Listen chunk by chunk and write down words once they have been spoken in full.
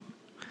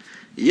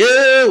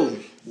Yo,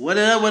 what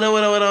up, what up,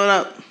 what up, what up, what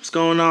up? What's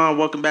going on?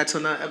 Welcome back to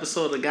another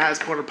episode of the Guys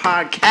Corner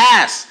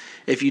Podcast.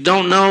 If you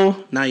don't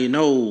know, now you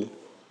know.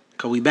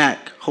 Cause we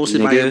back.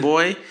 Hosted by your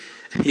boy.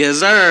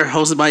 Yes, sir.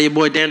 Hosted by your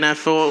boy Dan That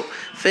Phil.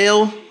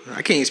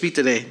 I can't even speak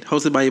today.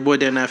 Hosted by your boy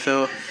Dan That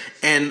Phil.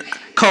 And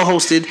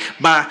co-hosted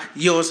by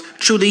yours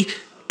truly,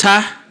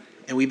 Ty.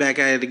 And we back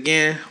at it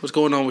again. What's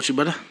going on with you,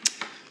 brother?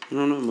 I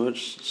don't know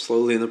much.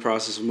 Slowly in the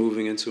process of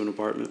moving into an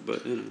apartment,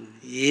 but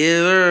Yeah,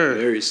 sir.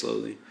 very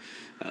slowly.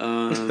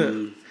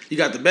 You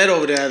got the bed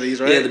over there at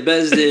least, right? Yeah, the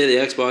bed's there, the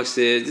Xbox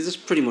there. This is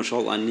pretty much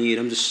all I need.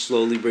 I'm just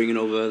slowly bringing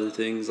over other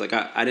things. Like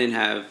I didn't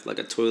have like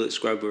a toilet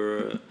scrubber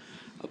or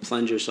a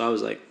plunger, so I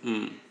was like,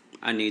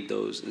 I need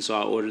those, and so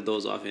I ordered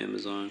those off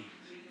Amazon,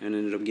 and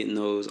ended up getting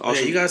those.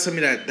 Also, yeah, you gotta send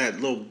me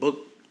that little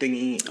book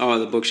thingy. Oh,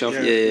 the bookshelf.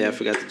 Yeah. I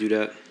forgot to do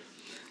that.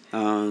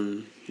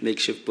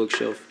 Makeshift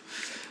bookshelf.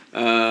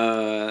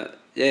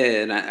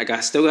 Yeah, and I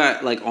still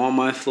got like on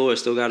my floor.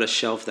 Still got a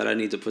shelf that I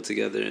need to put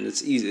together, and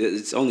it's easy.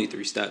 It's only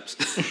 3 steps,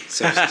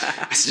 so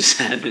I just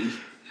haven't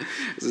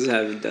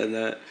done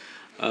that.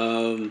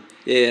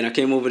 Yeah, and I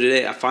came over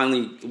today. I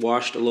finally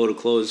washed a load of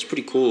clothes. It's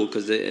pretty cool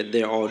because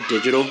they're all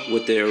digital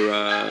with their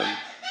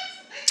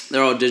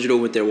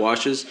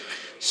washes.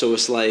 So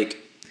it's like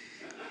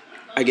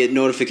I get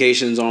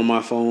notifications on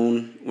my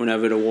phone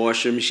whenever the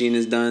washer machine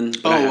is done.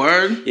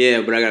 Word?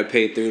 Yeah, but I gotta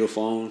pay through the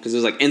phone because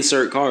there's like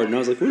insert card, and I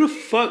was like, where the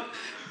fuck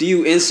do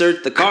you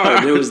insert the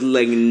card? There was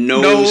like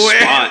no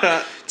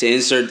spot to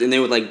insert, and they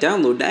would like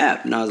download the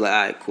app, and I was like,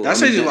 all right, cool. That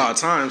saves you a lot of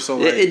time, so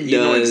like it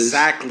know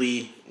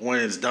exactly when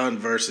it's done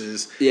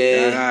versus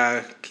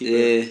I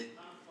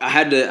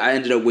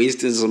ended up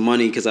wasting some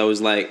money because I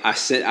was like,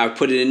 I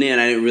put it in there and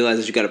I didn't realize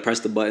that you got to press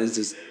the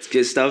buttons to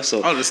get stuff.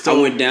 So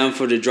I went down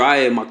for the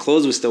dryer and my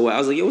clothes were still wet. I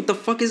was like, yo, what the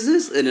fuck is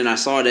this? And then I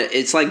saw that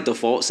it's like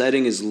default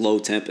setting is low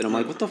temp. And I'm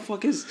like, what the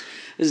fuck is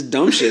this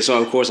dumb shit?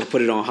 So of course I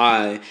put it on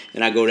high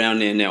and I go down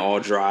there and they're all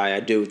dry. I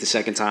do it the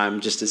second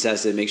time just to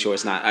test it, make sure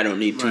it's not, I don't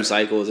need 2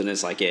 cycles. And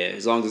it's like, yeah,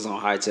 as long as it's on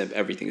high temp,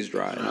 everything's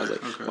dry. And I was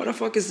like, why the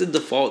fuck is the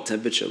default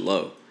temperature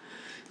low?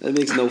 That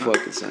makes no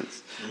fucking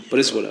sense. But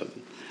it's whatever.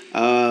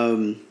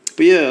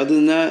 But yeah, other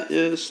than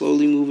that,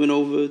 slowly moving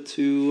over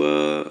to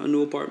a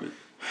new apartment.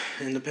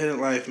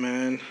 Independent life,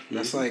 man.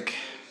 That's like,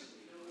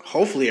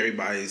 hopefully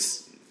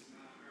everybody's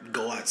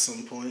goal at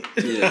some point.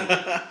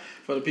 Yeah.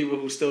 For the people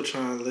who still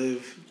trying to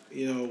live,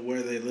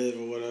 where they live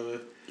or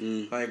whatever.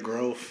 Like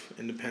growth,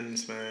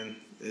 independence, man.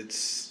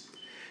 It's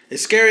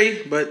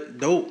scary, but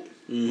dope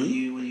when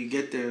you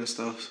get there and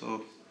stuff.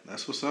 So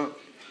that's what's up.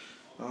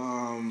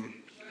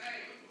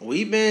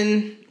 We've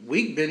been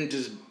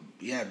just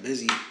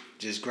busy,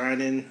 just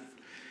grinding.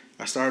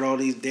 I started all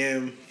these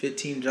damn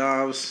 15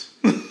 jobs.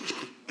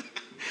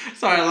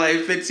 Started like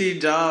 15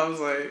 jobs.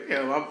 Like,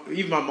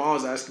 even my mom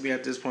was asking me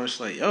at this point.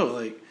 She's like, yo,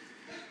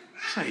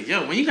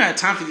 when you got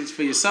time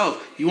for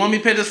yourself, you want me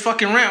to pay this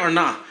fucking rent or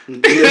not?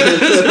 Because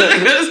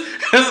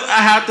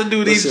I have to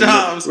do these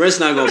jobs. Rent's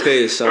not gonna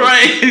pay itself.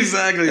 Right,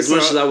 exactly. As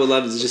much as I would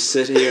love to just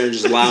sit here and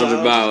just lounge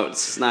about,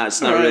 it's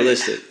not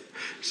realistic.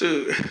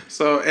 Shoot.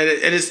 So and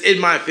it's in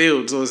my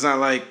field, so it's not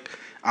like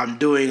I'm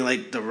doing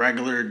like the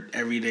regular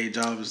everyday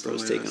job and stuff. I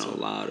was taking a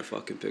lot of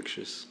fucking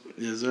pictures.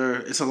 Yes,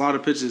 sir. It's a lot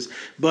of pictures,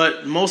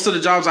 but most of the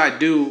jobs I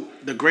do,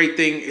 the great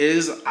thing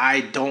is I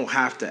don't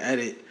have to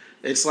edit.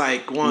 It's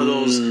like one of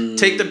those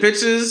take the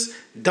pictures,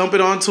 dump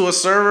it onto a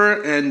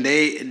server, and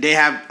they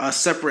have a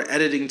separate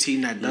editing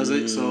team that does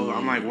it. So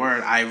I'm like,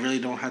 word, I really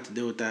don't have to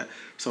deal with that.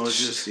 So it's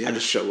just I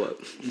just show up.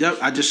 Yep,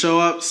 I just show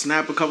up,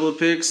 snap a couple of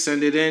pics,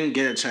 send it in,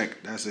 get it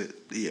checked. That's it.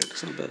 Yeah.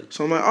 It's not bad.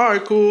 So I'm like, all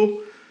right,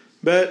 cool.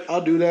 Bet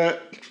I'll do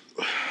that.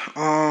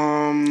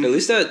 At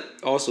least that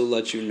also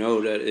lets you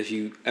know that if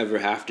you ever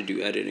have to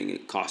do editing,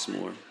 it costs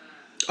more.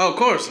 Oh, of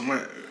course.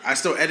 I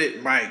still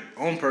edit my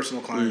own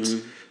personal clients,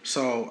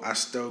 so I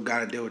still got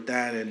to deal with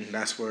that, and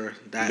that's where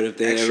that. But if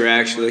they ever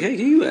actually, like, hey,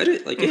 can you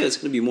edit? Like, it's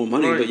gonna be more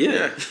money, but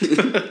yeah.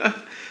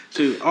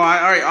 Shoot. Oh,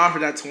 I already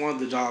offered that to one of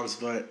the jobs,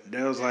 but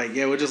they was like,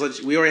 yeah, we'll just let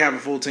you. We already have a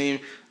full team.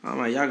 I'm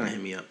like, y'all gonna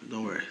hit me up.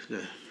 Don't worry.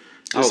 Yeah.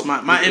 Just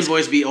my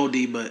invoice be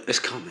OD, but it's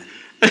coming.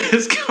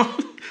 It's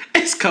coming.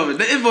 It's coming.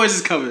 The invoice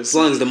is coming. As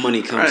long as the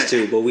money comes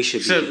too, but we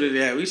should be.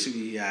 Yeah, we should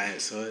be. Yeah,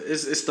 so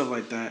it's stuff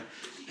like that,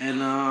 and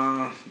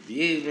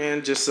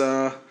man, just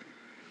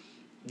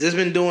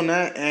been doing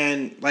that,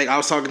 and like I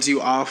was talking to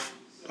you off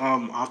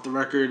the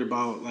record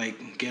about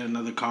like getting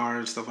another car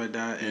and stuff like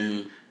that,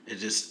 and it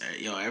just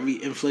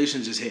every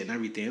inflation's just hitting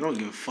everything. I don't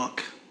give a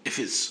fuck if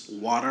it's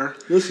water,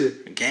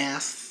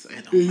 gas,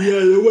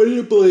 nobody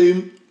to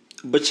blame.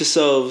 But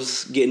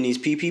yourselves getting these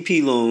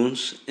PPP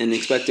loans and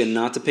expecting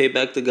not to pay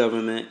back the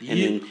government, and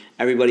then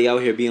everybody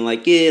out here being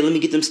like, yeah, let me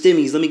get them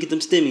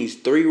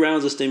stimmies. 3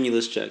 rounds of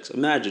stimulus checks.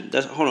 Imagine.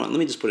 Hold on, let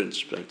me just put it in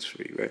perspective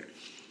for you, right?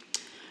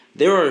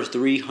 There are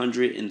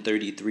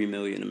 333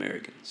 million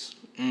Americans,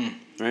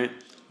 right?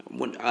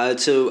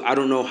 So I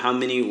don't know how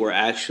many were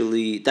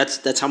actually.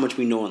 That's how much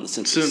we know on the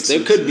census.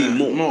 There could be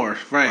more.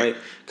 Right?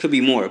 Could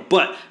be more.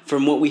 But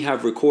from what we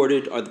have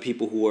recorded are the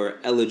people who are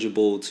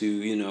eligible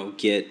to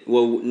get.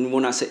 Well, we'll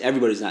not say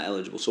everybody's not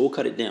eligible, so we'll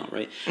cut it down.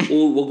 Right?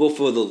 we'll go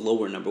for the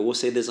lower number. We'll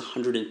say there's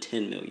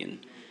 110 million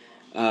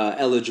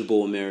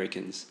eligible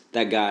Americans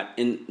that got.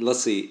 And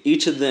let's see,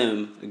 each of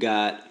them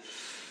got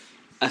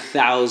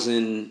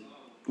 $1,000.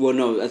 Well,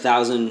 no,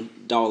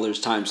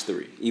 $1,000 times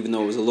 3, even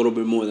though it was a little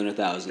bit more than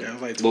 1,000. Yeah,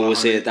 like but we'll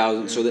say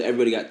 1,000, so that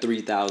everybody got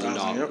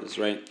 $3,000,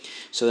 right?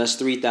 So that's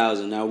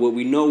 3,000. Now, what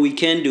we know we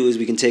can do is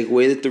we can take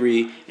away the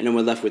 3, and then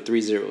we're left with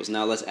 3 zeros.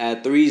 Now, let's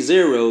add 3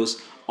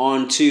 zeros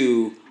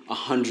onto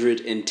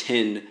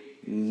 110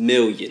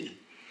 million.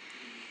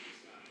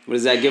 What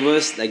does that give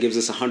us? That gives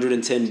us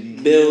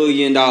 $110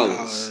 billion.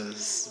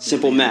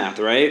 Simple math,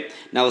 right?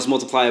 Now let's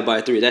multiply it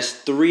by 3. That's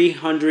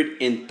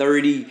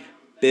 $330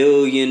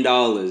 billion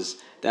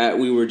that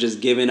we were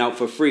just giving out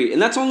for free. And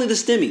that's only the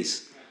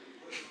stimmies.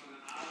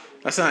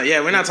 That's not,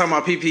 we're not talking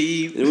about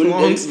PPE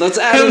loans. Let's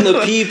add in the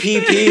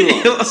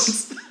PPP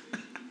loans.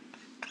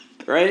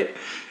 Right?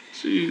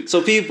 Jeez.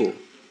 So people,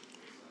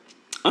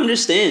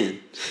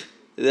 understand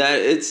that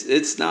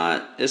it's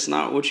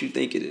not what you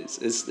think it is.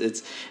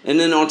 It's and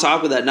then on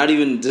top of that, not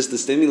even just the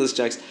stimulus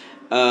checks,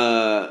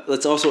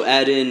 let's also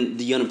add in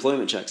the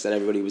unemployment checks that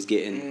everybody was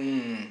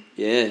getting.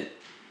 Yeah.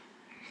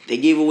 They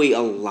gave away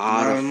a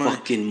lot of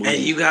fucking money.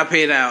 And you got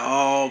paid out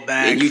all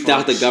back. And you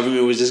thought the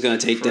government was just going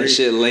to take that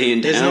shit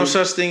laying down. There's no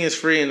such thing as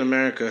free in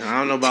America. I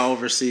don't know about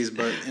overseas,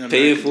 but in America.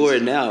 Paying for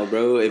it now,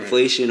 bro.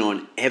 Inflation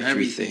on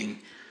everything.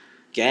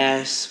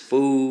 Gas,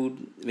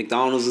 food,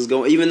 McDonald's is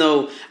going. Even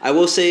though I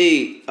will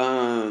say,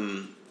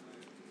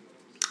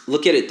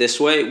 look at it this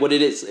way. What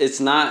it is,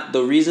 it's not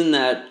the reason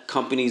that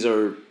companies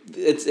are.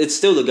 It's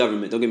still the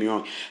government. Don't get me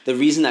wrong. The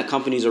reason that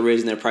companies are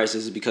raising their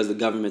prices is because the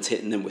government's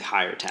hitting them with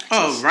higher taxes.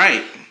 Oh,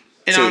 right.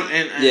 And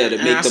to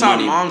make I the saw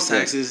money. Mom's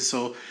taxes,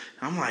 so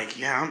I'm like,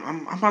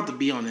 I'm about to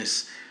be on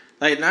this.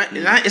 Like,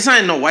 it's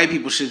not no white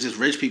people shit, just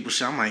rich people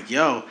shit. I'm like,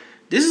 yo,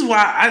 this is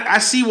why I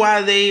see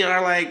why they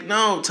are like,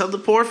 no, tell the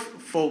poor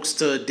folks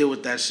to deal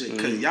with that shit,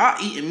 because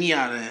y'all eating me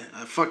out of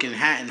a fucking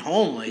hat and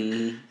home. Like,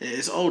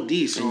 it's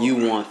OD. So, and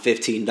you want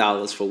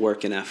 $15 for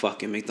working at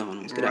fucking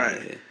McDonald's? Get out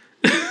of here.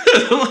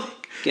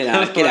 Get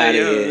out of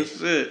here.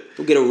 Shit.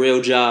 Go get a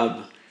real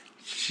job.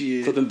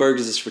 Shit. Flipping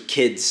burgers is for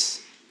kids.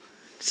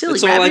 Silly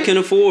That's all I can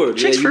afford.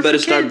 Yeah, you better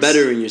start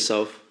bettering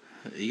yourself.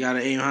 You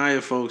gotta aim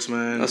higher, folks,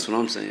 man. That's what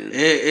I'm saying.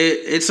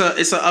 It's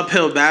an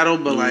uphill battle,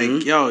 but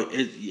like, yo,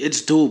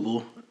 it's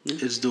doable.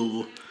 It's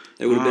doable.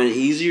 It would have been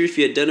easier if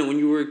you had done it when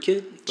you were a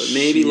kid, but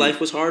maybe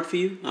life was hard for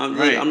you.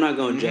 I'm not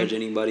going to judge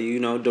anybody.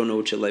 Don't know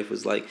what your life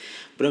was like,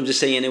 but I'm just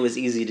saying it was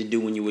easy to do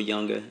when you were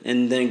younger.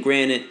 And then,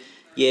 granted,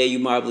 yeah,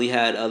 you probably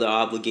had other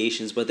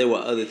obligations, but there were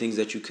other things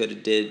that you could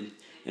have did.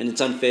 And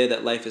it's unfair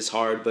that life is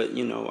hard, but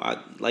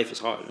life is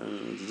hard. I don't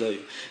know what to tell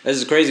you.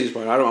 That's the craziest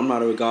part. I'm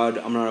not a God.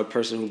 I'm not a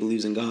person who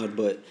believes in God,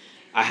 but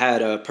I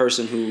had a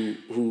person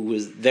who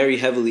was very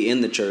heavily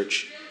in the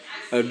church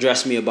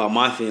address me about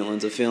my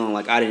feelings of feeling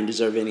like I didn't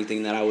deserve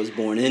anything that I was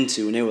born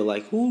into, and they were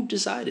like, "Who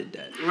decided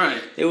that?"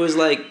 Right. It was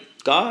like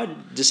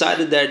God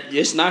decided that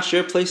it's not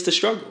your place to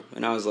struggle,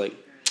 and I was like,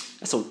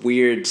 that's a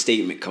weird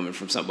statement coming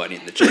from somebody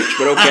in the church,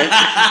 but okay.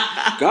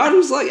 God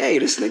was like, "Hey,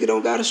 this nigga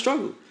don't gotta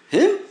struggle.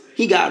 Him,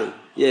 he got to.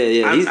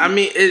 Yeah. He's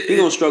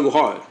gonna struggle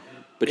hard,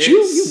 but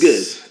you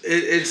good."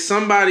 It's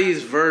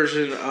somebody's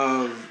version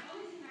of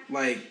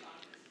like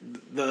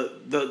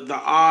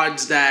the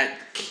odds that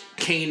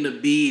came to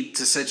be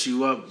to set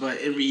you up,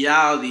 but in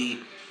reality,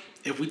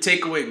 if we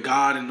take away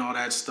God and all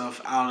that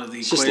stuff out of the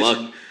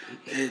equation,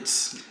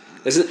 it's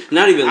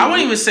not even. I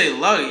wouldn't even say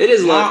luck. It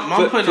is luck.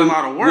 Mom putting a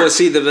lot of work. Well,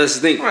 see, that's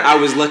the thing. Right. I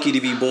was lucky to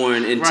be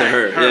born into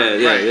her.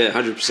 Yeah,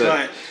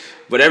 100%.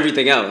 But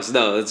everything else,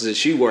 no,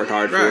 she worked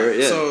hard for it.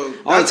 Yeah. So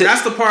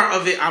that's the part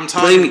of it I'm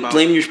talking about.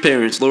 Blame your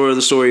parents. Lower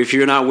the story. If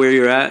you're not where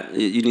you're at,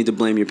 you need to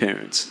blame your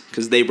parents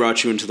because they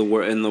brought you into the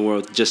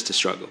world just to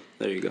struggle.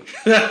 There you go.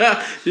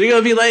 You're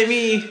gonna be like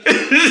me,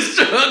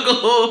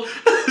 struggle.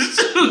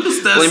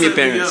 Blame your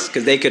parents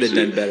because they could have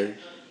done better.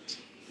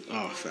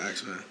 Oh,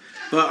 facts, man.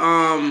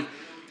 But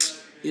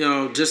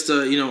just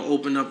to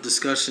open up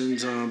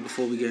discussions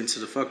before we get into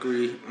the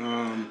fuckery.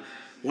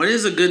 When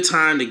is a good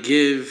time to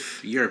give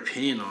your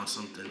opinion on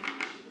something?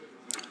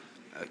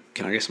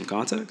 Can I get some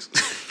context?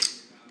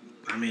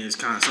 I mean, it's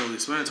kind of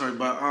self-explanatory,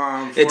 but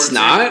it's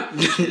not.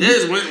 It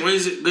is. When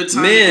is it a good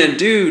time? Man,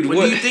 dude, when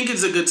do you think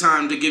it's a good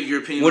time to give your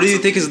opinion? What do you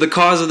think is the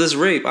cause of this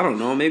rape? I don't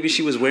know. Maybe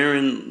she was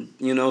wearing,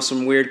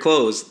 some weird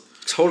clothes.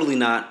 Totally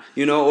not.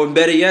 Or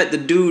better yet, the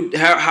dude.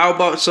 How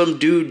about some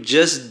dude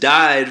just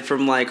died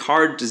from like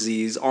heart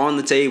disease on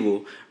the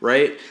table,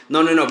 right?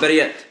 No. Better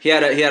yet, he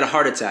had a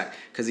heart attack.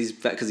 Because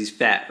he's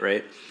fat,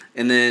 right?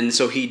 And then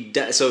so he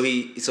goes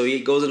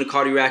into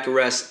cardiac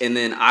arrest, and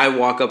then I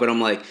walk up and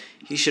I'm like,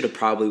 he should have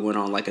probably went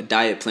on like a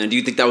diet plan. Do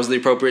you think that was the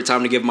appropriate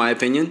time to give my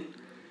opinion?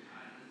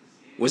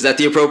 Was that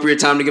the appropriate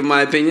time to give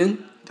my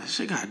opinion? That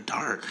shit got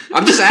dark.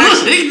 I'm just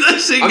asking.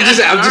 I'm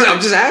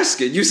just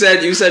asking. You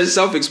said it's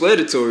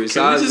self-explanatory.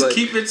 So Can we just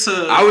keep it to?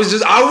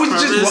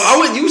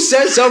 You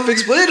said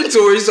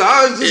self-explanatory, so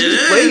I was just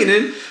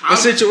explaining a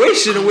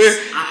situation where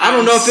I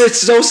don't know if it's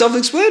so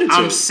self-explanatory.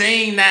 I'm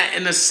saying that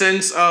in the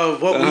sense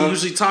of what we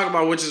usually talk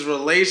about, which is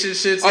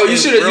relationships. Oh, you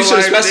should have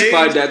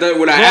specified that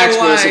when I asked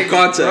for some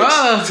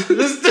context.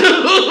 This dude,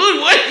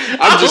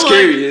 I'm just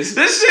curious.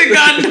 This shit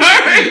got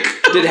dark.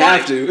 Didn't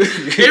have to.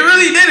 It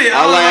really did it.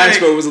 All I asked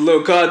for was a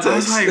little context. I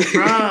was like,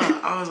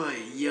 bruh. I was like,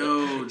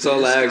 yo. That's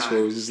all I asked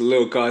for was just a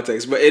little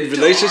context. But in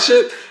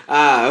relationship,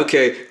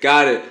 okay,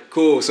 got it.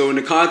 Cool. So in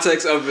the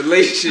context of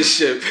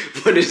relationship,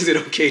 when is it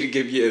okay to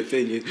give your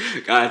opinion?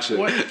 Gotcha.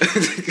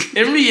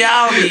 In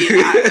reality,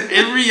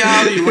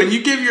 when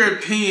you give your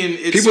opinion,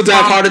 it's people die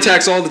of heart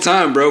attacks all the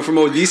time, bro, from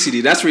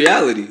obesity. That's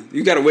reality.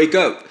 You got to wake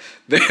up.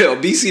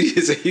 Obesity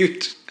is a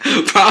huge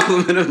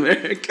problem in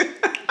America.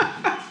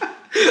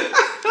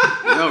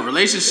 Yo,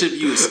 relationship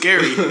you is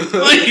scary.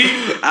 Like,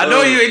 I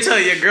know you ain't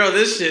telling your girl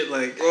this shit.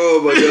 Like,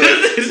 oh my god.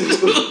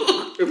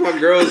 If my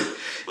girl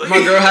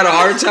had a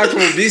heart attack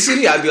from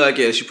obesity, I'd be like,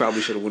 yeah, she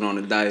probably should have went on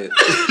a diet.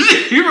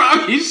 You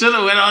probably should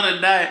have went on a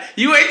diet.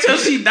 You wait till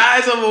she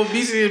dies of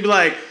obesity and be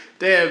like,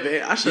 damn,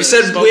 man, I should. You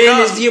said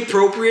when is the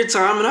appropriate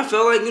time, and I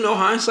felt like,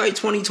 hindsight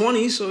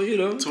 2020, so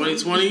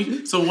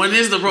 2020. So when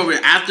is the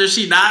appropriate? After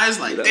she dies,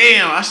 like,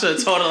 damn, I should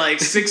have told her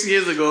like 6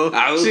 years ago.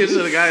 She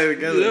should have got it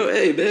together.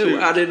 Hey man,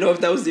 I didn't know if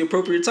that was the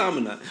appropriate time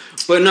or not.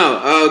 But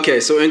no,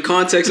 okay. So in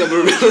context of a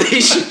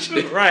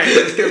relationship, right?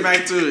 Let's get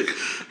back to it.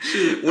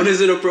 When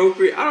is it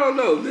appropriate? I don't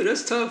know, man.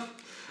 That's tough.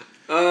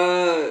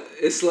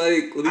 It's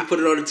like, let me put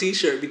it on a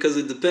T-shirt because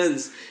it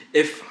depends.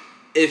 If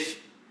it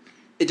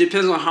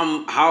depends on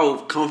how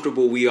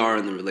comfortable we are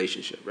in the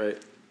relationship, right?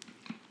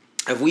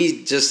 If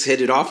we just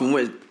hit it off and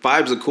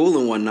vibes are cool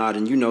and whatnot,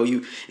 and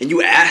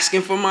you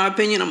asking for my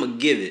opinion, I'm gonna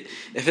give it.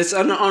 If it's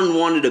an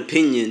unwanted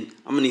opinion,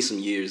 I'm gonna need some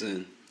years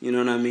in. You know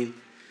what I mean?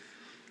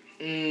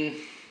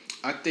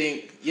 I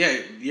think, yeah,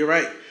 you're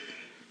right.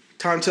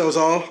 Time tells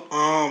all.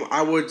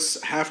 I would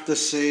have to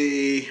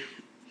say,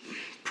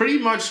 pretty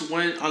much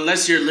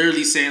unless you're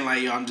literally saying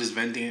like, yo, I'm just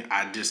venting,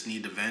 I just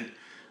need to vent.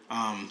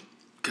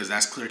 Because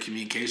that's clear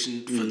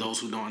communication for those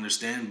who don't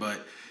understand.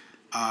 But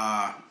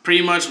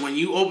pretty much when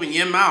you open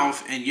your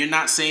mouth and you're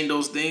not saying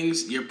those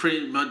things, you're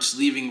pretty much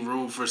leaving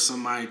room for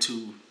somebody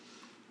to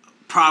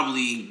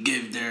probably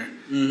give their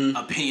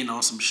opinion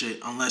on some shit,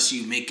 unless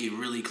you make it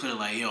really clear,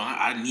 like, yo,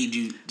 I need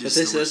you. That's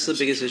the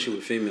biggest issue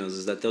with females,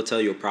 is that they'll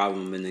tell you a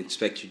problem and they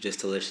expect you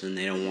just to listen.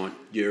 They don't want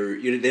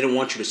they don't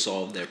want you to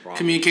solve their problem.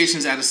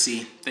 Communication's at a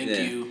C. Thank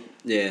you.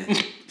 Yeah.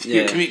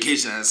 Your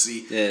communication at a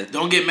C. Yeah.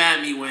 Don't get mad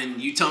at me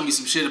when you tell me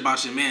some shit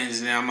about your man,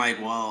 and I'm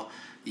like, well,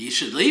 you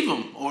should leave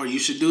him, or you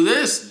should do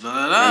this. Blah,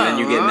 blah, blah, and then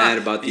you get mad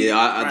about the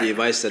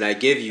advice that I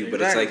give you,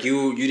 but it's like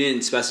you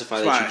didn't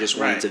specify that you just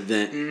wanted to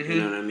vent. You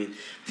know what I mean?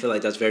 I feel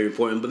like that's very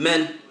important. But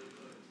men,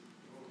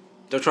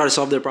 don't try to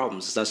solve their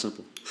problems. It's that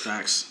simple.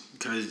 Facts.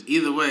 Because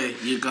either way,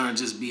 you're gonna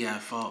just be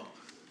at fault.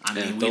 I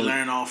mean, we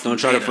learn all from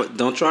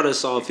don't try to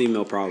solve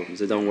female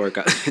problems. It don't work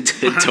out. It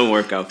don't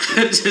work out.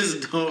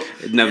 Just don't.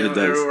 It never does.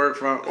 Never work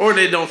for, or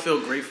they don't feel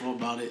grateful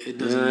about it. It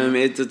doesn't. I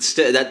mean, that's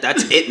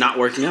it not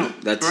working out.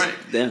 That's right.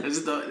 Yeah.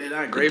 They're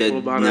not grateful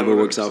about it. Never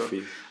works out for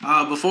you.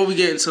 Before we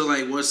get into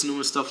like what's new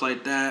and stuff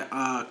like that,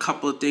 a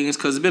couple of things,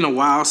 because it's been a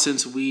while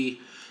since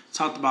we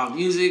talked about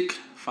music.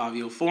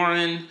 Fabio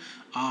Foreign.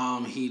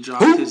 He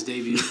dropped his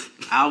debut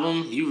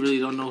album. You really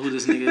don't know who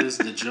this nigga is.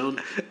 The drill.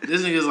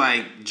 This nigga's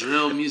like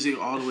drill music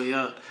all the way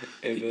up.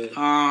 Hey,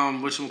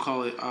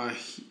 whatchamacallit?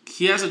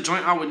 He has a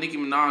joint out with Nicki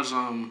Minaj.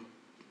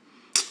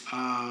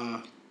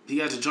 He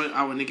has a joint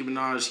out with Nicki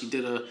Minaj. He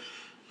did a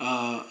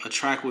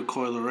track with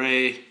Coi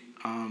Leray,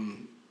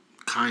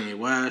 Kanye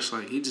West.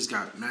 Like, he just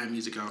got mad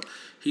music out.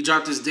 He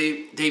dropped his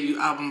debut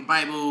album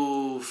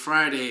Bible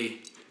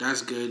Friday.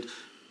 That's good.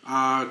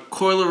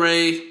 Coi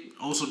Leray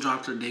also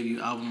dropped her debut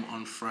album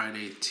on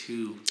Friday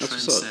too.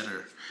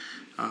 Trendsetter.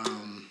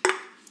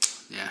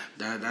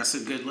 That's a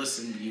good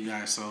listen, you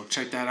guys. So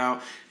check that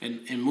out.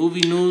 And in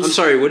movie news, I'm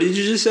sorry, what did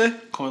you just say?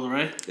 Coi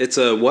Leray. It's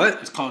a what?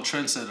 It's called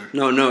Trendsetter.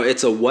 No,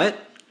 it's a what?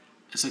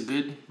 It's a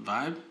good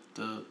vibe.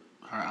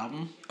 Her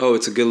album. Oh,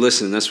 it's a good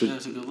listen. That's what. Yeah,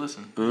 it's a good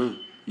listen.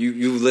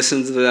 You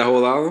listened to that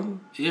whole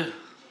album? Yeah.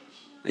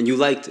 And you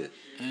liked it?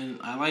 And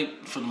I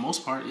like, for the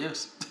most part,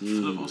 yes. For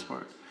the most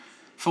part.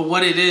 For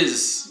what it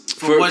is.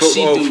 For what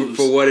she does.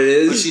 For what it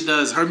is? What she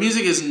does. Her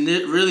music is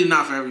really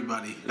not for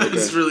everybody. Okay.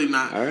 It's really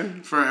not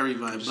for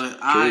everybody. But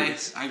I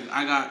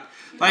got...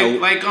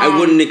 I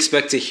wouldn't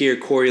expect to hear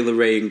Coi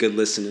Leray and good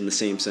listen in the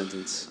same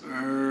sentence.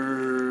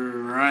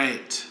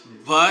 Right.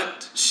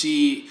 But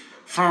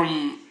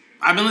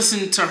I've been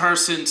listening to her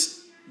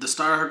since the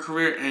start of her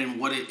career and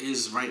what it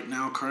is right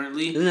now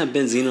currently. Isn't that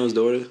Benzino's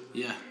daughter?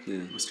 Yeah.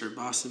 Mr.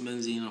 Boston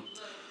Benzino.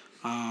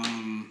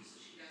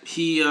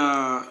 She,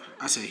 I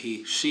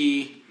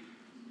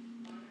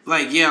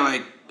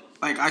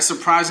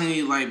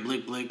surprisingly like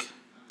Blick Blick.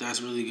 That's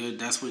really good.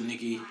 That's with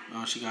Nicki.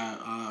 She got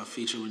a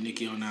feature with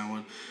Nicki on that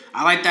one.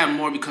 I like that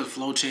more because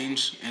flow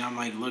changed, and I'm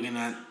like looking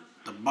at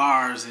the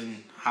bars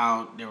and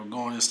how they were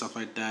going and stuff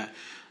like that.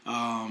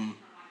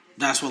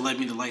 That's what led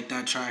me to like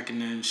that track.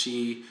 And then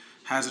she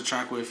has a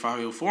track with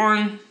Fabio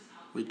Foreign,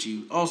 which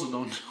you also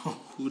don't know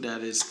who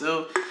that is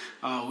still,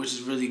 which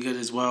is really good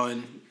as well.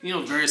 And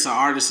various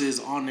artists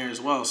on there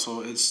as well.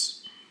 So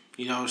it's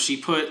she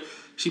put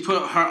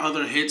her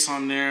other hits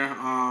on there.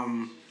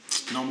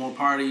 No More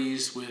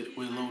Parties with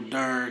Lil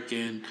Durk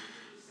and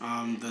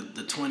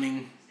the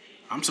twinning.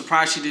 I'm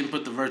surprised she didn't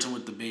put the version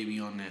with the baby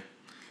on there.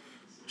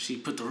 She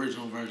put the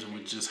original version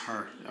with just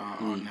her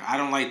on there. I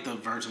don't like the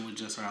version with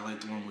just her. I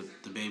like the one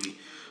with the baby.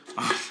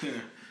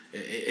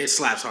 It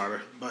slaps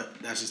harder, but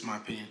that's just my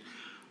opinion.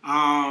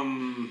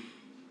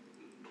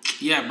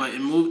 Yeah, but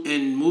in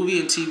movie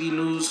and TV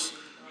news,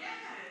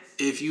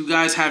 if you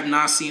guys have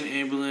not seen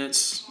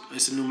Ambulance,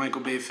 it's a new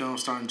Michael Bay film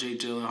starring Jake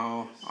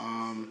Gyllenhaal.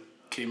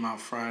 Came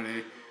out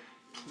Friday.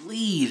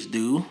 Please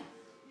do.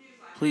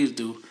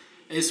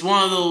 It's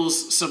one of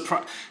those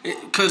surprise,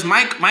 because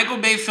Michael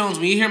Bay films.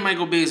 When you hear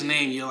Michael Bay's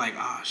name, you're like,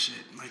 oh shit,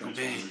 Michael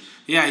Bay.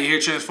 Yeah, you hear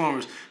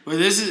Transformers, but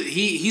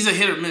he's a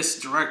hit or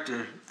miss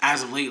director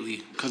as of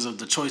lately because of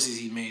the choices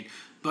he made.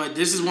 But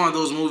this is one of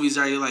those movies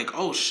that you're like,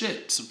 oh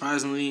shit,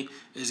 surprisingly,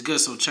 it's good.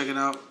 So check it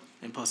out.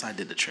 And plus, I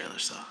did the trailer,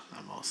 so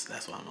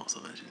that's why I'm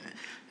also mentioning it.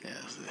 Yeah,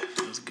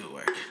 it was good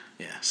work.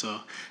 Yeah,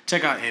 so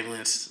check out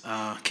Ambulance.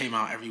 Came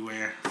out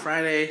everywhere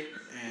Friday,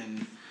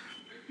 and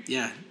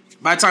yeah.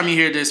 By the time you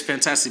hear this,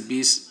 Fantastic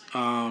Beasts,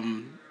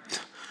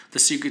 The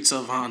Secrets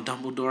of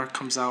Dumbledore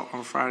comes out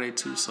on Friday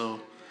too.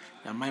 So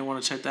I might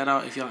want to check that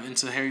out if y'all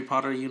into the Harry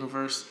Potter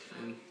universe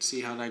and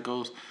see how that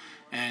goes.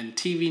 And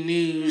TV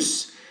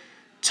news,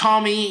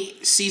 Tommy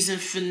season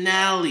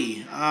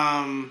finale.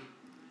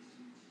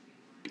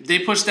 They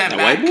pushed that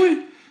back.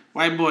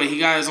 White boy. He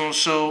got his own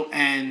show,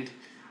 and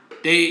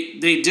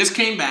they just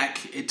came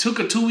back. It took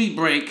a 2-week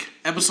break.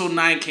 Episode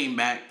 9 came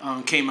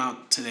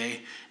out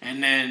today,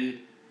 and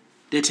then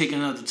they're taking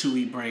another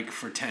 2-week break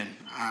for 10.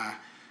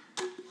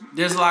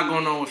 There's a lot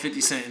going on with 50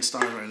 Cent and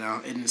Stars right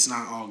now, and it's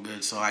not all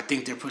good. So I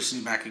think they're pushing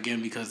it back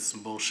again because of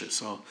some bullshit.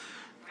 So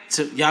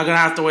y'all gonna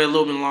have to wait a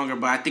little bit longer,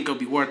 but I think it'll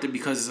be worth it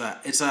because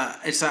it's an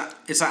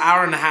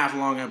hour and a half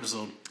long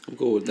episode. I'm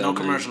cool with that. No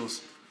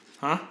commercials,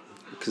 huh?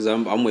 Because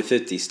I'm with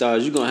 50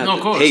 Stars. You're gonna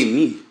have to pay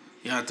me.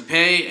 You have to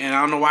pay, and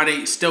I don't know why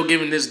they still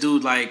giving this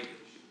dude like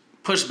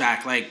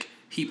pushback. Like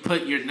he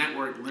put your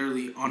network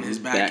literally on his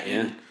back.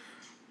 And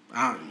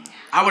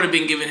I would have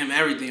been giving him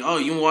everything. Oh,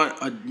 you want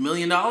 $1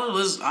 million?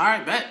 Let's all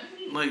right, bet.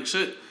 Like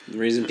shit. The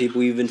reason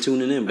people even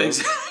tuning in, bro.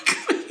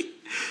 Exactly.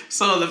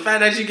 So the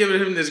fact that you're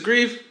giving him this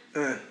grief,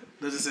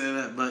 doesn't say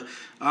that. But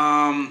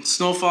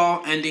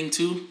Snowfall ending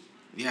too.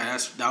 Yeah,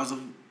 that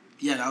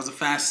was a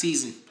fast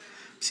season.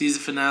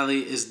 Season finale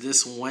is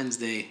this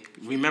Wednesday.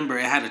 Remember,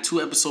 it had a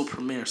 2-episode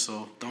premiere,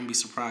 so don't be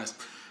surprised.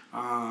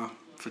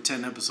 For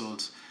 10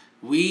 episodes,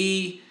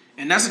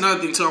 and that's another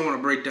thing too I want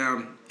to break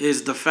down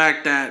is the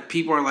fact that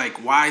people are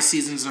like, why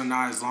seasons are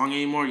not as long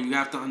anymore. You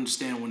have to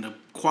understand when the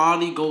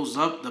quality goes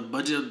up, the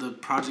budget of the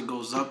project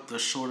goes up, the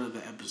shorter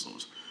the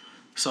episodes.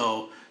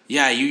 So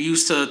yeah, you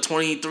used to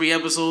 23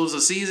 episodes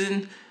a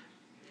season.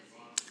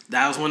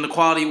 That was when the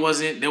quality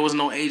there was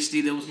no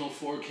HD, there was no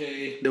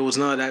 4K, there was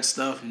none of that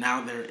stuff.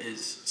 Now there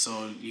is.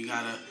 So you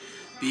gotta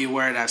be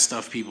aware of that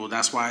stuff, people.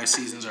 That's why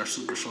seasons are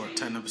super short,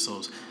 10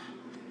 episodes.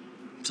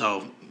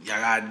 So y'all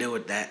gotta deal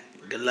with that.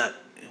 Good luck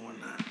and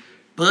whatnot.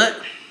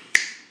 But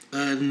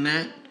other than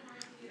that,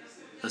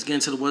 let's get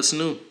into the what's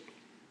new.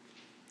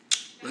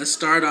 Let's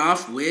start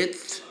off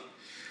with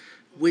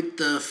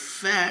the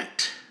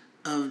fact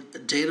of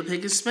Jada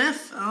Pinkett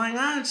Smith. Oh my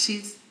God,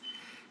 she's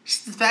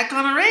back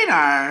on the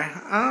radar.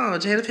 Oh,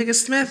 Jada Pinkett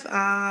Smith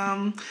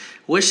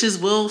wishes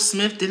Will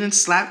Smith didn't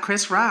slap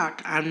Chris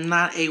Rock. I'm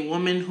not a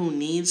woman who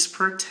needs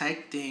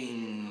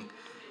protecting.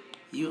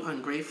 You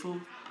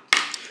ungrateful.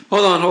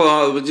 Hold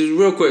on, but just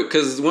real quick,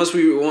 because once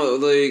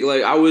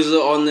I was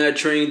on that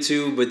train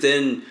too, but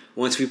then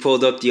once we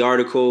pulled up the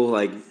article,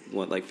 like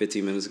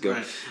 15 minutes ago,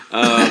 right.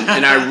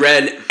 And I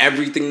read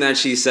everything that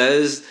she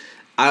says,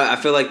 I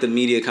feel like the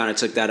media kind of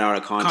took that out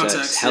of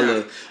context. Hella.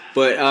 Yeah.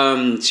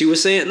 But she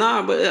was saying,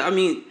 but I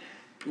mean,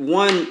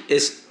 one,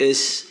 it's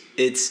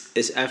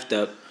effed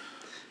up,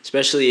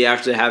 especially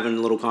after having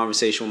a little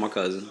conversation with my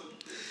cousin,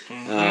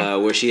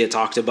 where she had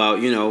talked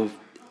about,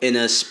 in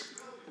a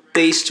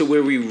space to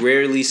where we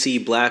rarely see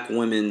black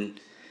women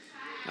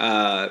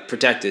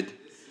protected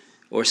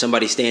or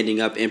somebody standing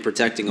up and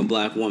protecting a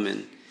black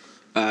woman.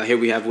 Here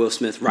we have Will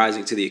Smith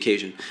rising to the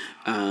occasion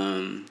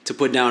to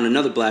put down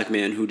another black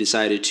man who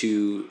decided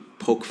to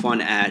poke fun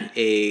at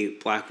a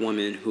black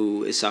woman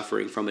who is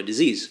suffering from a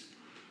disease.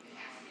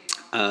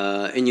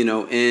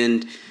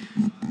 And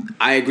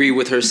I agree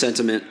with her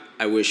sentiment.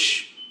 I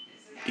wish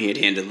he had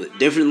handled it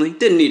differently.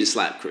 Didn't need to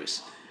slap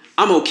Chris.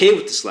 I'm okay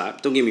with the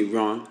slap. Don't get me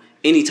wrong.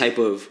 Any type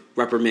of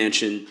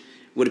reprimand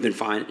would have been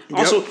fine. Yep.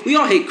 Also, we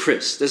all hate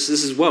Chris. This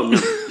is well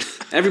known.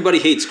 Everybody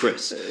hates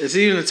Chris. It's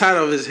even the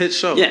title of his hit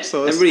show. Yeah,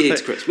 so everybody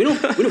hates Chris. We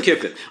don't care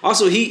for him.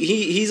 Also,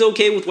 he's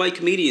okay with white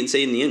comedians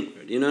saying the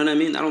N-word. You know what I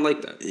mean? I don't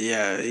like that.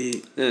 Yeah.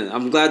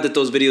 I'm glad that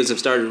those videos have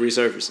started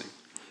resurfacing.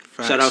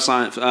 Facts.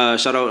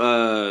 Shout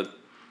out.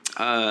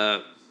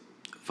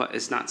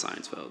 It's not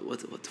Seinfeld. What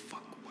the fuck?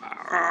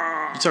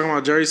 You talking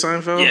about Jerry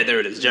Seinfeld? Yeah, there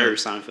it is, Jerry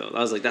Seinfeld. I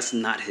was like, that's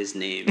not his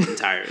name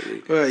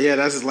entirely. Well, yeah,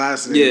 that's his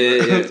last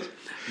name. Yeah.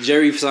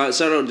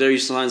 Shout out Jerry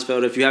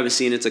Seinfeld. If you haven't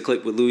seen it, it's a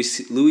clip with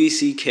Louis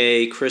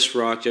C.K., Chris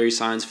Rock, Jerry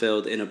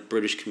Seinfeld, and a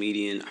British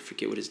comedian. I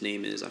forget what his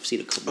name is. I've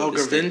seen a couple of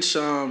his things.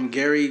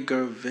 Gary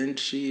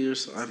Gavinci or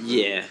something.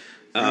 Yeah.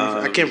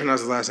 I can't pronounce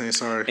his last name.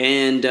 Sorry.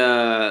 And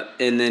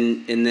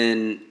then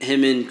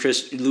him and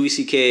Louis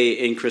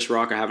C.K. and Chris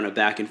Rock are having a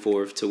back and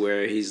forth to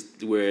where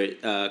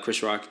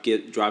Chris Rock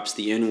drops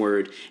the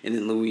N-word and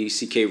then Louis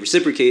C.K.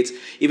 reciprocates,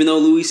 even though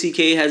Louis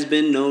C.K. has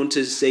been known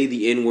to say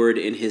the N-word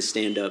in his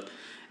stand-up,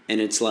 and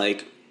it's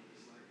like,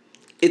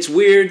 it's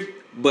weird,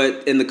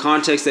 but in the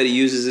context that he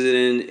uses it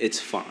in, it's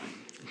fine.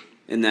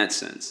 In that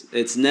sense,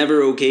 it's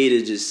never okay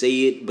to just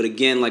say it. But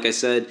again, like I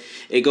said,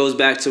 it goes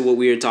back to what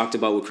we had talked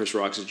about with Chris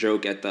Rock's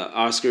joke at the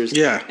Oscars.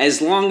 Yeah.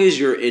 As long as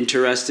you're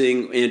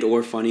interesting and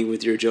or funny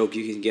with your joke,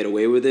 you can get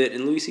away with it.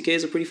 And Louis C.K.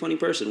 is a pretty funny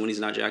person when he's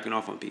not jacking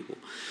off on people.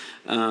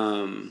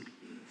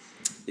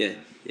 Yeah.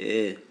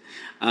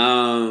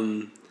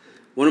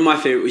 One of my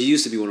favorite. He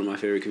used to be one of my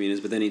favorite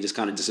comedians, but then he just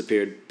kind of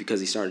disappeared because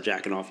he started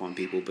jacking off on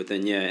people. But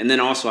then and then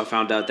also I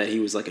found out that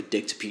he was like a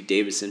dick to Pete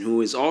Davidson,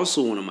 who is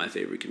also one of my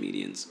favorite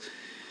comedians.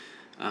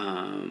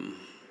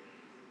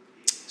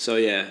 So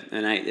yeah,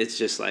 and it's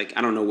just like,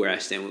 I don't know where I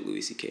stand with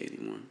Louis C.K.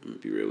 anymore. I'm gonna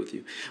be real with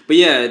you, but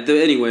yeah.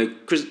 Anyway,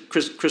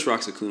 Chris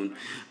Rock's a coon.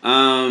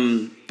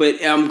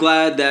 But I'm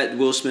glad that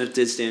Will Smith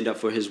did stand up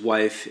for his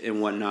wife and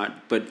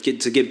whatnot. But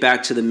to get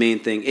back to the main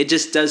thing, it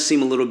just does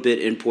seem a little bit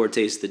in poor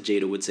taste that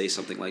Jada would say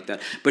something like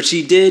that. But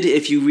she did,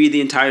 if you read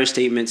the entire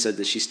statement, said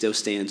that she still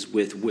stands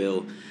with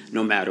Will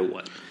no matter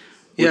what.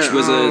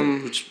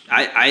 Which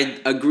I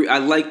agree. I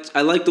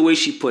liked the way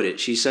she put it.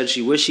 She said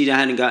she wished she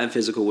hadn't gotten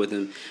physical with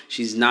him.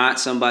 She's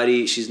not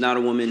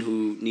a woman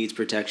who needs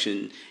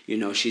protection. You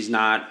know, she's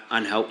not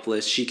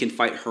unhelpless. She can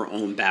fight her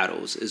own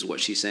battles, is what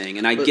she's saying.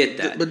 And I get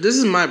that. But this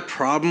is my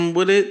problem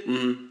with it.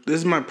 Mm-hmm. This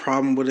is my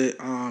problem with it.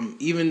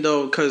 Even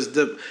though, because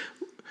the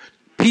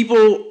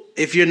people,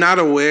 if you're not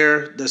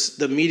aware,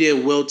 the media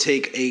will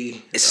take a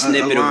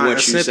snippet of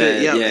what you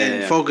said,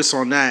 and focus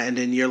on that, and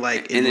then you're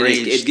like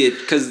enraged. And then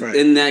because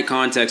in that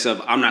context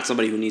of I'm not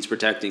somebody who needs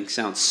protecting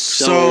sounds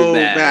so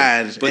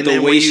bad. But the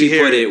way she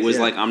put it was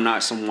like, I'm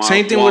not some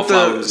same thing with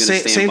the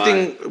same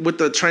thing with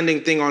the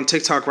trending thing on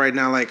TikTok right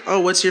now. Like, oh,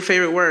 what's your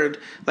favorite word?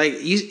 Like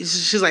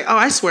she's like, oh,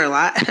 I swear a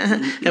lot.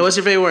 And what's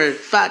your favorite word?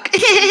 Fuck.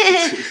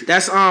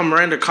 That's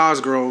Miranda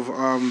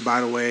Cosgrove, by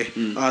the way,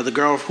 the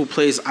girl who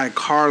plays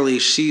iCarly.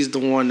 She's the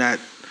one that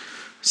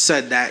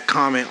said that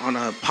comment on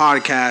a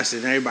podcast,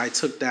 and everybody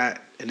took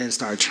that and then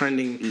started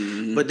trending.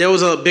 Mm-hmm. But there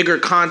was a bigger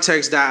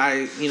context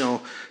that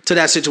to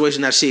that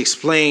situation that she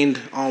explained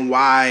on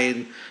why.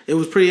 And it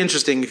was pretty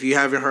interesting. If you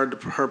haven't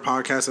heard her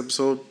podcast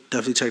episode,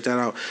 definitely check that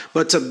out.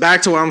 But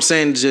back to what I'm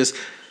saying, just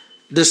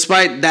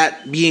despite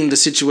that being the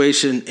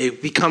situation,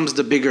 it becomes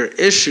the bigger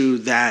issue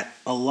that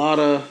a lot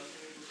of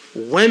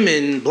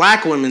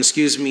black women,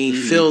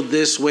 feel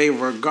this way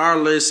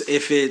regardless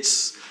if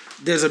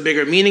there's a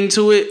bigger meaning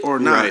to it or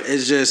not. Right.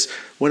 It's just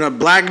when a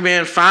black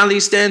man finally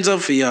stands up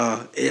for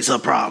y'all, it's a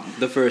problem.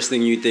 The first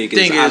thing you think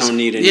is I don't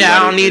need anybody. Yeah,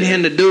 I don't need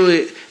him to do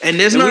it. And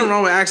there's nothing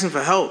wrong with asking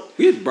for help.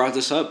 We had brought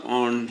this up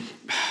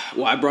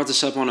I brought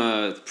this up on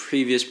a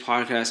previous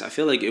podcast. I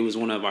feel like it was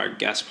one of our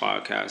guest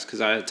podcasts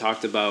because I had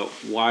talked about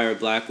why are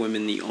black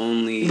women the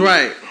only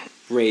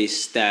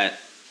race that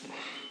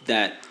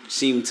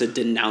seem to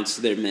denounce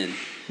their men.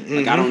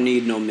 Like, I don't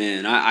need no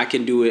man. I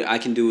can do it. I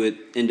can do it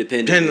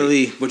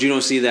independently. But you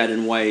don't see that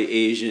in white,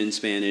 Asian,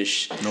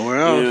 Spanish. Nowhere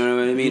else. You know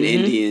what I mean?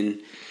 Mm-hmm. Indian.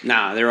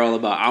 Nah, they're all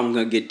about, I'm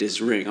going to get this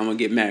ring. I'm going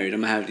to get married. I'm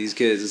going to have these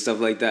kids and stuff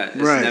like that.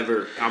 It's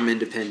never, I'm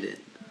independent.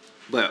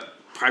 But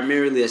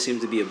primarily, that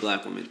seems to be a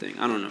black woman thing.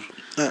 I don't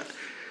know.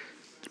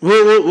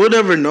 We'll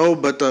never know,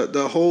 but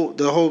the whole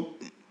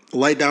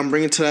light that I'm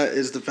bringing to that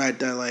is the fact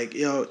that, like,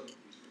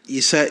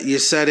 you said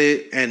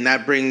it, and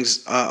that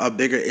brings a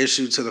bigger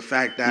issue to the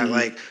fact that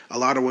like a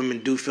lot of women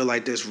do feel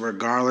like this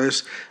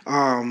regardless.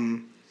 My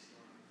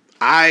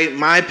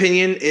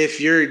opinion, if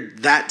you're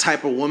that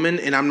type of woman,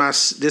 and I'm not,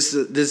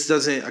 this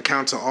doesn't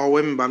account to all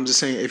women, but I'm just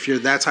saying if you're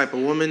that type of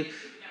woman,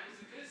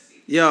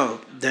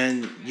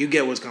 then you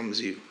get what's coming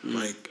to you.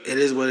 Like, it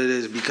is what it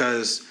is,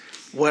 because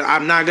what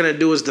I'm not gonna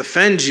do is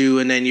defend you,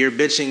 and then you're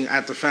bitching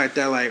at the fact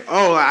that like,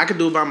 oh, I could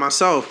do it by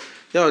myself.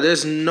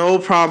 There's no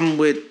problem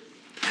with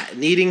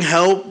needing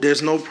help.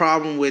 There's no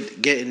problem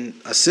with getting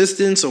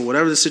assistance or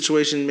whatever the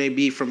situation may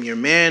be from your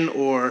man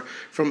or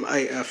from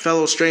a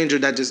fellow stranger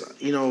that just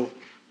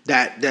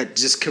that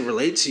just can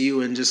relate to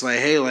you and just like,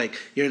 hey, like,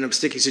 you're in a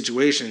sticky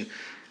situation.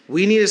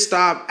 we need to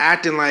stop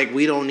acting like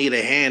we don't need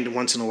a hand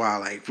once in a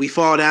while. Like, we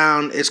fall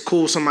down, it's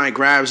cool, somebody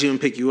grabs you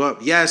and pick you up.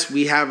 Yes,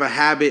 we have a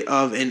habit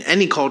of, in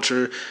any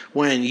culture,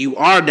 when you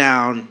are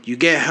down, you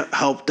get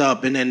helped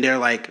up, and then they're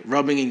like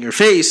rubbing in your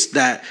face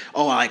that,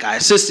 oh, like I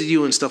assisted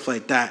you and stuff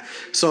like that.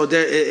 So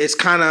it's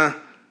kind of,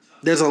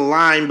 there's a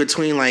line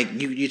between like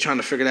you trying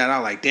to figure that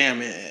out. Like,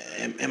 damn,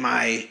 am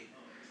I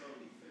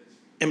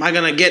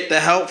gonna get the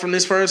help from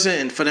this person,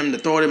 and for them to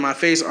throw it in my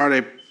face? Are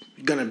they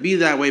gonna be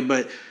that way?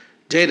 But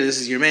Jada,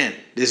 this is your man.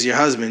 This is your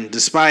husband.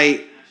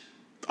 Despite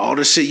all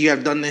the shit you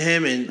have done to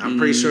him, and I'm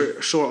pretty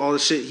sure all the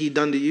shit he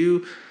done to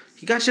you,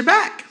 he got your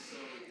back.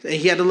 And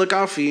he had to look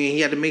out for you, and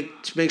he had to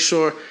make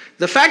sure.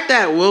 The fact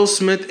that Will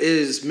Smith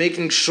is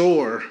making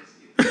sure,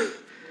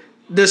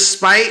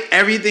 despite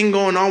everything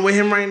going on with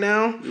him right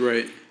now,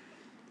 right,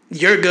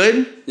 you're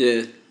good.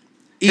 Yeah.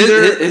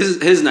 Either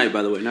his night,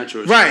 by the way, not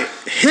yours. Right,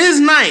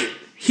 his night.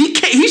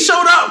 He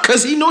showed up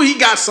because he knew he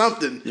got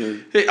something.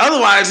 Yeah.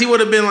 Otherwise, he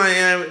would have been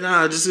like,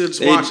 nah, just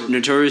watch it.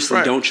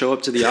 Notoriously don't show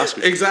up to the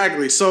Oscars.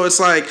 Exactly. So it's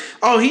like,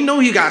 oh, he knew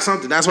he got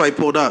something. That's why he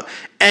pulled up.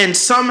 And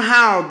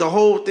somehow the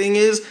whole thing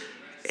is,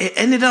 it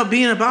ended up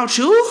being about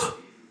you,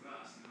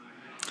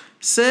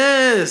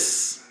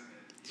 sis.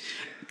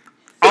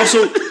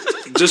 Also,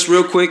 just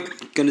real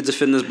quick, gonna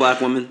defend this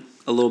black woman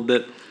a little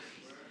bit.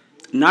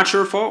 Not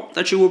your fault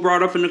that you were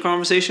brought up in the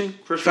conversation.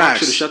 Chris Rock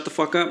should have shut the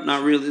fuck up.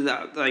 Not really.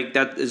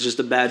 That is just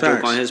a bad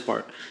joke on his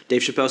part.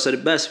 Dave Chappelle said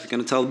it best. If you're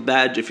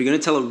gonna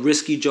tell a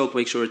risky joke,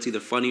 make sure it's either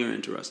funny or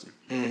interesting.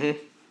 Mm-hmm.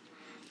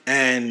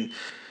 And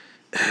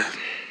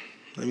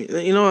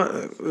you know what?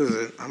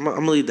 I'm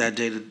gonna leave that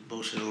jaded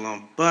bullshit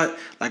alone. But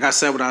like I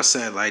said, what I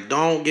said, like,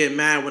 don't get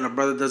mad when a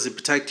brother doesn't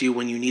protect you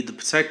when you need the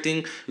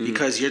protecting,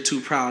 because you're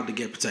too proud to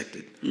get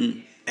protected.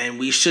 And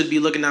we should be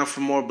looking out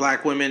for more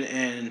black women.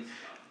 And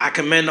I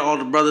commend all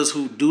the brothers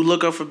who do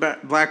look up for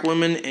black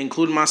women,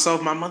 including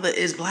myself. My mother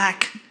is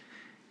black,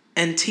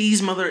 and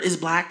T's mother is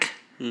black.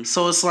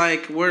 So it's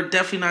like, we're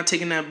definitely not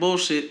taking that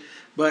bullshit.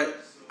 But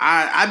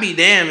I be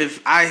damned if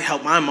I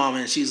help my mom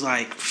and she's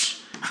like,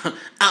 I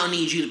don't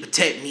need you to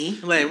protect me.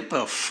 Like, what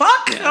the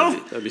fuck? Yeah,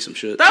 that'd be some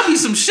shit. That'd be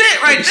some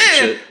shit right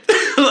there.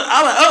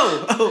 I'm like,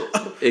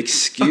 oh.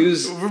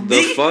 Excuse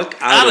the fuck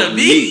out of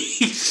me.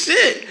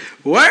 Shit.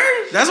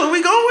 Word? That's what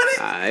we going with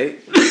it? All right.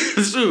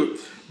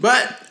 Shoot.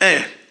 But,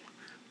 hey,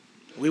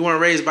 we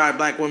weren't raised by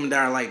black women that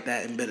are like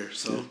that and bitter.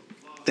 So,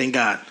 thank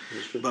God.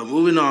 But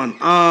moving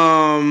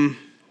on.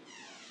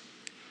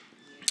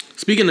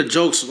 Speaking of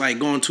jokes, like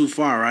going too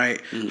far,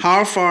 right?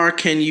 How far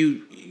can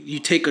you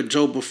take a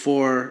joke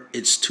before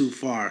it's too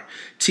far?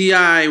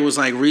 T.I. was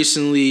like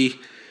recently,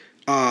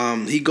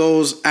 he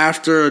goes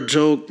after a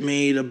joke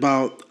made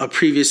about a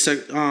previous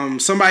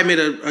somebody made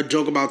a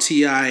joke about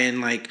T.I. and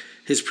like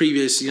his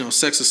previous,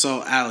 sex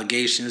assault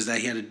allegations that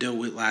he had to deal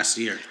with last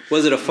year.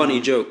 Was it a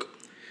funny joke?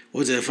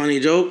 Was it a funny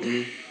joke?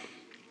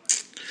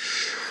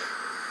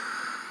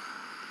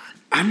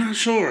 I'm not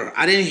sure.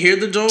 I didn't hear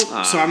the joke,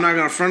 so I'm not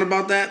gonna front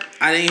about that.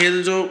 I didn't hear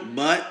the joke,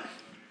 but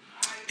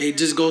it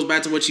just goes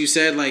back to what you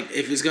said. Like,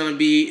 if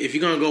you're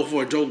gonna go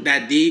for a joke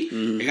that deep,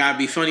 it gotta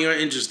be funny or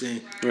interesting.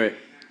 Right.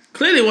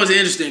 Clearly, it wasn't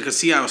interesting because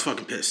T.I. was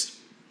fucking pissed.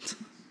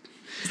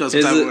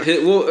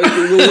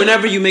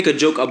 Whenever you make a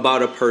joke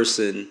about a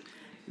person,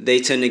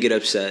 they tend to get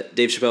upset.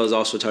 Dave Chappelle has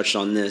also touched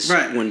on this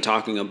when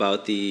talking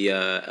about the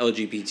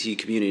LGBT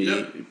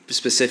community,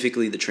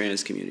 specifically the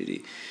trans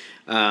community.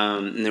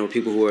 And there were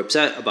people who were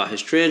upset about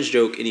his trans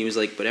joke, and he was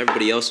like, but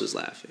everybody else was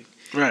laughing.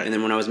 Right. And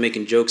then when I was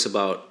making jokes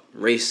about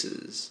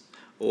races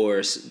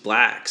or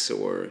blacks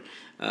or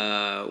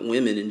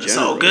women in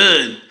general, so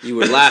good. You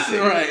were laughing.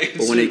 Right.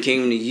 But when it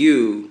came to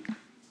you,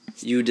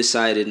 you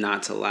decided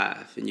not to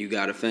laugh, and you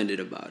got offended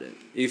about it.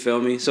 You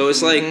feel me? So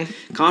it's like,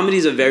 comedy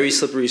is a very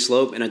slippery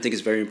slope, and I think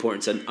it's very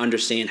important to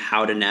understand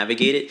how to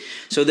navigate it.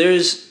 So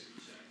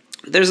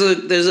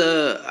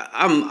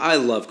I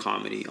love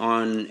comedy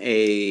on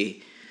a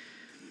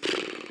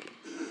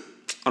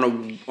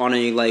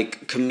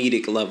like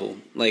comedic level.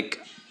 Like,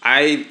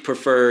 I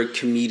prefer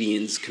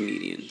comedians.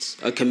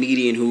 A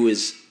comedian who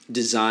is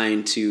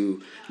designed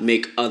to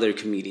make other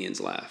comedians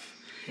laugh,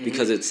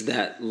 because it's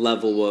that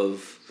level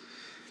of,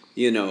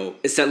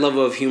 it's that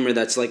level of humor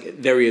that's like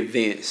very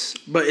advanced.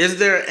 But is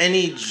there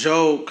any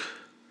joke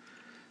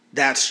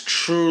that's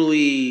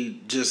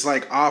truly just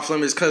like off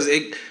limits? Because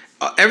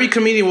every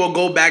comedian will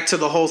go back to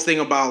the whole thing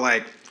about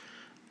like,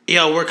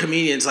 yo, we're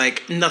comedians,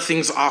 like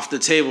nothing's off the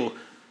table.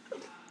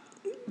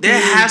 There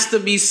has to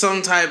be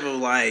some type of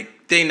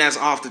like thing that's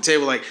off the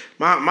table. Like,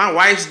 my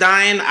wife's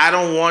dying, I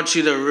don't want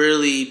you to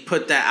really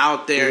put that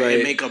out there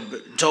and make a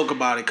joke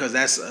about it, because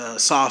that's a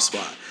soft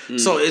spot.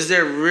 So is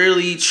there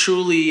really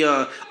truly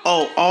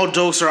all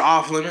jokes are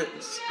off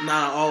limits,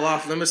 not all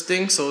off limits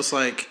thing? So it's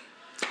like,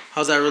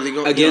 how's that really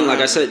going? Again, like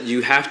I said,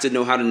 you have to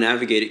know how to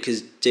navigate it,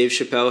 because Dave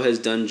Chappelle has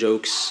done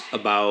jokes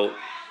about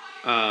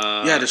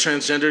the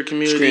transgender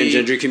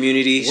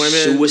community, women,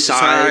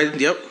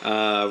 suicide,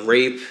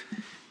 rape,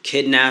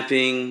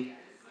 kidnapping.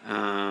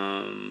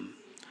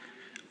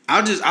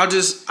 I'll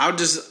just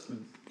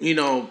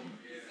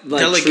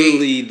like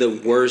truly the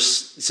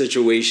worst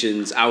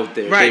situations out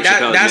there. Right.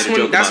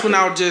 That's when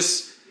I'll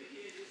just,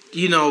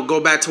 go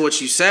back to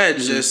what you said.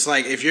 Mm-hmm. Just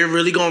like, if you're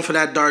really going for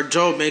that dark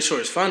joke, make sure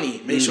it's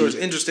funny. Make sure it's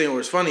interesting or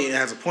it's funny. It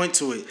has a point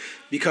to it.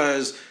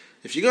 Because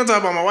if you're going to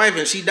talk about my wife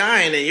and she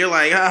dying and you're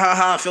like, ha ha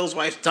ha, Phil's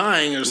wife's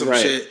dying or some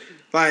shit.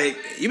 Like,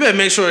 you better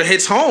make sure it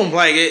hits home.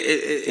 Like,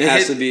 it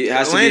has to be.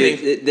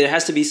 There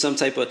has to be some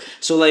type of.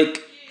 So,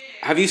 like,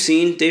 have you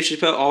seen Dave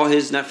Chappelle, all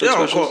his Netflix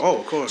specials?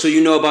 Of course. So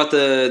you know about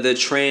the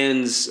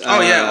trans...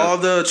 all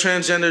the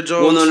transgender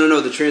jokes. Well,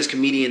 no, the trans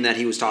comedian that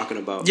he was talking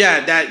about.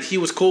 Yeah, that he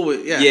was cool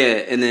with, yeah.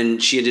 Yeah, and then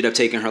she ended up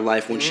taking her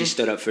life when she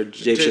stood up for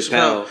Dave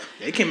Chappelle.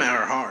 They came at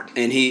her hard.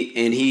 And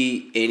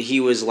he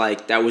was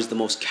like, that was the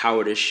most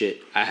cowardice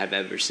shit I have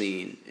ever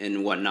seen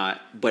and whatnot.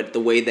 But the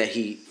way that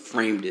he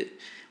framed it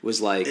was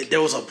like...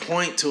 There was a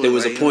point to it. There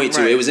was a point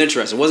to it. It was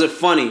interesting. It wasn't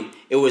funny.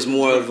 It was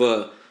more of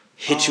a...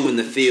 hit you in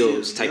the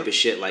feels type of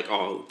shit, like,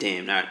 oh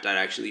damn, that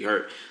actually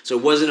hurt. So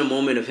it wasn't a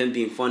moment of him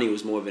being funny, it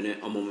was more of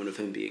a moment of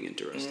him being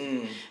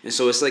interesting. And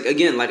so it's like,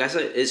 again, like I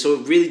said, so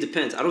it really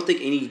depends. I don't think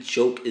any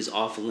joke is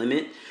off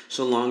limit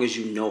so long as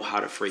you know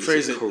how to phrase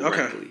it correctly.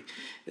 Okay.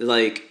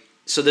 Like,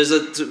 so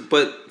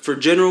but for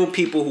general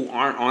people who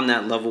aren't on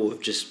that level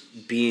of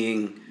just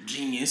being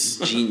genius.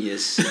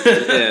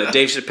 Yeah,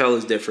 Dave Chappelle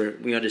is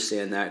different. We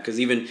understand that because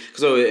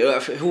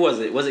who was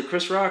it? Was it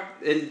Chris Rock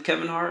and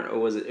Kevin Hart, or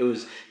was it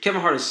was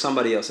Kevin Hart and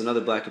somebody else,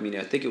 another black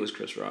comedian? I think it was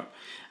Chris Rock.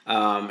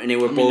 And they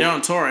were both. They're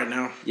on tour right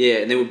now. Yeah,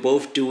 and they were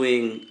both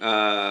doing.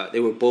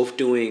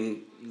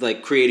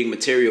 Like creating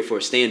material for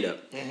a stand up,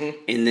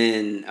 and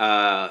then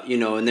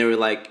and they were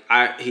like,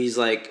 he's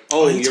like,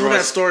 he told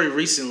that story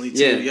recently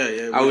too.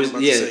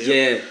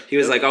 Yeah. He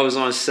was like, I was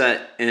on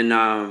set, and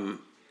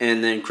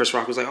then Chris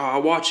Rock was like, oh,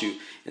 I'll watch you.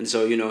 And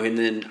so, and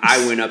then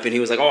I went up and he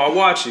was like, oh, I'll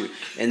watch you.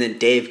 And then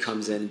Dave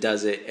comes in and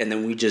does it. And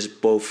then we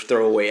just both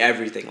throw away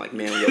everything. Like,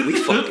 man, we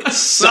fucking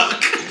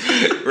suck.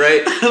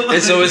 Right?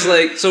 And so it's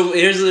like, so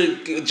here's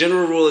a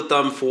general rule of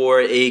thumb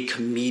for a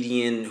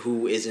comedian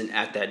who isn't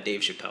at that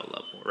Dave Chappelle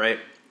level, right?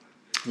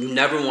 You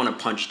never want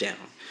to punch down.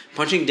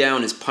 Punching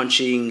down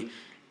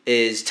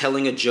is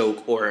telling a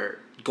joke or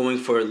going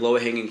for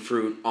low-hanging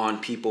fruit on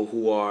people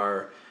who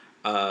are,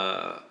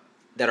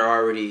 that are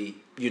already,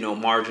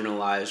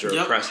 marginalized or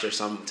oppressed or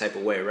some type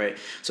of way, right?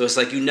 So it's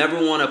like you never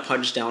want to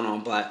punch down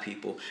on black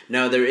people.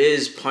 Now there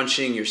is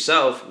punching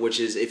yourself, which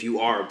is if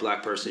you are a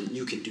black person,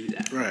 you can do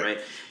that, right?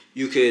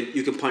 You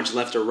can punch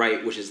left or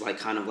right, which is like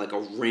kind of like a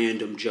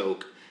random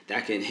joke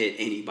that can hit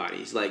anybody.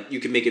 It's like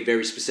you can make it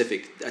very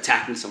specific,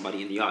 attacking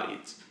somebody in the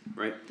audience,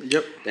 right?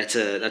 Yep. That's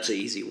an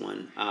easy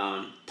one.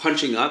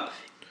 Punching up,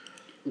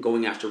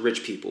 going after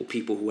rich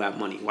people who have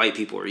money, white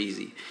people are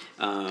easy.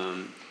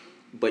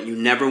 But you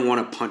never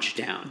want to punch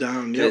down.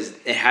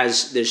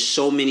 Because there's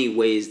so many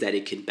ways that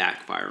it can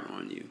backfire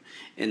on you.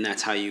 And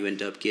that's how you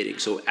end up getting.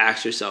 So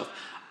ask yourself,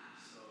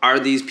 are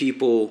these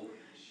people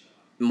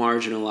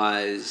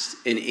marginalized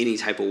in any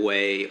type of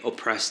way,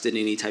 oppressed in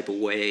any type of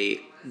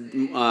way,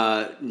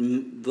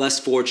 less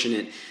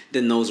fortunate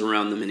than those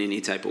around them in any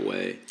type of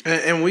way?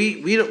 And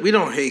we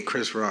don't hate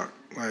Chris Rock.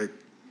 Like,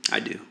 I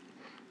do.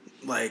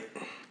 Like,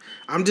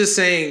 I'm just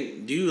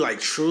saying, do you like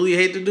truly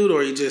hate the dude,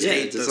 or you just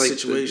hate the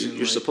situation?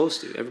 You're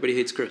supposed to. Everybody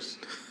hates Chris.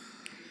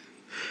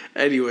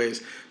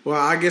 Anyways, well,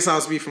 I guess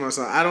I'll speak for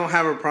myself. I don't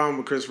have a problem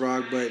with Chris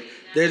Rock, but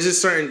there's just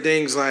certain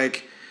things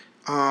like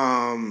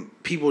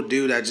people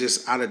do that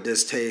just out of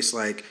distaste.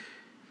 Like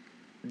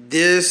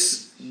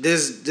this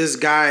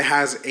guy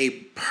has a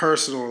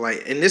personal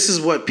and this is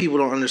what people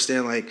don't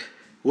understand. Like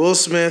Will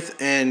Smith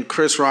and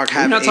Chris Rock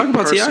have a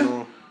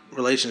personal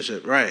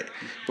relationship, right?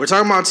 We're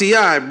talking about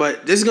T.I.,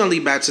 but this is gonna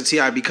lead back to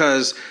T.I.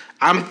 because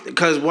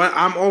what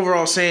I'm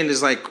overall saying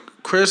is like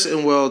Chris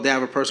and Will, they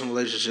have a personal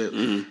relationship.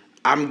 Mm-hmm.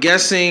 I'm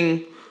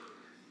guessing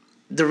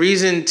the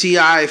reason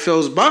T.I.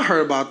 feels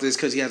butthurt about this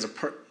because he has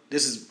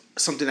this is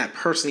something that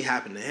personally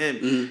happened to him.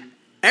 Mm-hmm.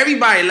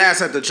 Everybody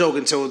laughs at the joke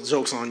until the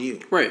joke's on you,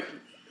 right?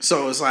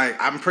 So it's like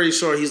I'm pretty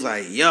sure he's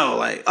like, yo,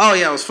 like, oh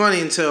yeah, it was funny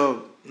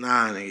until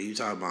nigga, you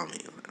talk about me.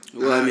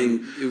 Well, I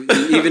mean,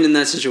 even in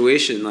that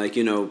situation, like,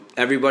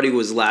 everybody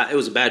was it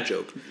was a bad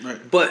joke. Right.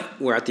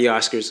 But we're at the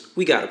Oscars.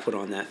 We got to put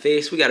on that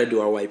face. We got to do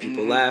our white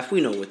people laugh.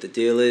 We know what the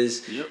deal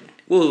is. Yep.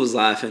 Will was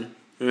laughing,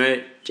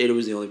 right? Jada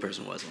was the only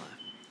person who wasn't laughing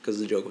because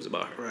the joke was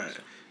about her. Right.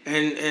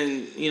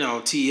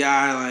 And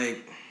T.I.,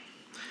 like,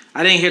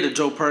 I didn't hear the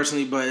joke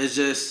personally, but it's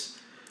just...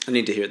 I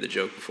need to hear the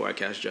joke before I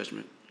cast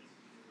judgment.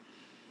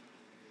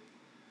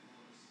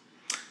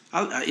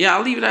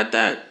 I'll leave it at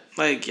that.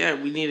 Like, yeah,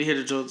 we need to hear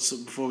the jokes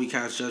before we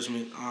cast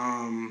judgment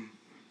on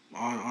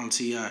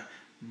T.I.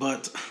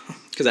 But...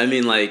 Because, I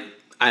mean, like,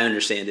 I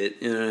understand it.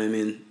 You know what I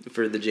mean?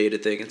 For the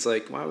Jada thing, it's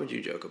like, why would you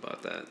joke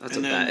about that?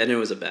 And it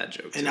was a bad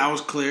joke. And that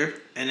was clear.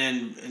 And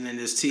then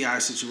this T.I.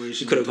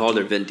 situation... You could have called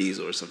her Vin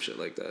Diesel or some shit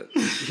like that.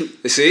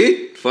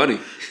 See? Funny.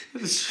 I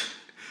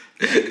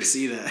can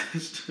see that.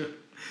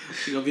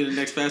 She gonna be the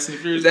next Fast and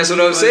Furious. That's what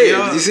I'm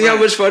saying. You see how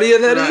much funnier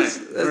that is?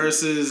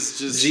 Versus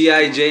just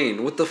G.I.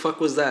 Jane. What the fuck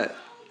was that?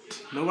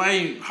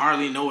 Nobody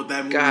hardly know what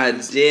that movie is.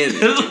 God damn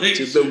it. Like,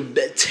 just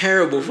a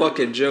terrible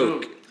fucking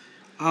joke.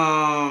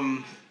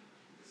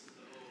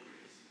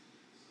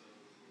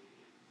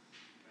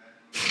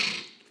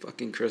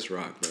 Fucking Chris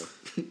Rock, bro.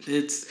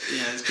 It's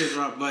Chris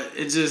Rock, but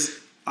it just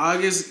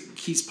August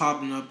keeps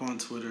popping up on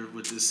Twitter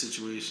with this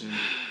situation.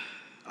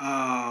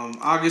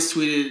 August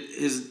tweeted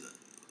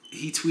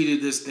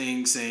this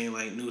thing saying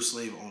like new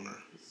slave owner,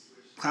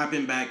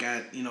 clapping back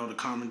at the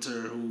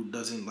commenter who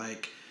doesn't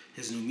like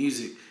his new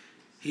music.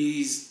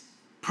 He's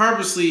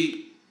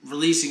purposely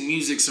releasing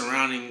music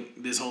surrounding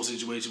this whole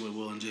situation with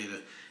Will and Jada,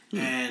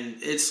 and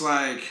it's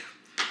like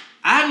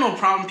I have no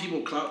problem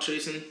people clout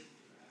chasing.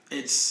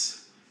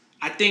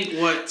 I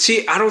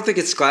don't think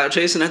it's clout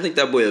chasing. I think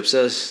that boy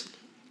obsessed.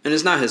 And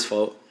it's not his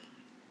fault.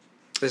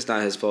 It's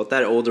not his fault.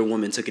 That older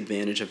woman took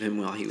advantage of him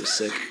while he was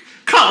sick.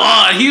 Come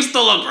on. He was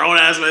still a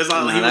grown-ass man. It's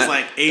not like he was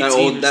like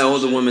 18 That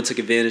older woman took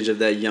advantage of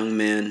that young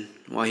man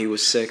while he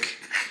was sick.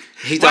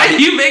 Why are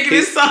you making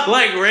it sound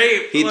like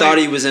rape? He thought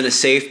he was in a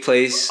safe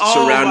place,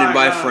 surrounded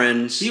by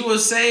friends. He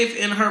was safe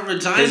in her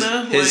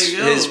vagina.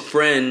 His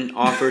friend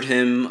offered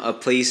him a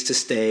place to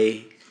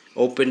stay.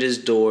 Opened his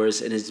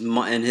doors, and his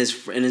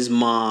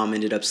mom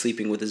ended up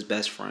sleeping with his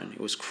best friend. It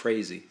was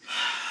crazy.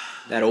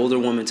 That older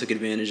woman took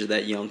advantage of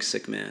that young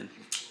sick man.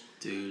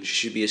 Dude, she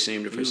should be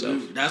ashamed of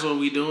herself. That's what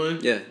we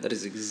doing? Yeah, that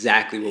is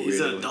exactly what we're doing.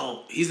 He's an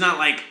adult. He's not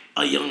like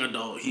a young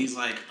adult. He's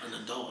like an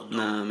adult.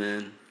 Nah,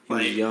 man. He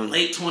was young.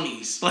 Late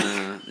 20s.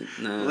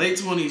 Nah. Late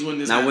 20s when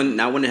this happened.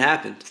 Not when it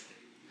happened.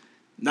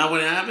 Not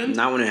when it happened?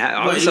 Not when it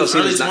happened. But he was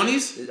early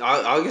 20s?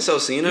 August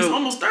Alsina He's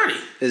almost 30.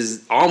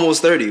 Is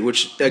almost 30,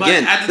 which,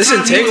 again, at the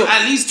time, he was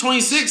at least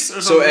 26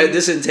 or something. So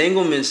this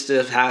entanglement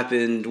stuff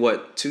happened,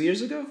 2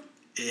 years ago?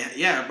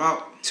 Yeah,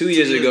 about 2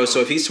 years ago.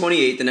 So if he's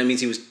 28, then that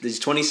means he's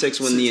 26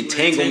 when the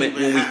entanglement,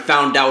 when we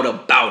found out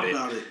about it.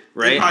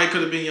 Right? He probably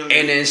could have been younger.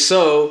 And then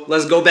so,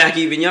 let's go back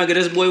even younger.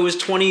 This boy was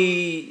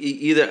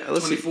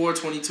 24,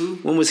 22.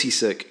 When was he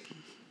sick?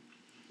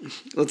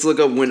 Let's look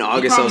up when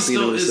August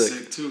Alsina was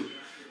sick. Too.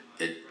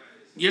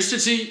 You're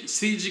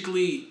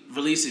strategically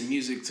releasing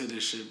music to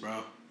this shit,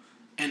 bro.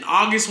 And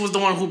August was the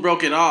one who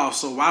broke it off,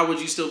 so why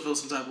would you still feel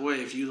some type of way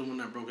if you're the one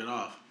that broke it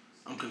off?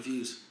 I'm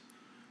confused.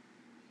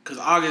 Because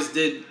August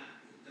did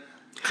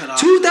cut off.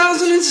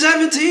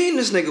 2017,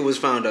 this nigga was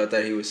found out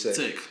that he was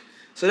sick.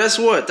 So that's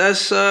what?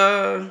 That's,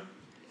 we're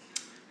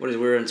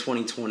in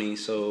 2020,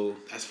 so...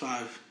 That's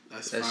 5.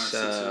 That's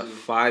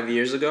 5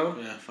 years ago?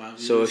 Yeah, 5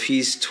 years. So if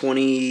he's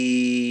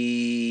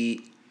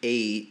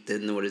 28,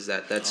 then what is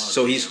that?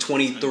 He's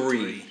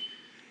 23.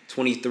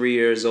 23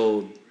 years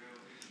old.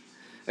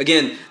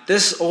 Again,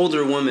 this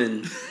older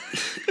woman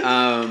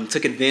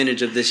took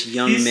advantage of this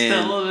young man. He's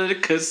still a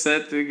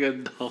consenting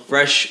adult.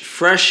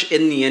 Fresh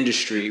in the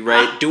industry,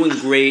 right? Doing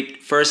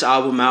great. First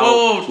album out.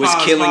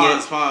 Killing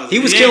it. He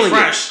was killing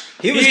it.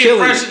 He was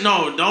killing it.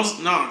 No,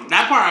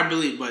 that part I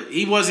believe, but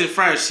he wasn't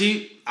fresh.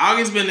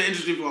 August's been in the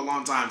industry for a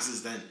long time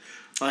since then.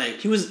 Like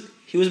he was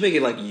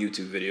making like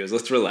YouTube videos.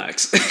 Let's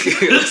relax.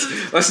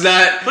 let's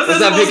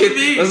not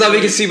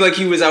make it seem like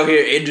he was out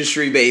here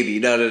industry baby.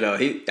 No.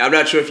 I'm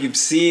not sure if you've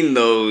seen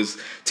those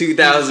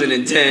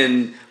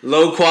 2010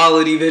 low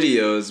quality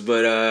videos,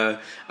 but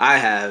I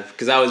have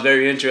because I was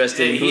very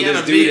interested in who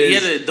this dude is. He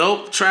had a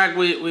dope track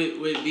with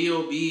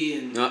B.O.B.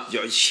 and he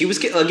was He was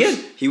killing it. Yeah,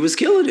 he was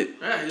killing it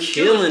for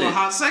a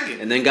hot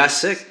second, and then got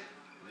sick.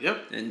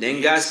 Yep. And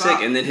then got sick,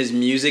 and then his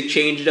music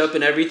changed up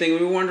and everything. We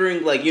were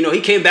wondering,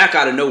 he came back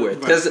out of nowhere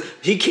because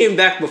he came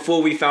back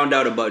before we found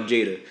out about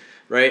Jada,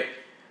 right?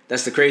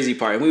 That's the crazy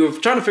part. And we were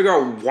trying to figure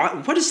out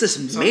what is this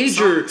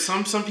major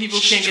some people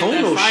can't get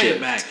that fire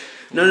shift back.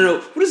 No.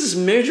 What is this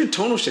major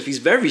tonal shift? He's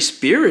very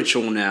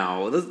spiritual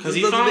now. Because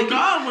he found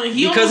God when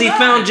he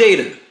found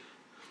Jada.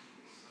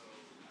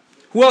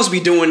 Who else be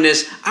doing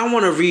this? I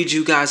want to read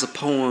you guys a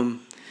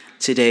poem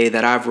today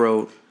that I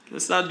wrote.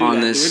 Let's not do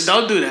that. Dude.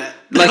 Don't do that.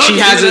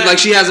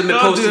 She hasn't been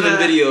posting in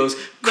videos.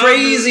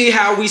 Crazy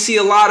how we see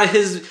a lot of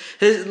his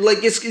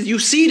you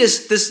see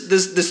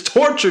this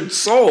tortured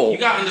soul. You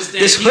gotta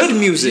understand this hood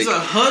music. He's a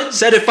hood.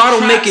 Said if I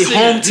don't make it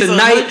home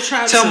tonight,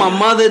 tell my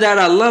mother that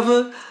I love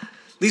her.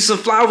 Leave some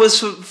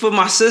flowers for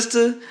my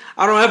sister.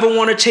 I don't ever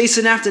want her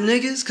chasing after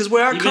niggas because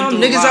where I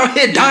come, niggas out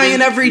here dying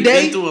every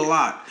day. He's been through a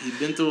lot.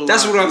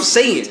 That's what I'm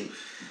saying.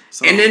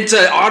 So, and then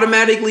to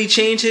automatically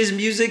change his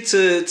music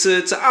to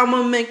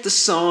I'ma make the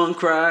song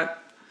cry.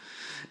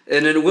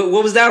 And then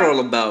what was that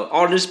all about?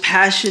 All this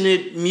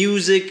passionate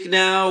music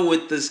now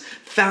with this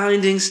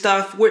finding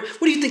stuff. Where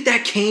do you think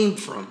that came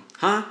from?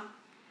 Huh?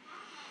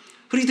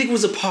 Who do you think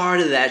was a part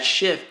of that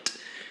shift?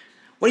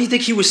 What do you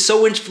think he was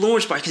so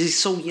influenced by? Because he's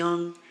so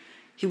young.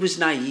 He was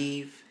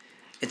naive.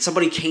 And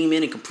somebody came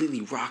in and completely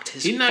rocked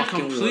his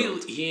fucking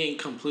world. He ain't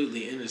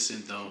completely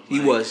innocent, though. He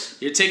was.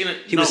 You're taking it.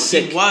 He was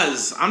sick. He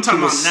was. I'm talking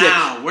about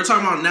now. We're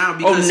talking about now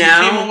because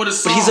now? He came up with a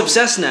song. But he's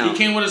obsessed now. He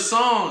came with a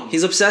song.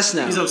 He's obsessed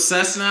now. He's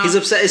obsessed.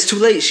 It's too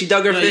late. She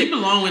dug her fit. You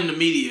belong in the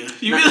media.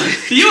 You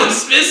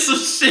spit some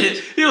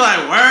shit. You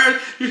like, word?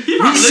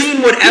 We've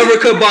seen what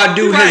Erykah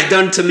Badu has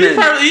done to men.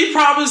 He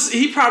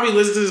probably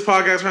listened to this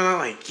podcast right now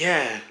like,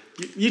 yeah.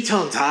 You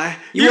tell him, Ty.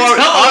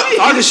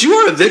 August, you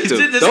are a victim.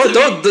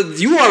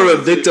 You are a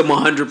victim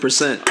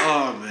 100%.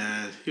 Oh,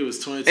 man. He was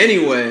 22.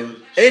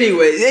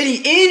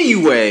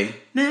 Anyway.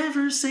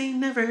 Never say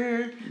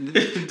never.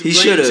 He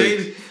should have.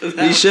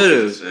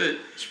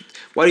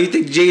 Why do you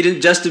think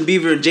Justin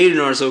Bieber and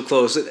Jaden are so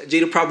close?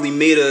 Jada probably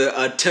made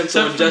a attempt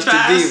on Justin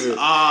Bieber.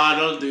 Oh,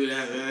 don't do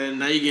that, man.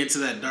 Now you get into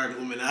that dark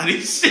Illuminati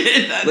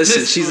shit.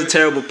 Listen, she's a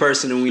terrible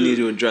person, and we need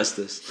to address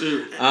this.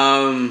 There's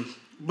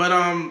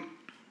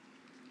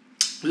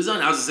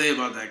nothing else to say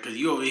about that, because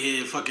you over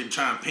here fucking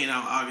trying to paint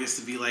out August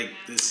to be like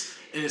this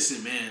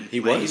innocent man.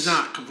 He's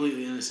not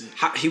completely innocent.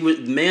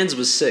 Mans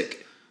was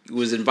sick. He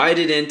was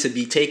invited in to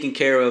be taken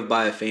care of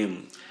by a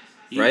family.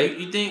 Right?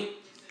 You think...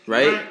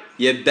 Right?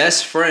 Your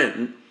best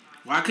friend.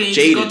 Why couldn't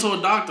you just go to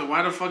a doctor?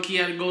 Why the fuck he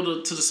had to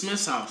go to the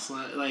Smith's house? You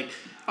don't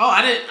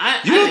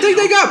think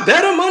they got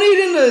better money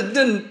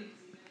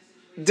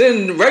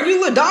than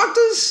regular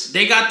doctors?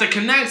 They got the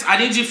connects. I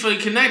need you for the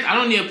connect. I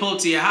don't need to pull up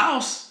to your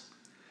house.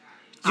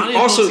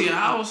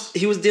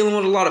 He was dealing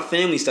with a lot of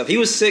family stuff. He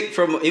was sick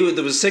there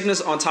was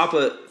sickness on top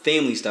of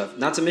family stuff.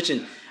 Not to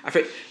mention, I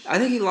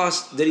think he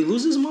lost. Did he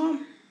lose his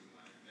mom?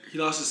 He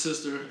lost his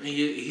sister, and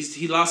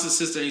he lost his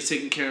sister, and he's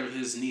taking care of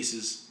his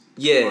nieces.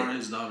 Yeah, who are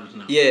his daughters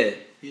now. Yeah.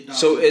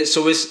 So he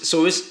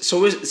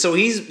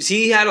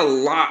had a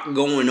lot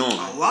going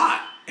on. A lot,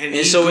 and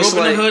he grew up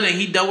in the hood, and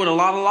he dealt with a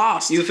lot of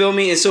loss. You feel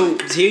me? And so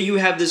here you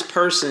have this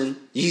person.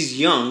 He's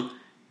young,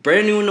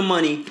 brand new in the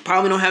money.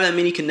 Probably don't have that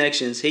many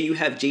connections. Here you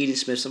have Jaden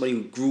Smith, somebody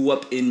who grew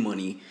up in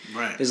money.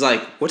 Right. It's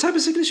like, what type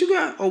of sickness you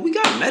got? Oh, we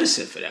got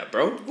medicine for that,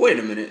 bro. Wait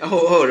a minute.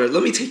 Hold on.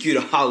 Let me take you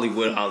to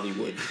Hollywood.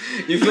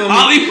 You feel me?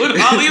 Hollywood.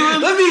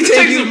 Let me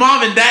take you to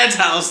mom and dad's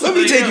house. Let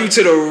me take you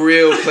to the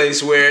real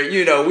place where,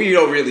 we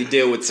don't really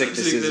deal with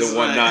sicknesses and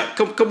whatnot.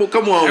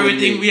 Come on.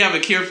 Everything, we have a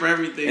cure for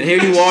everything. And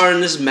here you are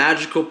in this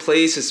magical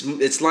place.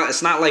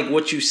 It's not like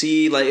what you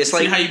see. Like it's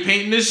like how you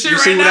painting this shit. You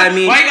right see what now? I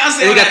mean? Why you gotta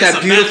say they got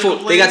that beautiful.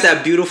 They got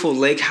that beautiful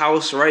lake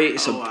house, right?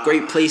 It's a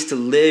great place to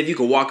live. You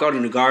can walk out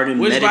in the garden.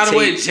 Which, meditate. by the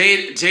way,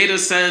 Jada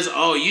says,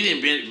 "Oh, you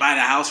didn't buy the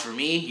house for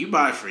me. You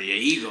buy it for your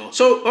ego."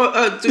 So,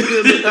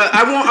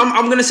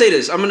 I'm gonna say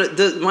this.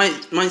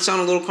 Might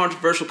sound a little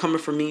controversial coming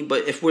from me,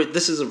 but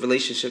this is a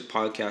relationship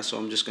podcast, so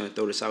I'm just gonna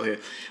throw this out here.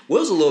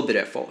 Will's a little bit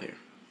at fault here.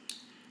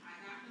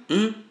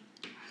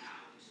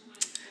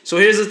 So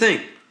here's the thing.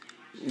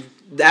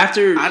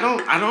 After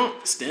I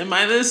don't stand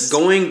by this.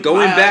 Going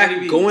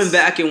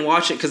back and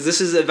watching, because this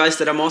is advice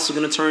that I'm also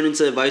going to turn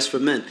into advice for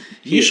men.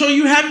 You sure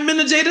you haven't been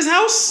to Jada's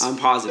house? I'm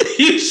positive.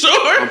 You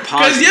sure? I'm positive.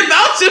 Because you're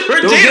vouching for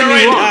Jada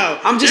right now.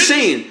 I'm just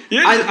saying.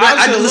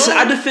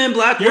 I defend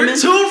black women. Your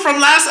tune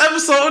from last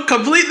episode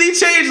completely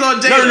changed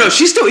on Jada. No,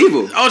 she's still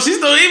evil. Oh, she's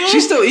still evil?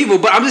 She's still evil,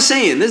 but I'm just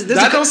saying.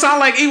 That don't sound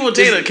like evil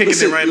Jada kicking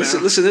it right now.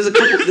 Listen, there's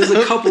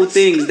a couple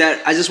things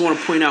that I just want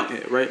to point out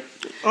here, right?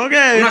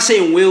 Okay. I'm not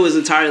saying Will is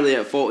entirely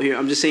at fault here.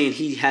 I'm just saying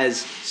he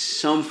has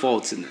some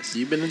faults in this.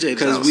 You've been to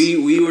Jada's house. Because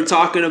we were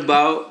talking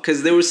about,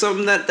 because there was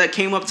something that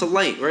came up to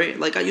light, right?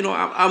 Like,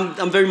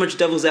 I'm very much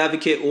devil's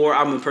advocate, or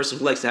I'm a person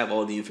who likes to have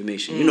all the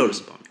information. You know this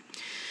about me.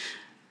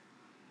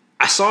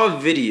 I saw a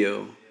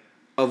video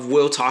of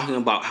Will talking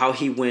about how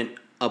he went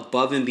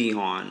above and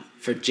beyond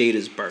for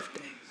Jada's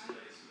birthday.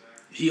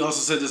 He also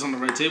said this on the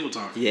Red Table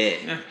Talk.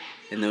 Yeah.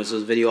 And there was a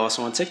video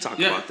also on TikTok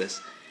about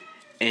this.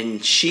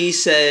 And she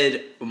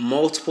said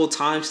multiple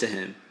times to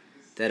him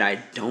that I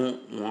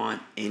don't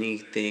want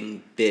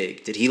anything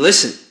big. Did he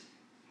listen?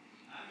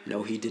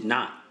 No, he did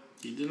not.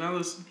 He did not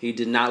listen. He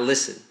did not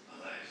listen.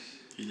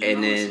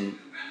 And then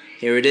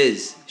here it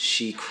is.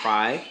 She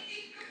cried,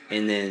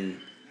 and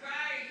then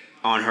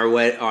she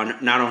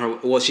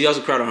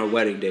also cried on her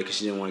wedding day because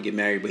she didn't want to get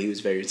married, but he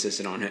was very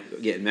insistent on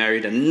getting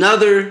married.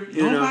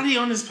 Nobody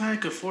on this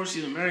planet could force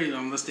you to marry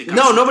them unless they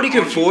got nobody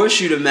can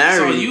force you to marry.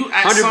 So you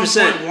at 100%.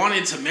 Some point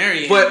wanted to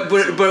marry him. But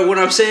what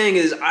I'm saying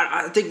is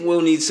I think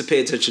Will needs to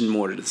pay attention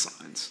more to the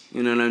signs.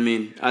 You know what I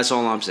mean? That's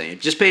all I'm saying.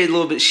 Just pay a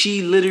little bit.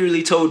 She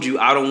literally told you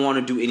I don't want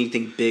to do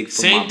anything big for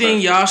Same my thing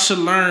birthday. Y'all should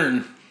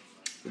learn.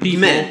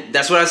 People. Men,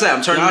 that's what I said.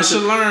 I'm turning. Y'all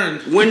should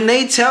learn. When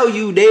they tell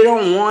you they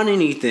don't want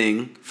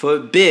anything for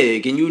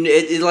big, and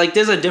like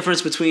there's a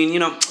difference between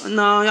no,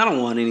 I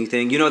don't want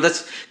anything.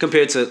 That's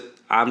compared to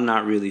I'm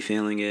not really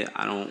feeling it.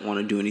 I don't want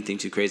to do anything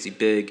too crazy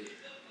big.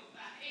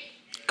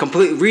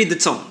 Read the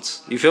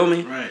tones. You feel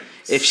me? Right.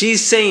 If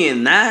she's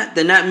saying that,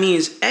 then that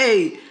means,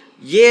 hey,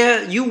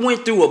 yeah, you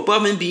went through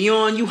above and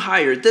beyond. You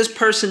hired this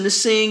person to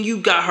sing.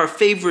 You got her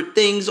favorite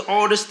things,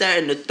 all this, that,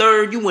 and the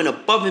third. You went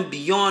above and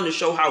beyond to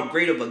show how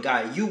great of a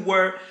guy you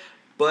were.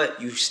 But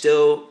you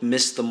still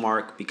missed the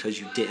mark because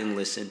you didn't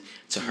listen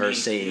to her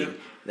saying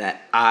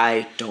that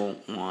I don't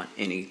want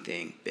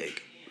anything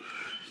big.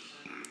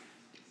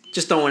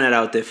 Just throwing that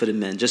out there for the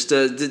men.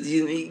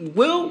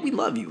 Will, we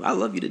love you. I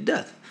love you to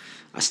death.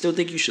 I still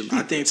think you should leave.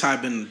 I think Ty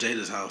been to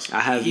Jada's house. I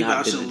have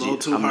not been to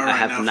Jada's. I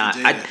have not.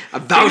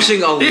 I'm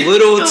vouching a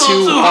little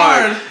too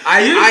hard.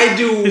 I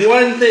do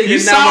one thing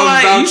and now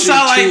I'm vouching too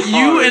hard. You sound like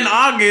you and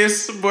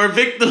August were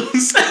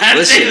victims at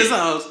Jada's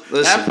house.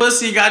 That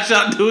pussy got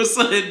y'all doing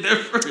something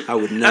different. I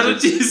would never.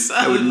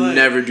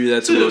 Never do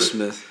that to Will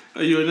Smith.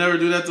 You would never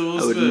do that to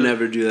Will Smith? I would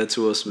never do that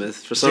to Will Smith.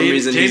 For some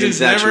reason, he's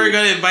infatuated. never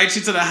going to invite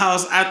you to the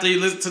house after you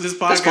listen to this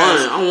podcast.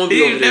 That's fine. I won't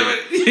be over there.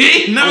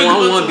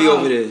 I won't be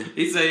over there.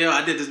 He said, yo,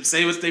 I did the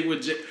same mistake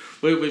with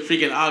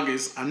freaking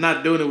August. I'm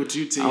not doing it with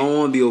you, T. I don't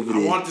want to be over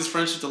there. I want this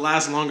friendship to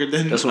last longer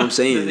than That's what I'm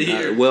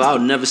saying. Well, I'll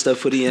never step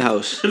foot in your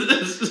house.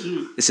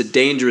 It's a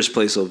dangerous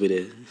place over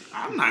there.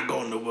 I'm not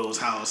going to Will's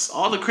house.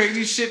 All the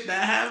crazy shit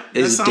that happened.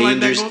 It's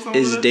dangerous.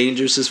 It's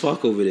dangerous as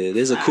fuck over there.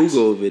 There's a cougar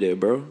over there,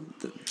 bro.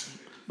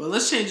 But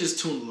let's change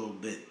this tune a little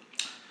bit.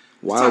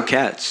 Wild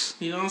cats.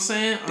 You know what I'm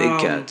saying? Big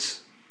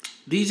cats.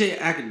 DJ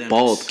Akademiks.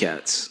 Bald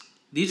cats.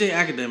 DJ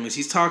Akademiks.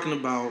 He's talking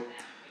about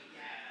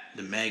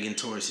the Meg and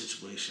Tory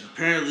situation.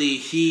 Apparently,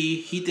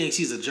 he thinks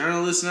he's a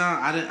journalist now.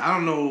 I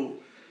don't know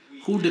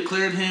who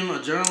declared him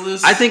a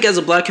journalist. I think as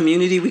a black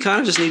community, we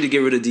kind of just need to get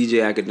rid of DJ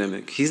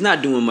Akademiks. He's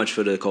not doing much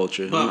for the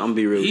culture. I'm gonna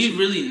be real with you. He's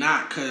really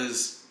not,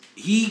 because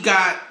he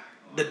got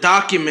the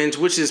document,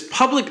 which is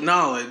public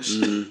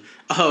knowledge,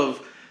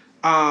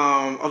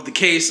 of the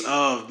case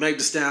of Meg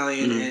Thee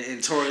Stallion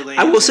and Tory Lanez.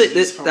 I will say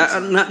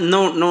that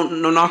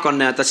no knock on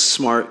that. That's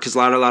smart, because a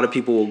lot of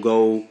people will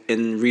go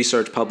and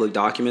research public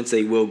documents.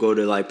 They will go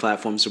to like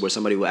platforms where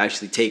somebody will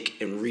actually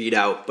take and read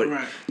out.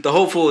 But the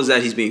hopeful is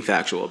that he's being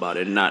factual about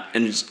it and not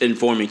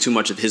informing too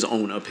much of his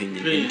own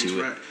opinion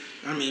into it.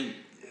 I mean,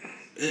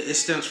 it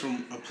stems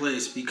from a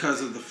place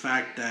because of the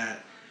fact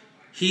that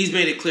he's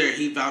made it clear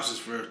he vouches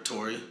for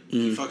Tory.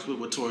 He fucks with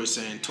what Tory's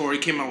saying. Tory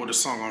came out with a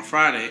song on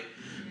Friday.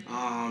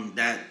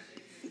 That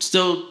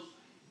still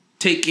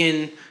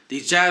taking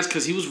these jabs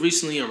because he was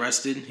recently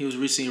arrested. He was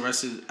recently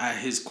arrested at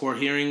his court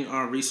hearing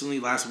recently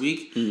last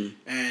week,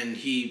 and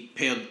he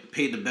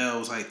paid the bail. It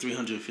was like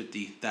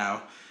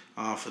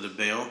 $350,000 for the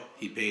bail.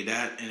 He paid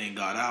that and then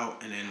got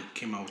out and then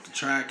came out with the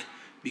track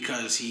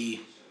because he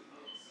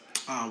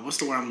what's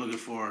the word I'm looking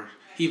for?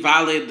 He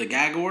violated the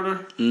gag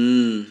order.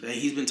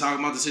 He's been talking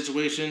about the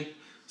situation.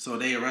 So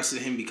they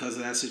arrested him because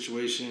of that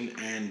situation,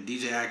 and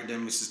DJ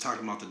Akademiks is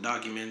talking about the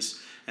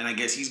documents, and I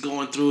guess he's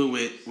going through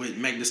it with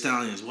Meg Thee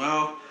Stallion as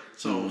well.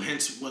 So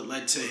hence what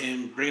led to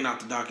him bringing out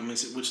the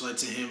documents, which led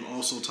to him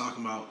also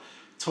talking about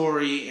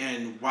Tory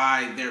and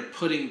why they're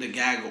putting the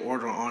gag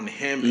order on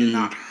him and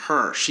not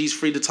her. She's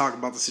free to talk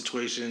about the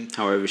situation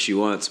however she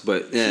wants,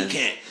 but he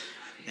can't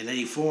in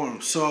any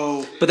form.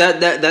 So, but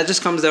that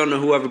just comes down to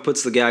whoever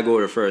puts the gag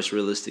order first,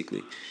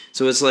 realistically.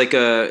 So it's like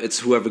it's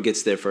whoever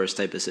gets there first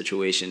type of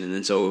situation, and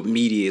then so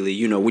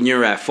immediately, when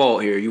you're at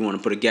fault here, you want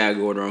to put a gag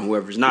order on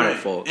whoever's not at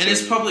fault. And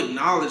it's public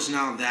knowledge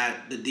now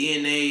that the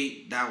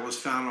DNA that was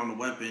found on the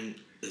weapon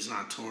is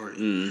not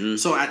Tory.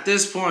 So at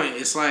this point,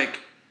 it's like,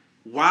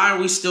 why are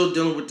we still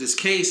dealing with this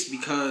case?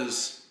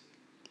 Because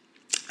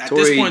at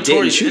this point,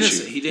 Tory's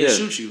innocent. He didn't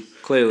shoot you.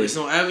 Clearly, there's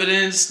no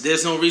evidence.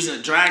 There's no reason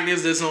to drag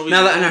this. There's no reason.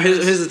 Now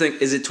here's the thing: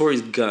 is it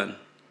Tory's gun?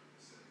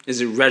 Is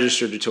it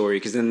registered to Tory?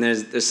 Because then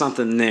there's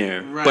something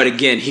there. Right. But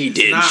again, he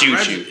didn't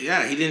shoot you.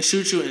 Yeah, he didn't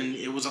shoot you, and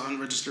it was an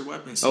unregistered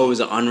weapon. So it was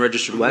an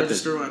unregistered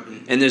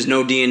weapon. And there's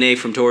no DNA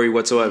from Tory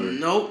whatsoever.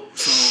 Nope.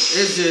 So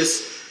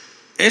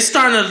it's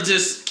starting to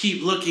just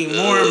keep looking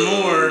more and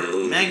more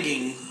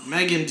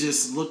Megan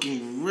just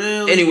looking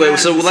really Anyway,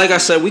 so like I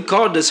said, we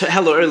called this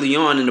hella early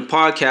on in the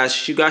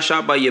podcast. You got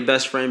shot by your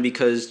best friend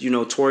because,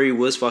 Tory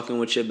was fucking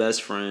with your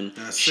best friend.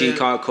 She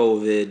caught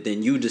COVID.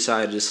 Then you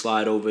decided to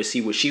slide over, see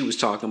what she was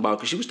talking about,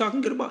 because she was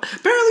talking good about.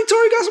 Apparently,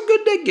 Tory got some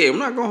good dick game. I'm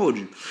not going to hold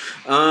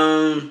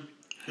you.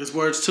 His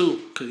words, too,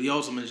 because he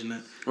also mentioned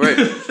that. Right.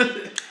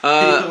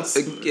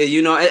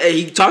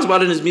 He talks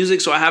about it in his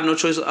music, so I have no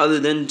choice other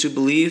than to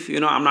believe.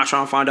 I'm not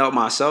trying to find out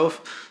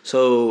myself.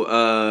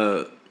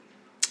 So,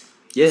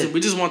 yeah. We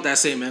just want that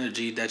same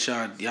energy that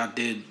y'all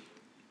did.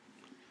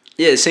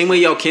 Yeah, same way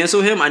y'all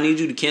cancel him, I need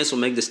you to cancel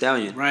Meg Thee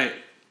Stallion. Right.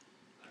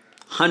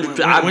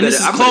 100%. When this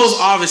is closed,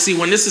 obviously,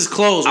 when this is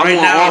closed, I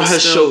want all her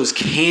shows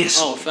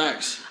canceled. Oh,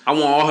 facts. I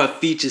want all her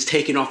features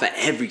taken off of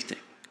everything.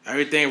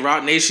 Everything,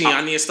 Rock Nation,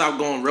 y'all need to stop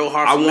going real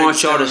hard for I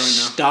want y'all to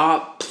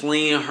stop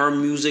playing her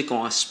music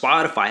on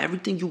Spotify.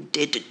 Everything you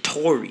did to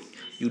Tory,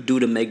 you do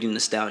to Megan Thee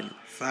Stallion.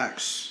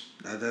 Facts.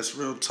 That's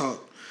real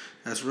talk.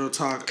 That's real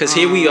talk. Because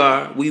here we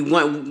are.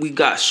 We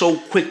got so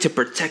quick to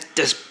protect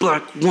this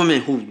black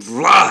woman who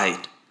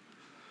lied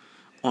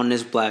on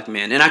this black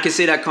man. And I can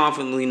say that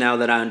confidently now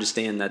that I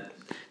understand that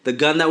the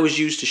gun that was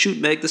used to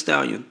shoot Meg Thee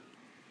Stallion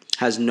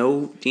has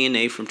no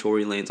DNA from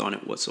Tory Lanez on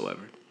it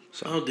whatsoever.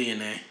 So, no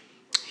DNA.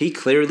 He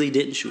clearly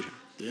didn't shoot her.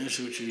 Didn't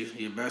shoot you.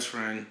 Your best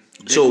friend.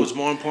 So was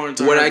more important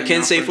to what I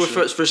can say for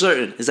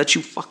certain is that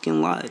you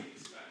fucking lied.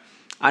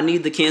 I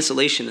need the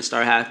cancellation to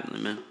start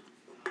happening, man.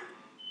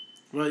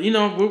 Well,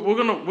 we're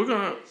gonna.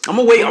 I'm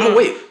gonna wait.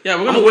 Yeah,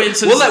 we're gonna wait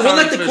until we'll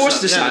let the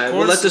courts decide.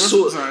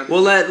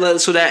 We'll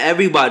let so that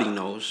everybody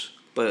knows.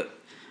 But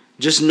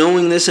just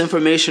knowing this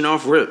information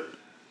off rip,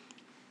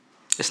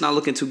 it's not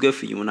looking too good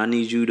for you, and I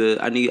need you to.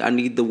 I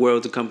need the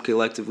world to come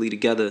collectively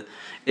together.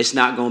 It's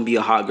not gonna be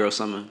a hot girl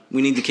summer.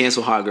 We need to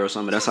cancel hot girl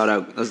summer. That's how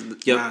that.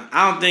 Yep. Nah,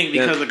 I don't think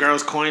because the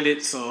girls coined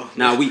it. So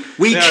we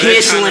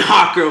canceling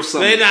hot girl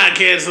summer. They're not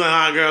canceling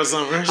hot girl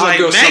summer. It's like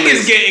Meg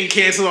is getting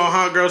canceled on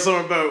hot girl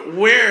summer, but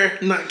we're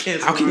not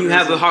canceling. How can you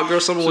have a hot girl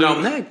summer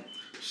without Meg?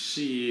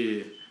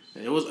 Shit.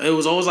 It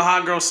was always a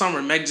hot girl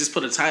summer. Meg just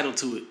put a title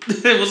to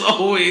it. It was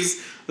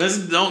always let's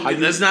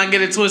not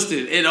get it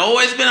twisted. It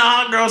always been a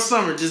hot girl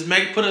summer. Just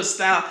Meg put a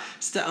style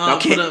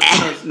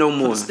no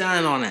more. Put a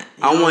styling on it.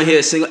 I want to hear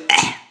a single.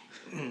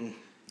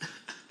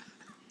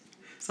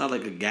 Sound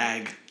like a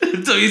gag.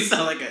 Until you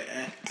sound like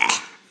a.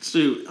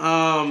 Shoot.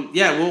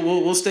 Yeah.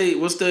 We'll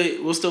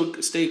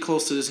still stay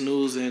close to this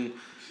news, and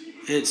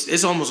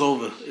it's almost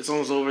over. It's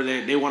almost over.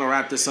 They want to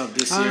wrap this up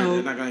this year.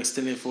 They're not gonna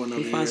extend it for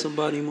another year. Find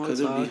somebody more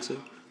toxic.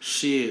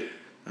 Shit.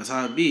 That's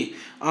how it be.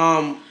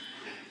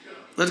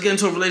 Let's get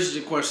into a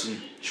relationship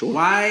question. Sure.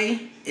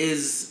 Why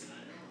is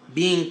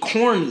being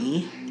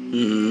corny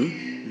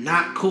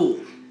not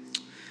cool?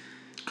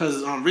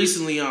 Because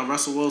recently,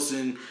 Russell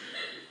Wilson.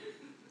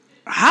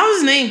 How does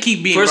his name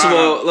keep being? First of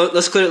all,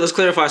 let's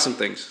clarify some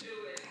things.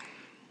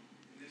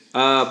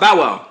 Bow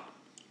Wow,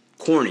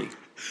 corny,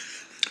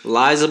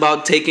 lies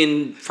about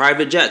taking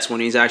private jets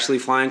when he's actually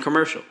flying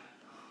commercial.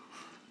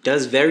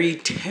 Does very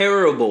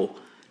terrible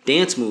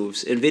dance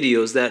moves and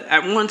videos that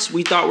at once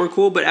we thought were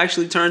cool, but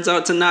actually turns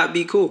out to not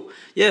be cool.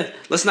 Yeah,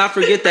 let's not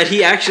forget that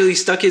he actually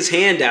stuck his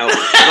hand out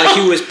like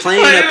he was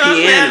playing a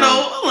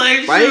piano,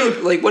 right?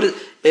 Like what is?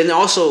 And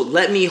also,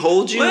 let me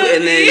hold you,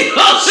 and then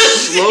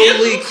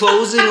slowly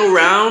closing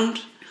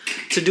around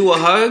to do a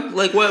hug.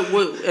 Like what?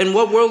 In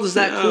what world is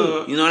that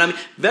cool? You know what I mean?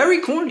 Very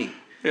corny.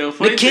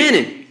 Nick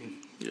Cannon,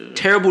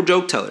 terrible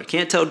joke teller.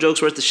 Can't tell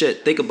jokes worth the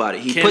shit. Think about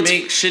it. He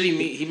makes shitty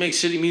music. Makes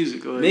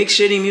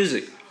shitty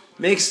music.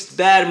 Makes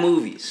bad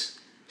movies.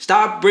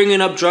 Stop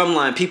bringing up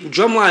Drumline.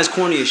 Drumline is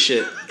corny as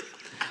shit.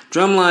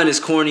 Drumline is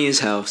corny as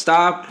hell.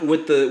 Stop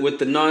with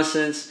the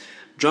nonsense.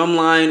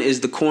 Drumline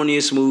is the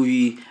corniest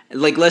movie.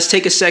 Like, let's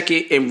take a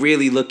second and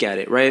really look at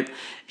it, right?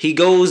 He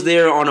goes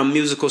there on a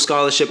musical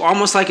scholarship,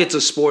 almost like it's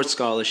a sports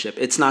scholarship.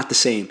 It's not the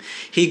same.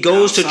 He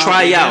goes to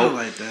try out,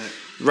 like that.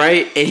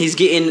 Right? And he's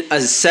getting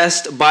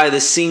assessed by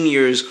the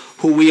seniors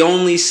who we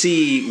only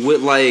see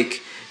with,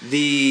 like,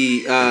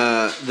 the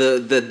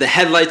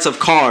headlights of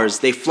cars.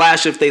 They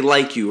flash if they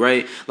like you,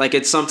 right? Like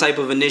it's some type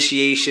of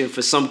initiation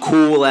for some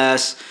cool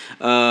ass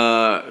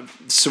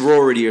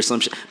sorority or some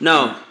shit.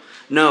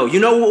 No, you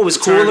know what was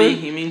cooler?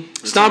 You mean?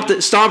 Stomp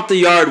the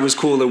Yard was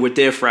cooler with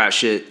their frat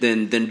shit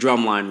than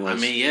Drumline was.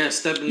 I mean, yeah,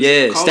 Steppin's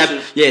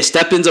culture.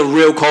 Steppin's a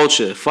real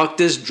culture. Fuck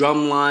this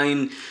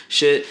Drumline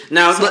shit.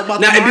 Now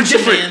it'd be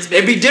different.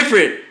 It'd be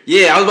different.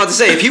 Yeah, I was about to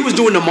say if he was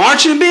doing the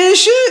marching band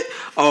shit,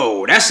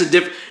 oh, that's a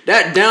different.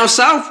 That down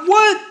south,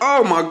 what?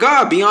 Oh my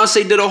God,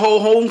 Beyonce did a whole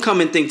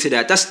homecoming thing to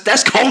that.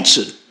 That's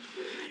culture.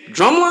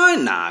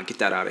 Drumline? Nah, get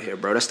that out of here,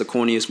 bro. That's the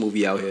corniest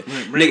movie out here.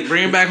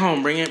 Bring it back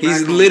home.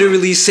 He's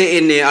literally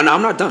sitting there.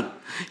 I'm not done.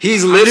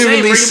 He's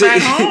literally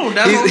sitting.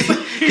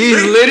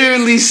 He's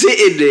literally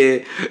sitting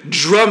there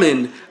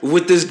drumming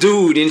with this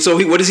dude, and so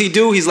what does he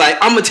do? He's like,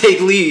 I'm gonna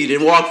take lead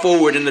and walk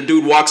forward, and the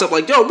dude walks up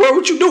like, Yo, bro,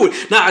 what you doing?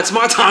 Nah, it's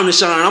my time to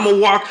shine. I'm gonna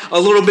walk a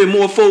little bit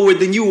more forward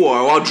than you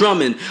are while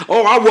drumming.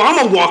 Oh, I'm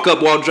gonna walk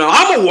up while drumming.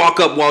 I'm gonna walk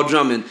up while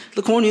drumming.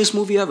 The corniest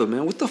movie ever,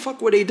 man. What the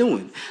fuck were they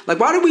doing? Like,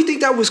 why did we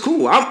think that was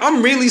cool?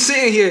 I'm really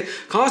sitting here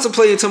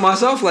contemplating to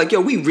myself, like, yo,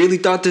 we really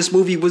thought this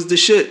movie was the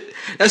shit.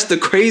 That's the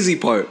crazy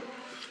part.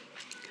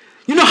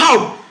 You know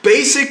how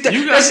basic that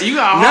you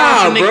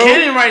got Nick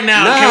Cannon right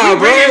now. Nah,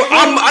 bro.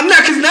 I'm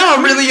not, because now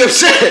I'm really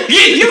upset.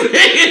 You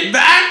hit it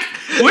back.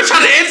 We're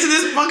trying to answer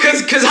this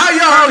fucking. Cause how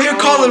y'all out here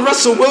calling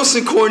Russell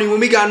Wilson corny when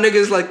we got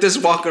niggas like this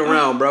walking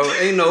around, bro?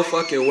 Ain't no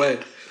fucking way.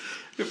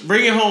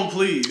 Bring it home,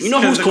 please. You know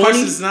who's the corny?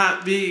 Question's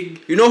not being.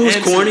 You know who's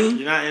answered. corny?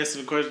 You're not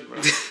answering the question,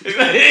 bro. You're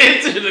not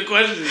answering the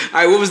question. All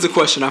right, what was the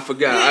question? I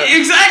forgot.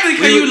 Exactly,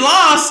 because you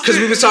lost. Because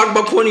we was talking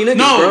about corny niggas,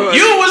 bro. No,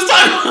 you was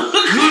talking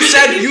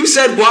about You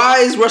said why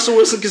is Russell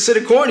Wilson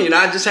considered corny? And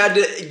I just had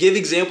to give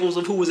examples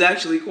of who was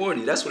actually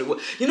corny. That's what it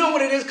was. You know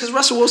what it is? Because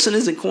Russell Wilson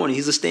isn't corny.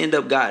 He's a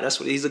stand-up guy.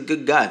 He's a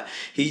good guy.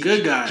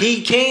 Good guy.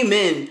 He came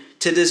in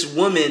to this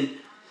woman.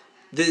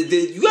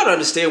 You gotta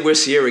understand where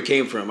Sierra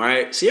came from, all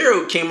right?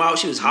 Sierra came out,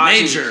 she was hot.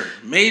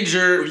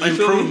 Major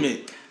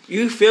improvement.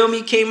 You feel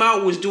me? Came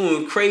out, was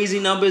doing crazy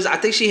numbers. I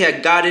think she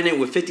had got in it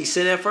with 50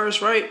 Cent at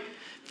first, right?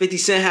 50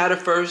 Cent had her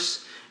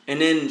first. And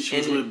then she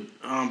was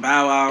with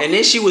Bow Wow. And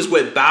then she was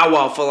with Bow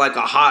Wow for like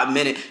a hot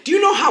minute. Do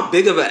you know how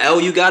big of an L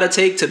you gotta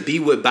take to be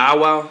with Bow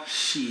Wow?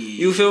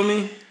 You feel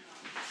me?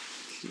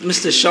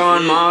 Mr.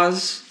 Sean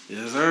Maz.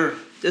 Yes, sir.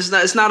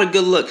 It's not a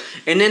good look.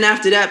 And then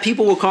after that,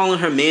 people were calling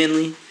her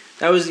manly.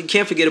 You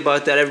can't forget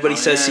about that. Everybody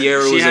said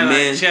Sierra was a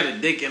man. She had a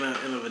dick in a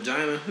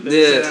vagina.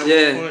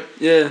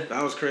 Yeah.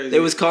 That was crazy. They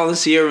was calling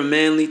Sierra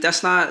manly.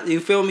 That's not, you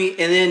feel me?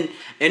 And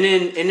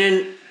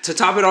then to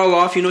top it all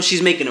off, you know,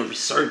 she's making a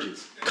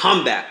resurgence,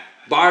 comeback,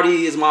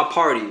 Barty is my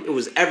party. It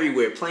was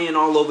everywhere, playing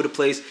all over the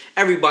place.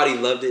 Everybody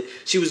loved it.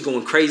 She was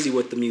going crazy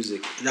with the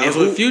music. That was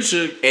with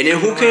Future. And then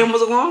who came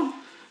along?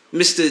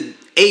 Mr.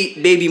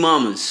 8 Baby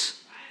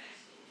Mamas.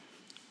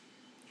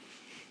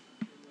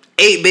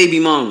 8 baby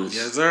mamas.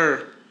 Yes,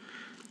 sir.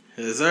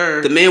 Yes,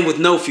 sir. The man with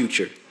no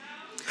future.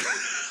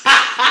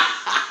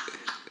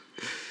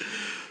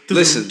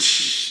 Listen.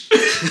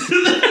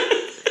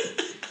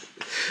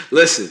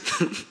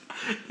 Listen.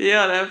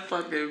 Yeah, that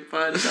fucking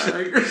punch.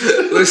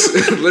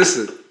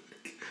 Listen.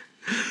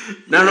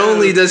 Not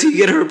only does he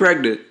get her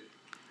pregnant,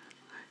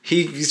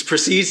 he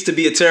proceeds to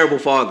be a terrible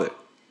father.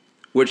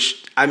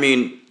 Which, I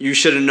mean, you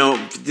should have known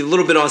a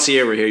little bit on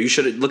Sierra here. You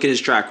should look at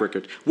his track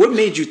record. What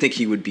made you think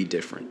he would be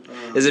different?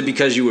 Is it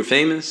because you were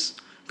famous?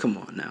 Come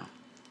on now.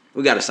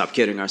 We got to stop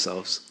kidding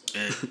ourselves.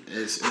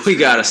 We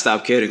got to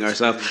stop kidding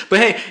ourselves.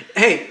 But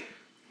hey,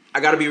 I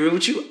got to be real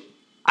with you.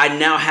 I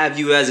now have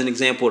you as an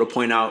example to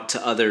point out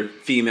to other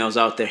females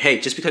out there.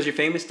 Hey, just because you're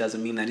famous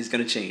doesn't mean that he's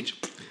going to change.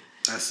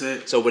 That's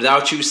it. So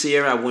without you,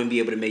 Sierra, I wouldn't be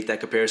able to make that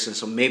comparison.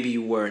 So maybe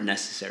you were a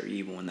necessary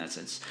evil in that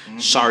sense. Mm-hmm.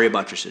 Sorry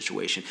about your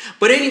situation.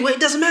 But anyway,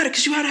 it doesn't matter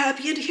because you had a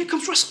happy ending. Here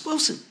comes Russell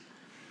Wilson.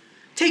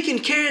 Taking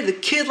care of the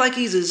kid like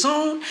he's his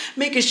own.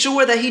 Making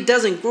sure that he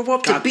doesn't grow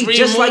up to be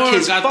just like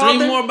his father. Got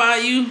 3 more by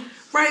you.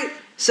 Right.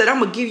 Said, I'm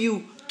going to give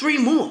you 3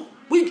 more.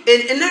 And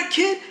that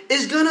kid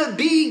is going to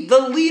be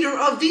the leader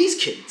of these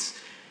kids.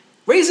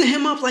 Raising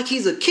him up like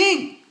he's a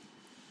king.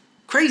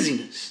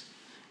 Craziness.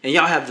 And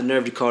y'all have the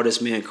nerve to call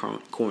this man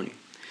corny.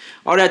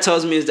 All that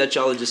tells me is that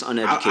y'all are just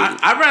uneducated.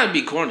 I'd rather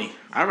be corny.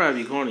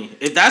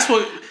 If that's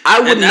what... I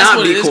would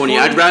not be corny.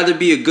 I'd rather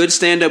be a good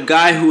stand-up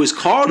guy who is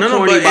called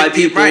corny by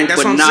people,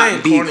 but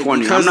not be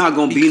corny. I'm not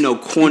going to be no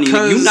corny.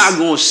 You're not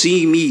going to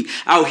see me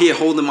out here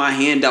holding my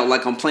hand out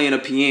like I'm playing a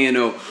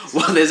piano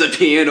while there's a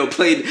piano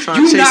played.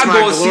 You're not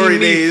going to see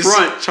me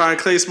front. Trying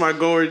to chase my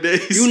glory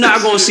days. You're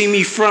not going to see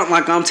me front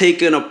like I'm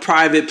taking a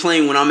private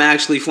plane when I'm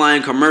actually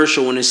flying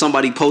commercial and then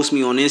somebody posts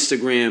me on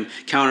Instagram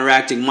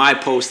counteracting my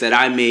post that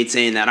I made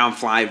saying that I'm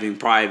flying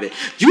private.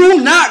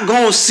 You're not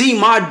going to see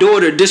my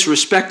daughter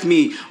disrespect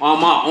me on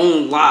my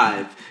own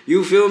live.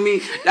 You feel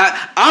me?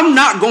 I'm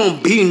not gonna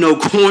be no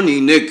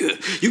corny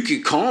nigga. You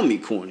can call me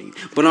corny,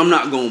 but I'm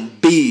not gonna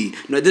be.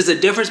 No, there's a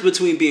difference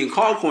between being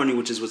called corny,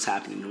 which is what's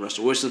happening to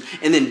Russell Wilson,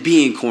 and then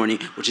being corny,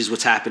 which is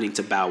what's happening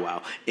to Bow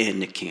Wow and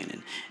Nick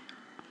Cannon.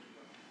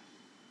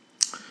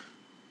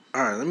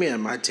 All right, let me add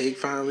my take.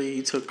 Finally,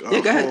 you took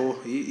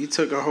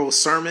a whole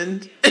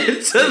sermon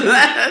into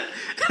that.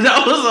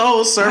 That was a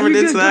whole sermon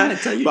into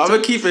that. But I'm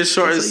gonna keep it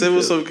short and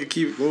simple so we can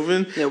keep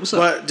moving. Yeah, what's up?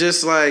 But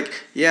just like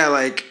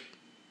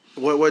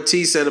what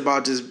T said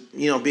about just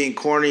being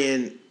corny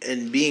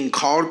and being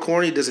called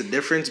corny. There's a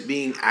difference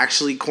being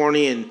actually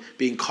corny and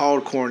being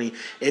called corny.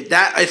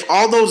 If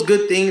all those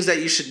good things that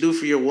you should do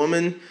for your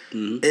woman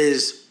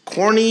is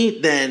corny,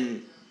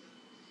 then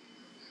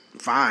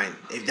fine.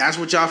 If that's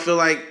what y'all feel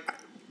like.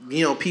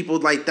 People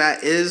like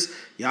that is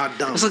y'all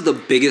dumb. It's like the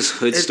biggest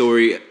hood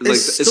story.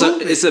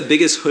 It's the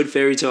biggest hood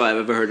fairy tale I've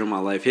ever heard in my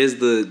life. Here's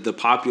the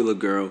popular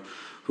girl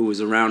who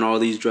was around all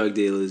these drug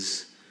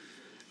dealers.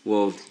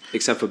 Well,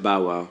 except for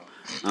Bow Wow.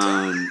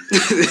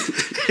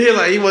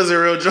 He wasn't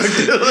a real drug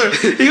dealer.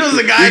 He was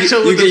the guy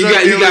chill with the drug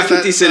dealers. You got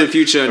 50 Cent and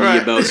Future under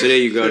your belt, so there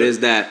you go. There's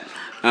that.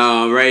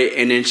 Right,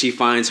 and then she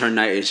finds her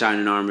knight in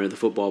shining armor, the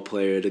football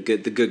player, the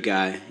good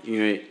guy.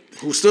 Right.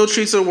 Who still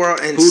treats her well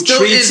and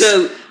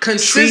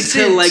treats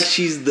her like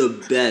she's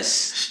the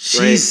best.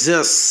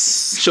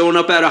 Jesus. Right? Showing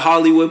up at a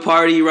Hollywood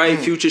party, right?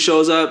 Future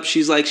shows up.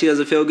 She's like, she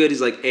doesn't feel good.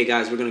 He's like, hey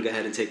guys, we're gonna go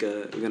ahead and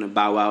we're gonna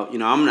bow out.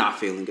 I'm not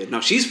feeling good.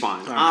 No, she's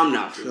fine. Right. I'm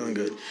not feeling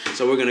good.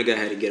 So we're gonna go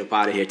ahead and get up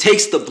out of here.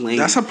 Takes the blame.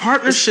 That's a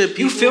partnership.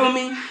 You feel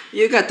me?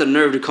 You got the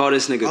nerve to call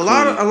this nigga. A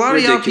lot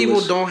of y'all people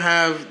don't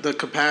have the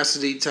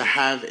capacity to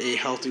have a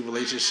healthy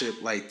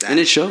relationship like that, and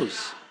it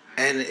shows.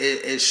 And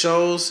it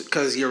shows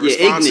because your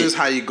responses,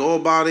 how you go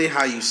about it,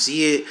 how you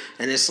see it,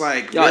 and it's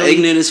like y'all really,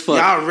 ignorant as fuck.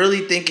 Y'all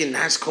really thinking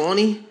that's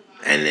corny,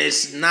 and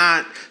it's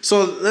not.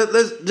 So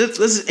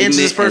let's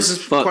answer this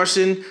person's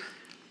question.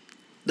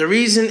 The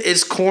reason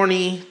it's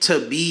corny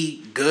to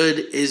be good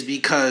is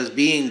because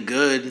being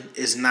good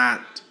is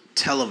not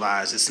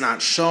televised. It's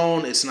not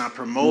shown. It's not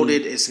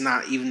promoted. It's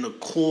not even the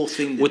cool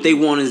thing. What they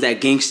want is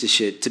that gangster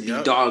shit to be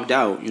dogged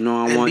out. She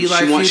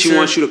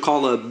wants you to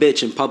call her a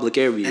bitch in public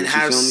areas. And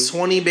have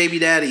 20 baby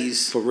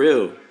daddies for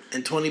real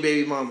and 20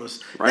 baby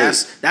mamas. Right.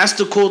 That's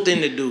the cool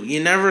thing to do.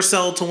 You never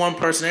sell to one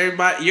person.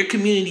 Everybody, your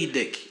community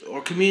dick or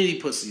community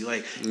pussy.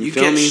 Like you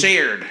get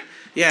shared.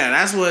 Yeah,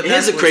 that's what.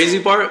 Here's the crazy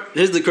part.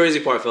 Here's the crazy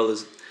part,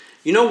 fellas.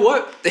 You know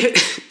what?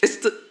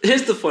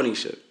 Here's the funny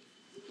shit.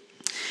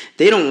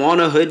 They don't want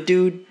a hood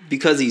dude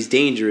because he's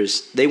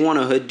dangerous. They want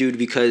a hood dude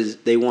because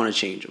they want to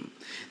change him.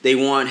 They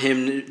want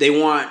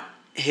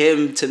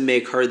him to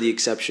make her the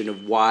exception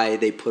of why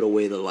they put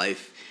away the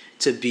life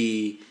to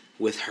be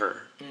with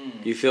her.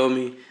 You feel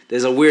me?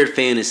 There's a weird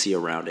fantasy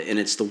around it, and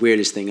it's the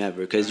weirdest thing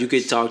ever. Because you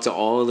could talk to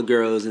all the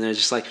girls, and they're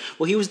just like,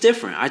 well, he was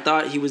different. I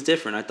thought he was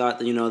different. I thought,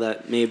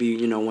 that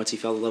maybe, once he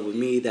fell in love with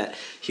me, that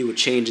he would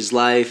change his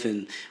life,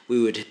 and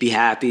we would be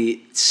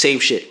happy. Same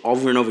shit,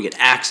 over and over again.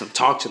 Ask them,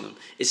 talk to them.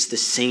 It's the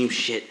same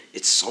shit.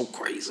 It's so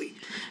crazy.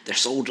 They're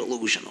so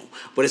delusional.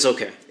 But it's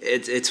okay.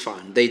 It's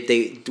fine.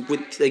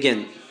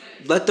 Again,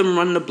 let them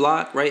run the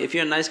block, right? If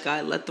you're a nice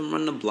guy, let them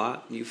run the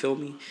block. You feel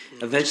me?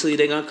 Eventually,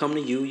 they're gonna come to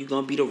you. You're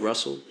gonna be the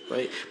Russell,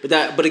 right?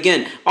 But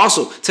again,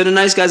 also to the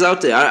nice guys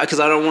out there,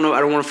 because I don't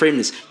want to frame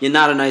this. You're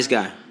not a nice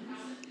guy.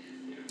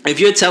 If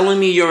you're telling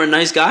me you're a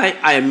nice guy,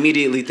 I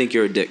immediately think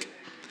you're a dick.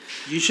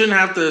 You shouldn't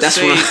have to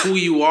say who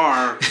you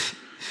are.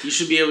 You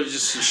should be able to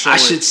just show I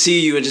should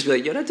see you and just be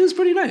like, yo, that dude's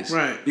pretty nice.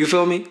 Right. You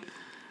feel me?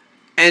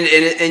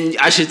 And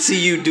I should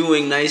see you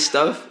doing nice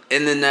stuff,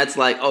 and then that's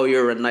like, oh,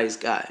 you're a nice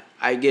guy.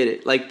 I get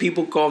it. Like,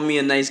 people call me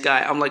a nice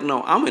guy. I'm like,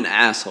 no, I'm an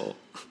asshole.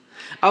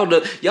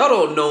 Y'all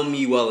don't know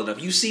me well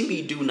enough. You see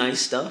me do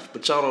nice stuff,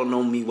 but y'all don't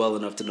know me well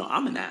enough to know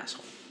I'm an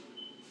asshole.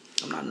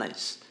 I'm not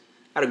nice.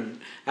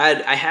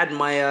 I had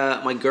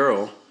my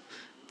girl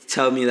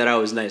tell me that I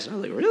was nice. I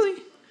was like,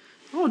 really?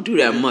 I don't do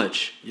that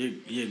much.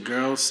 Your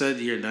girl said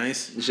you're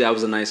nice? I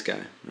was a nice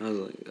guy. I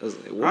was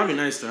like, what? I'll be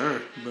nice to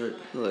her, but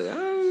I was like,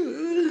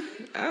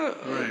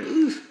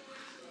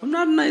 I'm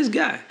not a nice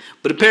guy.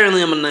 But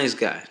apparently I'm a nice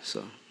guy,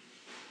 so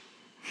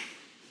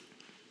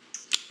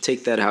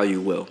take that how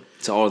you will,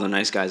 to all the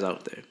nice guys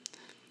out there.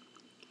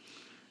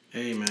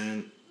 Hey,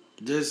 man.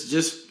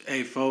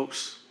 Hey,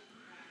 folks.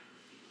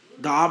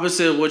 The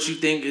opposite of what you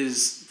think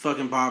is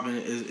fucking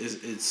popping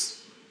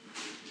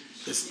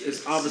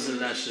it's opposite of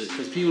that shit.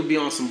 Because people be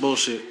on some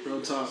bullshit.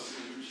 Real talk.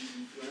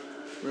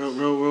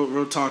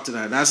 Real talk to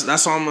that.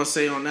 That's all I'm going to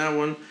say on that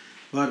one.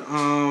 But,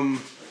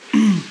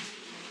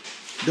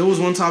 there was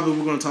one topic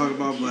we're going to talk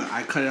about, but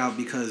I cut it out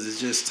because it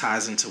just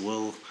ties into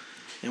Will.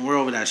 And we're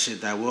over that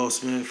shit, that Will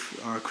Smith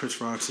or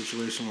Chris Rock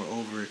situation. We're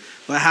over it.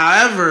 But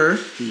however,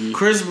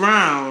 Chris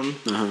Brown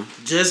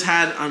just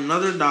had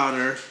another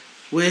daughter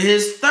with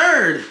his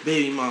third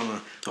baby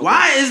mama. Okay.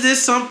 Why is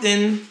this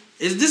something?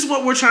 Is this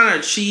what we're trying to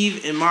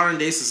achieve in modern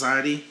day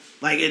society?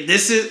 Like, is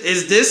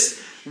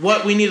this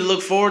what we need to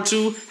look forward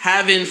to?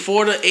 Having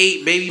 4 to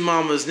 8 baby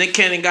mamas. Nick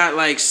Cannon got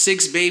like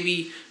 6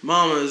 baby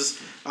mamas.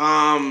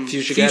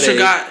 Future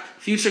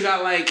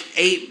got like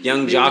 8.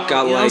 Young Jock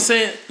got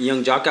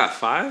Young Jock got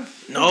 5?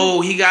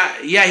 No, he got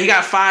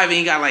 5 and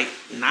he got like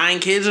 9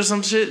 kids or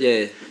some shit.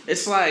 Yeah.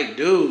 It's like,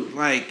 dude,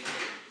 like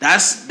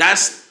that's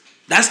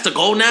the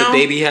goal now. The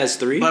baby has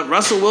 3? But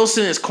Russell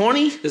Wilson is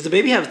corny? Does the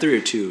baby have 3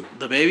 or 2?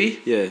 The baby?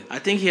 Yeah. I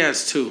think he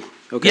has 2.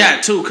 Okay.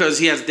 Yeah, 2 because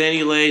he has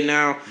Danny Lay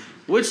now.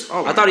 I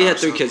thought he had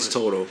 3 kids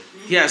total.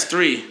 He has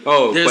 3.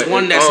 Oh, there's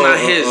one that's not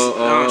his.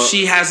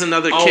 She has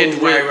another kid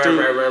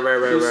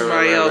through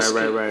somebody else.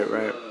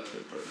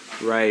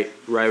 Right.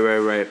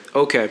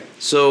 Okay,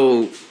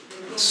 so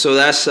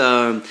that's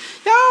I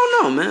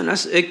don't know, man.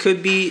 It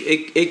could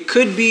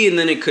be, and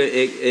then it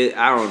could.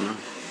 I don't know.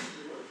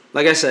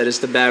 Like I said, it's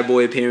the bad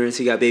boy appearance.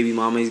 He got baby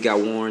mama. He's got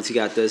warrants. He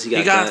got this. He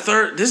got that.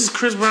 Third. This is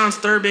Chris Brown's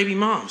third baby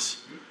moms.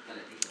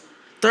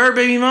 Third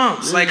baby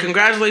moms. Like,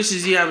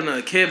 congratulations, you have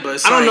another kid,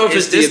 but I don't know if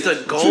it's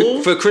the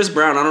goal for Chris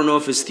Brown. I don't know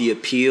if it's the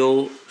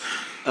appeal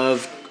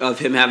of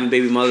him having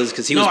baby mothers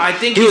because I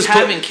think he's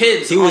having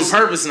kids on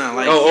purpose now.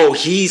 Like,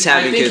 he's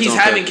having. I think he's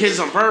having kids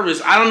on purpose.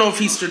 I don't know if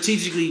he's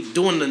strategically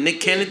doing the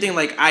Nick Cannon thing.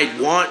 Like,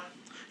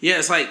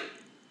 it's like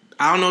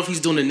I don't know if he's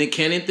doing the Nick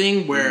Cannon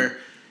thing where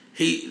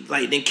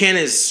Nick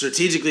Cannon is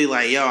strategically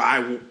like,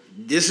 yo,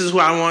 this is who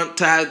I want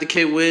to have the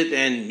kid with,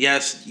 and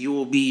yes, this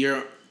will be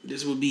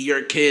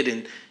your kid,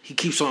 and he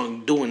keeps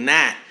on doing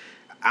that.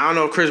 I don't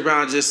know if Chris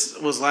Brown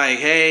just was like,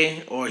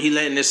 hey, or he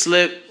letting it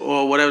slip,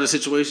 or whatever the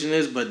situation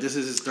is, but this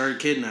is his third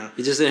kid now.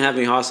 He just didn't have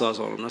any hot sauce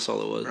on him. That's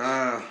all it was.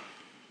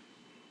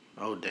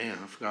 Oh,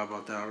 damn. I forgot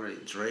about that already.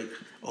 Drake,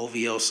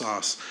 OVO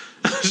sauce.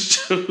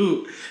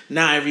 Shoot.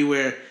 Not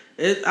everywhere.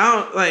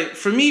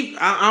 For me,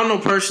 I don't know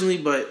personally,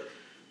 but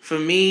for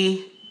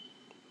me,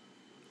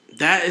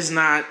 that is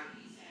not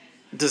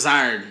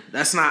desired.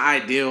 That's not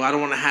ideal. I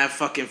don't want to have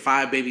fucking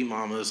 5 baby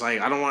mamas.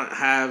 Like, I don't want to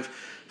have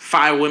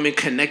 5 women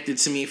connected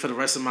to me for the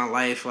rest of my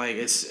life. Like,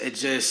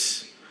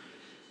 that's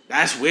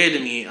weird to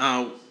me.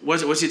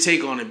 What's your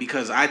take on it?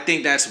 Because I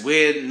think that's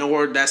weird,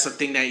 nor that's a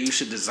thing that you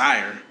should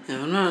desire.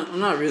 Yeah, I'm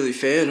not really a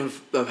fan of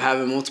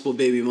having multiple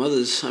baby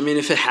mothers. I mean,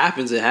 if it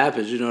happens, it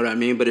happens. You know what I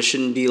mean? But it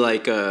shouldn't be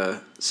like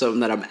something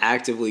that I'm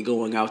actively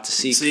going out to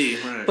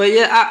seek. Right. But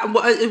yeah,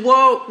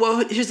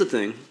 well, here's the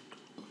thing.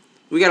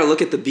 We got to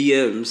look at the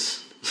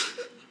BMs.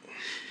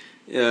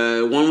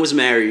 One was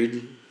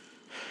married.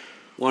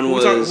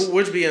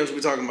 Which BMs are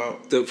we talking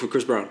about? For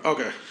Chris Brown.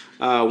 Okay.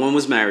 One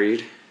was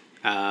married.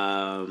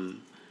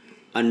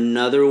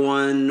 Another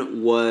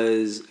one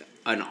was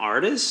an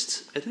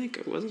artist, I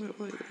think. Wasn't it?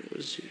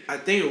 Was she? I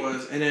think it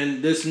was. And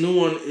then this new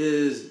one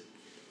is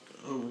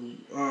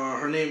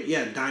her name,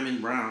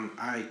 Diamond Brown.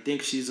 I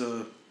think she's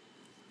an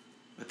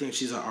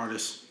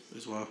artist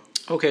as well.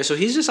 Okay, so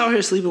he's just out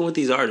here sleeping with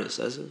these artists.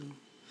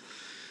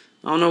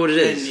 I don't know what it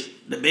is. And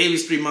the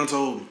baby's 3 months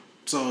old.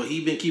 So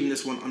he been keeping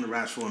this one under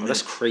wraps for a minute.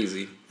 That's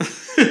crazy.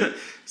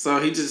 So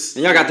he just...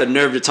 And y'all got the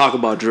nerve to talk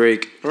about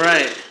Drake.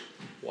 Right.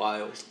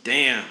 Wild.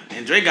 Damn.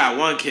 And Drake got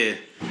one kid.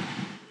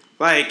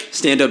 Like...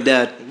 Stand up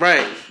dad.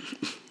 Right.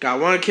 Got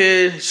one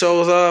kid,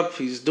 shows up,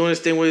 he's doing his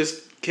thing with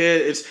his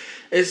kid.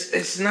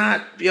 It's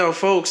not... Yo,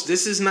 folks,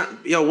 this is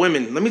not... Yo,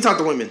 women. Let me talk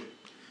to women.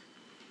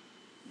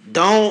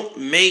 Don't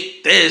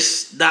make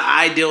this the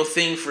ideal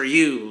thing for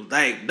you.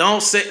 Like,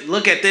 don't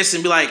look at this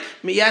and be like,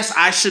 yes,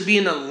 I should be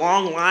in a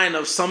long line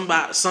of some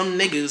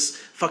niggas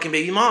fucking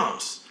baby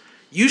moms.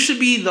 You should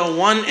be the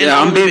one and yeah,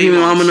 I'm baby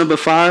mama number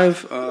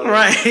 5.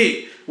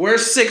 Right.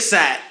 Where's 6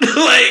 at?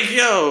 Like,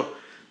 yo,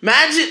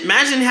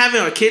 imagine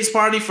having a kids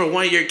party for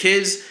one of your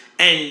kids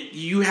and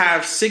you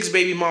have 6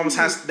 baby moms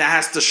that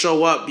has to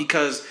show up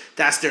because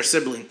that's their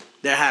sibling,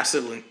 their half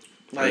sibling.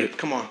 Like, right.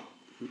 Come on.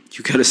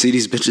 You gotta see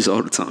these bitches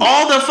all the time.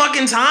 All the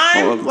fucking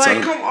time? All the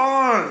time. Come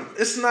on.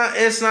 It's not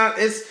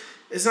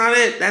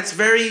it. That's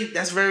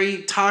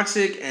very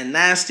toxic and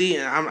nasty,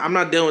 and I'm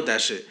not dealing with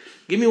that shit.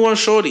 Give me one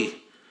shorty.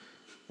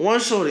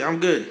 I'm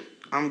good.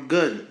 I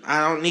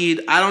don't need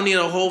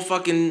a whole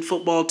fucking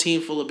football team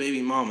full of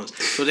baby mamas.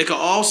 So they can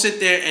all sit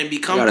there and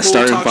become cool,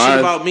 talk shit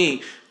about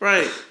me.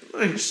 Right.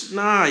 Like,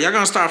 nah, y'all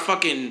gonna start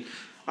fucking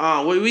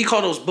what we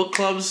call those book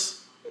clubs.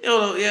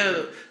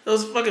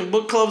 Those fucking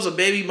book clubs of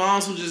baby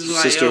moms who just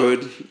like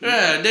sisterhood.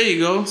 Yeah, there you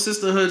go,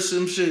 sisterhood,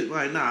 some shit.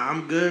 Like, nah,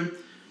 I'm good.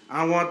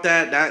 I want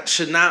that. That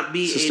should not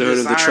be sisterhood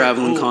of the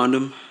traveling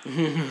condom.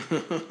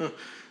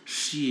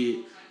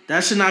 Shit,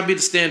 that should not be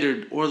the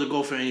standard or the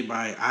goal for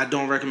anybody. I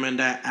don't recommend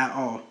that at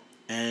all.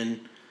 And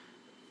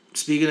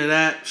speaking of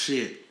that,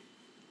 shit,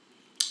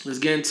 let's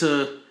get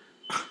into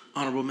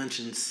honorable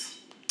mentions.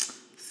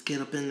 Let's get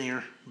up in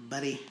there,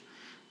 buddy.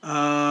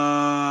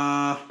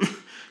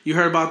 You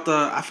heard about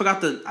I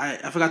forgot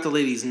the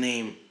lady's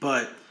name,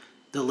 but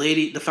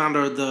the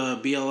founder of the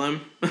BLM,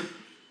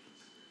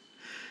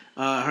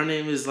 her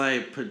name is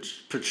like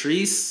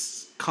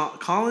Patrice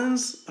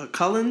Collins or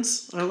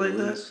like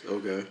that.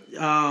 Okay.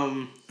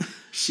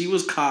 She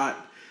was caught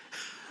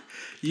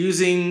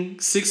using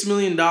 $6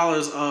 million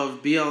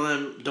of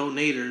BLM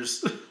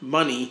donators'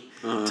 money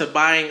to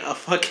buying a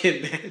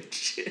fucking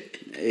mansion.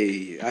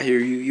 Hey, I hear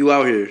you. You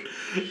out here.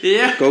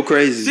 Yeah. Go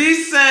crazy.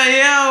 She said,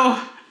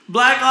 yo,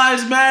 Black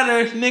Lives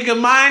Matter, nigga,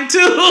 mine too.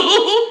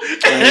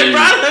 And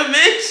brought a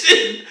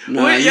mansion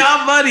with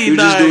y'all money. You're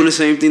just doing the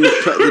same thing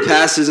the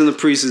pastors and the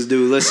priests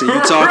do. Listen,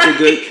 you talk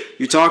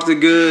the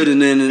good,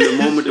 and then in the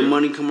moment the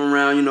money come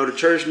around, the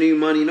church need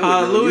money. No,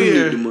 hallelujah.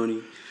 You need the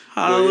money.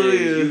 Hallelujah.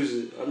 Yeah, use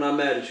it. I'm not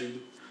mad at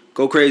you.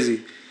 Go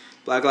crazy.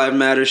 Black Lives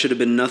Matter should have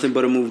been nothing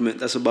but a movement.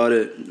 That's about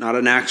it. Not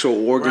an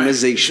actual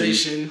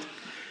organization. Right.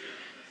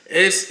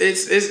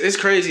 It's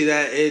crazy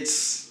that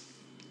it's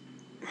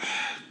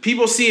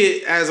people see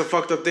it as a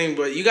fucked up thing,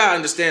 but you gotta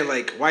understand,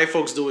 like, white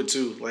folks do it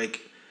too. Like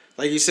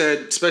you said,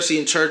 especially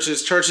in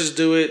churches. Churches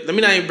do it. Let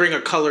me not even bring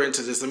a color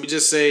into this. Let me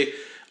just say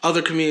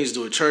other communities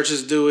do it.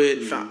 Churches do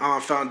it.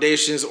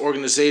 Foundations,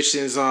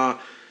 organizations.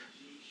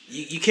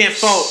 You can't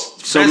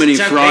fault so many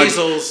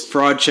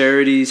fraud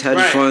charities,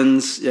 hedge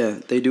funds. Yeah,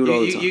 they do it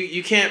all the time.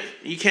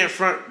 You can't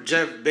front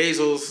Jeff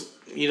Bezos.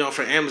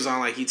 For Amazon,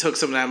 like, he took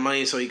some of that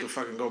money so he could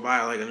fucking go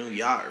buy like a new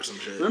yacht or some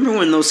shit. Remember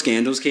when those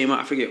scandals came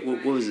out? I forget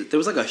what was it. There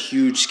was like a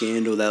huge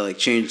scandal that like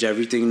changed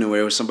everything. Where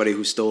it was somebody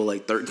who stole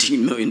like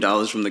 $13 million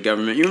from the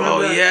government. You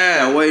remember that?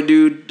 Yeah, that white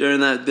dude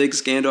during that big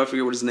scandal. I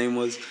forget what his name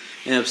was.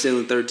 Ended up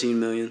stealing $13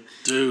 million.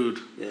 Dude.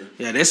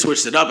 Yeah, they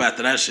switched it up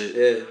after that shit.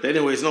 Yeah, they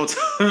didn't waste no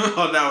time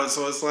on that one.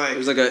 So it's like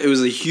it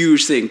was a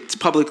huge thing. It's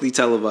publicly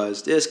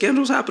televised. Yeah,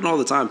 scandals happen all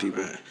the time,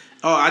 people. Right.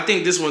 Oh, I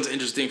think this one's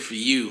interesting for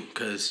you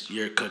because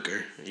you're a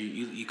cooker.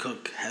 You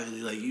cook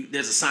heavily. Like,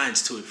 there's a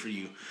science to it for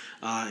you,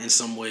 in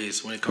some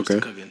ways when it comes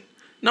to cooking.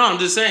 No, I'm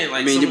just saying,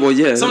 like,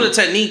 some of the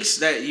techniques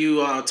that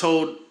you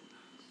told,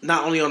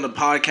 not only on the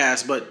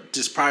podcast but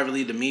just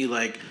privately to me,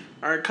 like,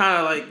 are kind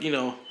of like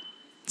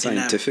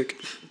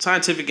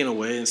scientific in a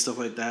way and stuff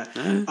like that.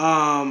 Right.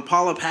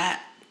 Paula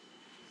Pat.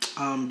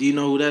 Do you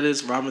know who that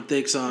is? Robin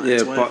Thicke's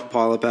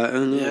Paula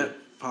Patton. Yeah,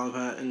 Paula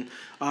Patton.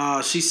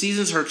 She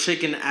seasons her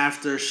chicken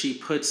after she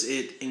puts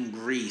it in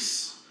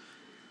grease.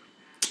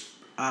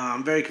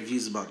 I'm very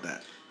confused about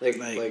that.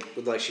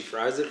 Like she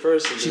fries it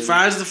first? She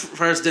fries it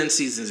first, then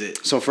seasons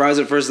it. So fries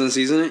it first, then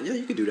season it? Yeah,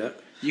 you could do that.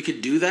 You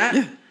could do that?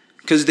 Yeah.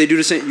 Because they do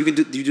the same. You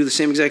do the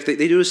same exact thing.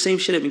 They do the same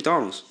shit at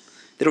McDonald's.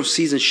 They don't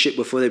season shit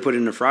before they put it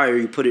in the fryer.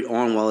 You put it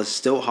on while it's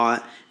still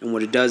hot, and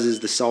what it does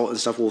is the salt and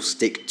stuff will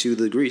stick to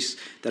the grease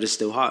that is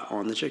still hot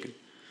on the chicken.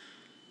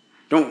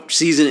 Don't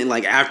season it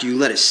like after you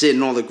let it sit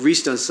and all the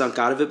grease done sunk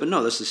out of it. But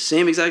no, that's the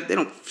same exact. They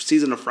don't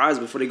season the fries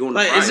before they go in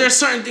the fryer. Is there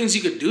certain things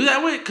you could do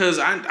that with? Because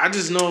I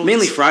just know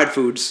mainly fried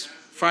foods.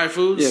 Fried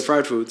foods? Yeah,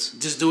 fried foods.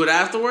 Just do it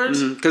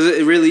afterwards? Because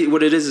it really,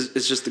 what it is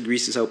it's just the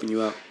grease is helping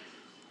you out.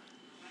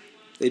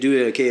 They do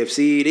it at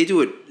KFC. They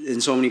do it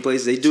in so many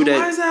places. They do that.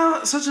 Why is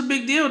that such a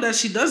big deal that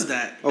she does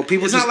that? Oh,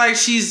 people. It's not like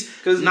she's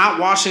not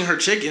washing her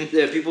chicken.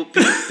 Yeah, people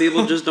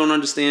just don't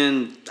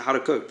understand how to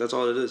cook. That's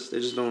all it is. They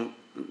just don't.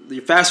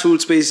 Your fast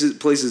food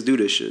places do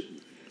this shit.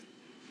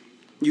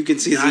 You can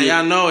see.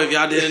 Y'all know if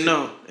y'all didn't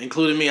know,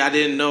 including me, I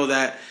didn't know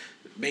that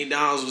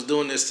McDonald's was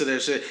doing this to their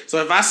shit.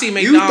 So if I see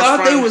McDonald's, you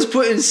thought they was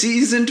putting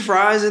seasoned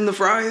fries in the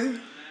fryer?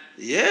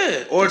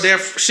 Yeah, or their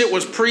shit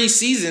was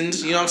pre-seasoned.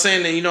 You know what I'm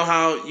saying? And you know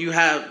how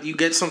you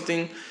get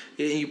something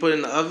and you put it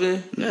in the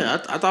oven.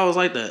 Yeah, I thought it was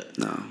like that.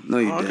 No,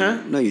 you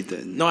didn't. No, you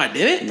didn't. No, I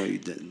didn't. No, you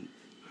didn't.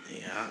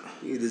 Yeah,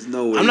 there's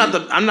no way.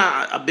 I'm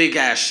not a big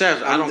ass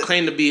chef. I don't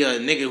claim to be a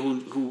nigga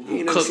who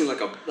you never seen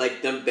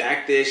like them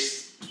back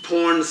dish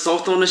pouring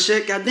salt on the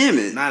shit. God damn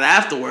it! Not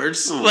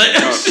afterwards. But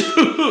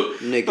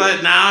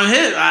now I'm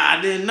hit. I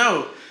didn't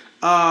know.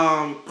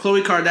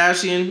 Khloe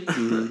Kardashian.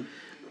 Mm-hmm.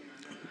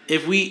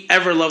 If we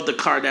ever loved the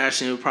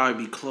Kardashian, it would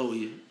probably be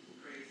Khloe.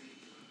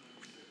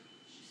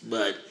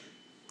 But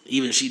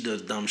even she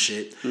does dumb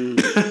shit.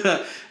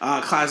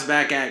 Claps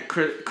back at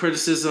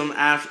criticism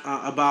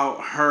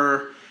about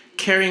her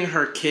carrying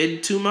her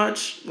kid too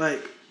much.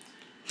 Like,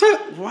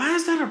 why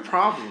is that a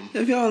problem?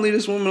 If y'all leave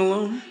this woman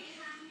alone.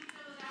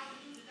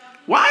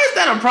 Why is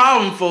that a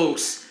problem,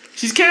 folks?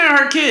 She's carrying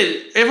her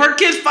kid. If her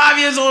kid's 5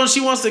 years old and she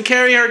wants to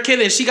carry her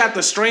kid and she got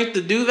the strength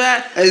to do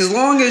that. As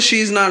long as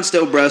she's not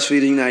still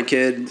breastfeeding that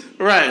kid.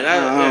 Right.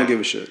 I don't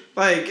give a shit.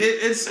 Like,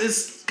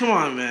 it's come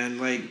on, man.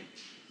 Like,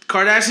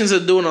 Kardashians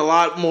are doing a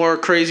lot more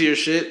crazier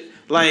shit.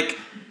 Like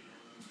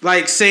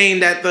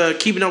saying that the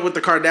Keeping Up with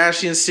the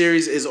Kardashians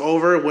series is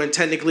over when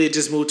technically it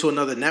just moved to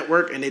another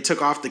network and they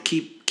took off the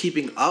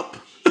Keeping Up.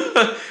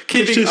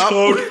 Keeping Up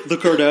called The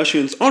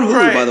Kardashians on Hulu,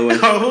 right, by the way. On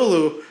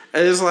Hulu.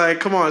 And it's like,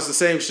 come on, it's the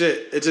same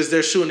shit. It's just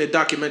they're shooting it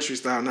documentary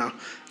style now.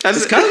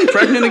 Is Kylie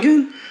pregnant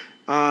again?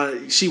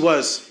 She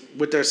was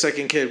with their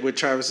second kid, with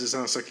Travis's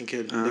second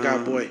kid. They got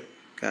a boy.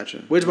 Gotcha.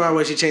 Which, by the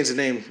way, she changed the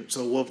name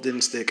so Wolf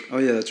didn't stick. Oh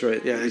yeah, that's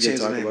right. Yeah, they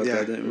changed the name. About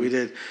that, didn't we? We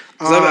did.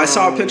 I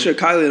saw a picture of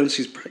Kylie and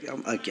she's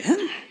pregnant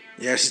again.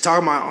 Yeah, she's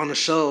talking about on the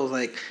show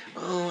like,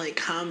 oh,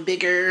 like I'm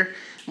bigger,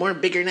 more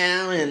bigger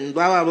now, and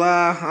blah blah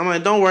blah. I'm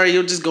like, don't worry,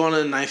 you'll just go on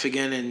the knife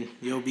again, and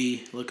you'll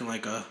be looking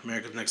like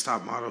America's Next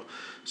Top Model.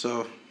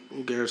 So.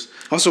 Who cares?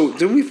 Also,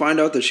 didn't we find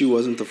out that she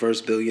wasn't the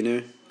first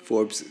billionaire?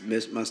 Forbes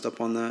messed up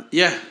on that.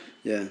 Yeah.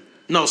 Yeah.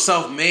 No,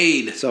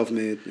 self-made.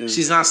 Self-made. Yeah.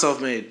 She's not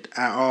self-made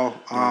at all.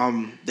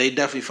 They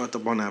definitely fucked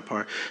up on that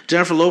part.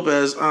 Jennifer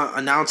Lopez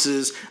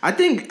announces. I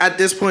think at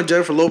this point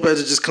Jennifer Lopez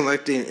is just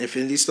collecting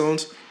Infinity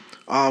Stones,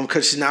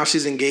 because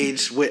she's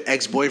engaged with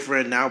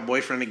ex-boyfriend, now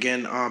boyfriend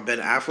again, Ben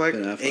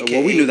Affleck. AKA,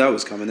 well, we knew that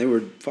was coming. They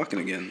were fucking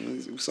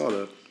again. We saw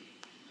that.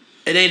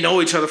 And they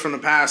know each other from the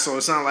past, so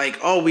it's not like,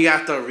 oh, we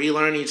have to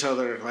relearn each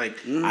other. Like,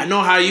 I know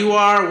how you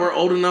are. We're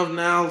old enough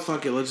now.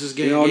 Fuck it, let's just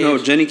get engaged. We all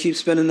know Jenny keeps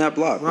spinning that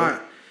block. Right.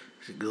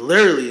 Bro.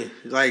 Literally,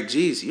 like,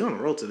 geez, you on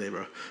the road today,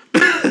 bro.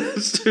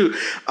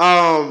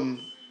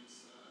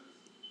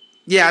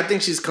 Yeah, I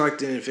think she's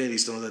collecting Infinity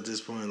Stones at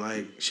this point.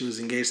 Like, she was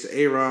engaged to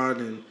A-Rod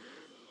and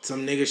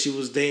some nigga she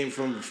was dating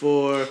from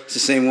before. It's the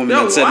same woman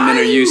that said men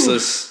are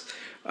useless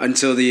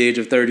until the age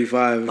of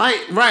 35. Like,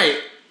 right.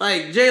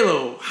 Like,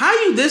 J-Lo, how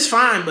you this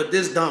fine but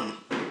this dumb?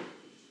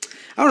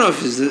 I don't know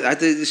if it's... I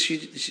think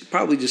she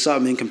probably just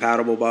something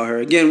incompatible about her.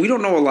 Again, we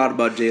don't know a lot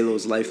about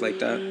J-Lo's life like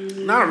that.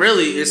 Not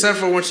really, except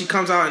for when she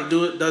comes out and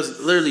does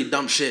literally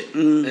dumb shit.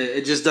 Mm-hmm.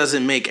 It just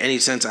doesn't make any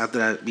sense after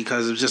that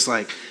because it's just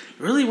like,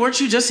 really,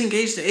 weren't you just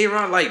engaged to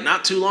A-Rod like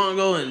not too long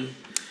ago? And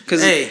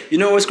because you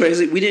know what's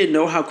crazy? We didn't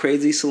know how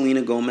crazy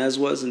Selena Gomez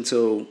was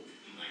until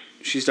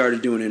she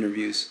started doing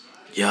interviews.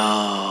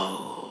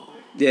 Yo.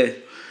 Yeah.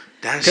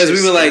 Because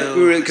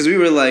we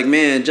were like,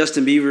 man,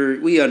 Justin Bieber.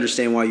 We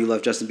understand why you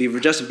left Justin Bieber.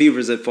 Justin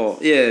Bieber's at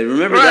fault. Yeah,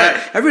 remember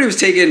that? Everybody was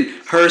taking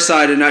her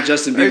side and not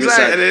Justin Bieber's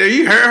side. And then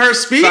you heard her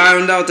speak.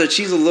 Found out that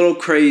she's a little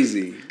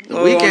crazy. The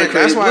Weeknd.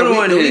 That's why the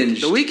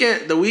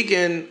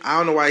Weeknd. I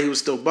don't know why he was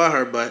still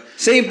butthurt, but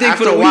same thing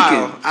for the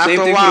Weeknd.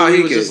 After a while,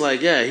 he was just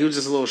like, he was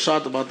just a little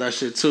shocked about that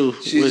shit too.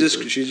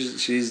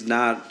 She's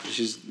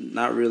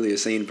not really a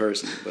sane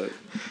person, but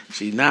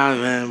she's not,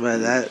 man.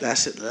 But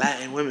that's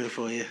Latin women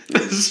for you.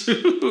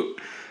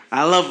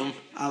 I love them.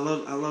 I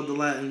love the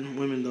Latin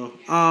women though.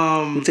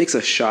 Who takes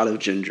a shot of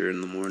ginger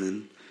in the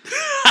morning?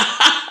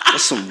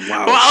 That's some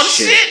wild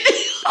shit.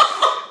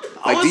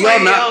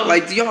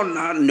 Like, do y'all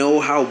not know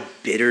how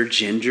bitter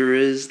ginger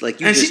is?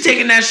 Like, and she's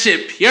taking that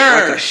shit pure,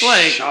 like a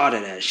shot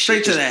of that shit,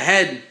 straight to the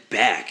head,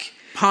 back,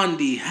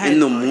 pondy head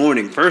in the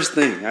morning, first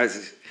thing.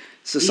 It's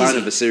a sign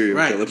of a serial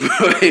killer, bro.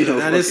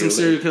 That is some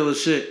serial killer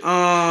shit.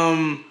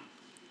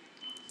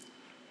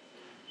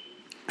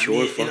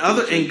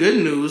 In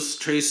good news,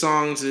 Trey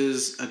Songz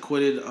is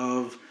acquitted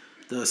of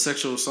the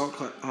sexual assault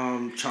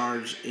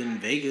charge in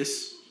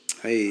Vegas.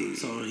 Hey,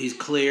 so he's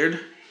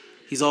cleared.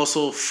 He's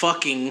also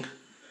fucking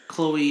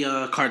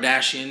Khloe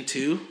Kardashian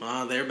too.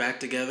 They're back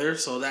together,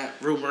 so that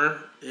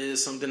rumor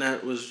is something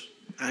that was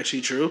actually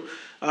true.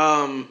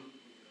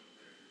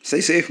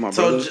 Stay safe, my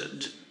brother.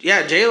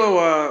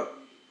 J-Lo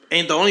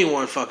ain't the only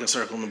one fucking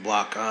circling the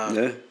block.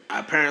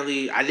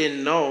 Apparently, I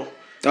didn't know.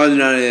 Oh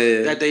no,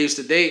 yeah. That they used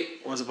to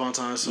date once upon a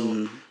time.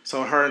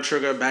 So her and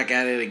Trigger back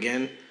at it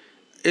again.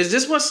 Is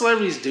this what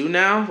celebrities do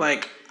now?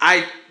 Like,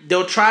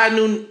 they'll try a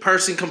new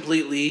person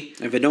completely.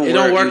 If it don't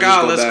work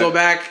out, let's go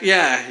back.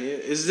 Yeah,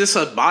 is this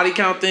a body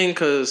count thing?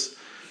 Because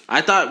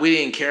I thought we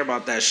didn't care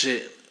about that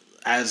shit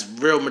as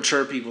real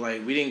mature people.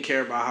 Like we didn't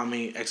care about how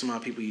many X amount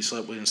of people you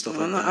slept with and stuff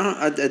like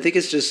that. I think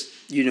it's just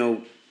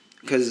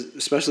because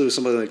especially with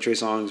somebody like Trey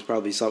Songz,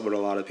 probably slept with a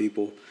lot of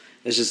people.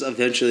 It's just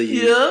eventually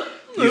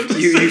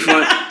you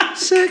find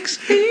sex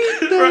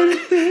ain't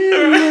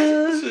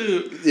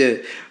yeah.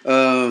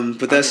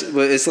 But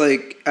it's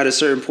like at a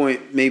certain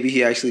point,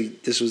 maybe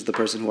this was the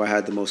person who I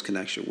had the most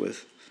connection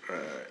with. Right.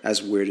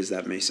 As weird as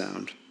that may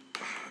sound.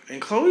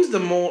 And Khloe's the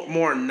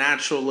more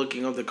natural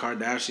looking of the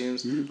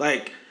Kardashians. Mm-hmm.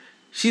 Like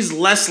she's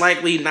less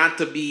likely not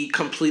to be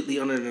completely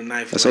under the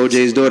knife. That's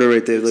OJ's daughter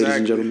right there, ladies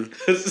and gentlemen.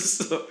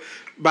 So,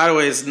 by the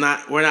way, it's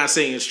not. We're not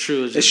saying it's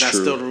true. It's just that's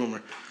true. Still the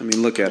rumor. I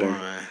mean, look at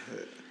her.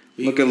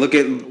 Look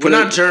at. We're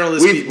not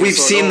journalists. We've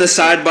seen the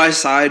side by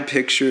side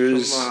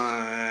pictures. Come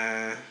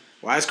on.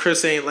 Why is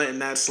Chris ain't letting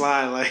that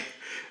slide? Like,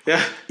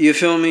 yeah. You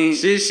feel me?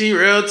 She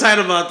real tight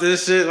about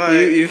this shit. Like,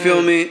 you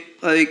feel me?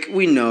 Like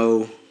we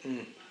know.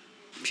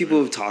 People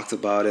have talked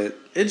about it.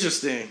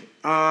 Interesting.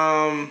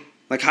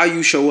 Like how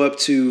you show up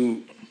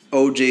to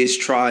OJ's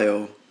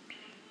trial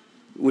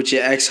with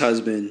your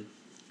ex-husband,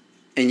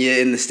 and you're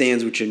in the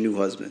stands with your new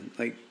husband.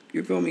 Like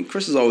you feel me?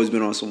 Chris has always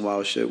been on some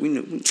wild shit. We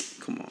know.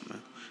 Come on,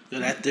 man. Yo,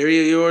 that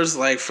theory of yours,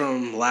 like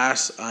from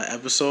last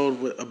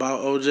episode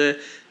about OJ,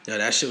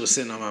 that shit was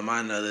sitting on my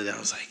mind the other day. I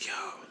was like, yo,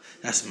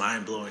 that's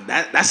mind blowing.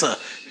 That's a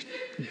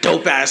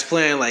dope ass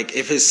plan. Like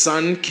if his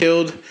son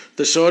killed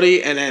the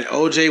shorty and then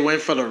OJ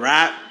went for the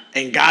rap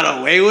and got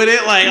away with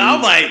it, like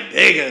I'm like,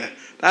 nigga,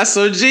 that's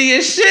some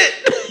genius shit.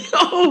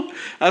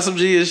 That's some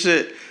genius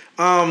shit.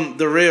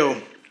 The Real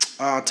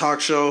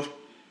talk show,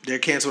 they're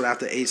canceled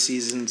after 8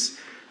 seasons.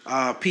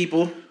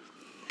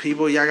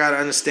 People, y'all gotta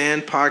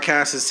understand,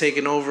 podcast is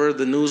taking over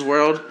the news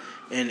world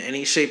in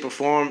any shape or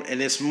form,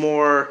 and it's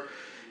not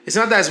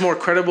that it's more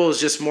credible, it's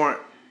just more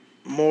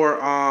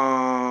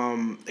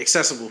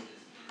accessible.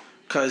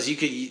 Cause you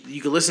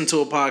could listen to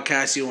a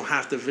podcast, you don't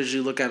have to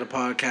visually look at a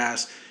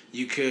podcast.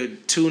 You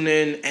could tune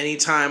in any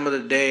time of the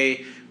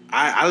day.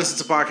 I listen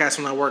to podcasts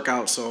when I work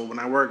out, so when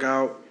I work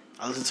out,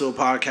 I listen to a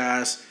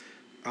podcast.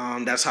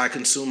 That's how I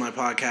consume my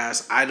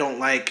podcast.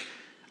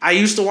 I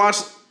used to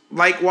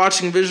like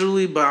watching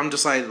visually, but I'm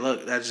just like,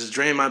 look, that just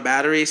drained my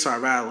battery, so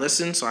I'd rather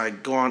listen. So I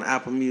go on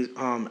Apple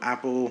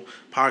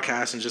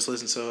Podcasts and just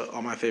listen to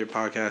all my favorite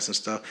podcasts and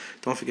stuff.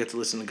 Don't forget to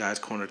listen to Guys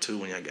Corner too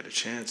when y'all get a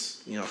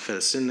chance. fit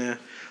us in there.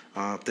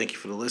 Thank you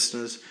for the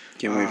listeners.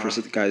 Can't wait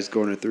for Guys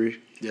Corner 3.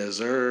 Yes,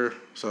 sir.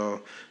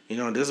 So,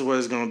 this is what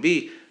it's going to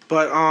be.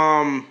 But,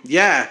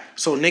 yeah.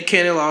 So, Nick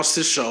Cannon lost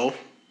his show.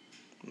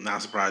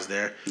 Not surprised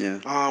there.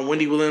 Yeah.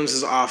 Wendy Williams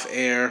is off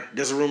air.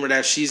 There's a rumor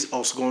that she's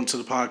also going to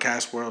the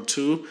podcast world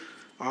too.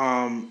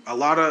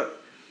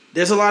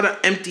 There's a lot of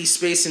empty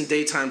space in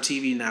daytime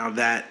TV now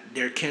that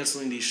they're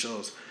canceling these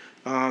shows.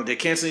 I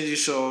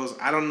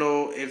don't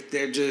know if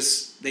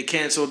they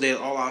canceled, they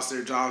all lost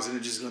their jobs and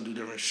they're just gonna do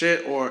different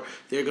shit, or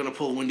they're gonna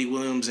pull Wendy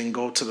Williams and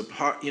go to the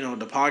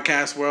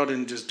podcast world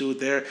and just do it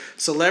there.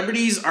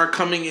 Celebrities are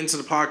coming into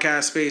the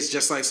podcast space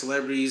just like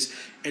celebrities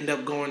end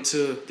up going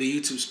to the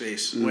YouTube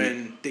space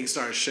when things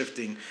start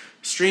shifting.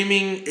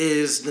 Streaming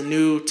is the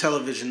new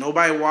television.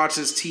 Nobody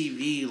watches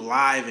TV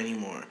live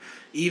anymore.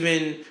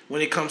 Even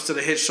when it comes to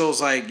the hit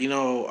shows like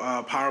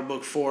Power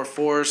Book 4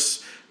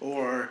 Force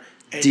or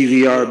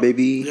DVR,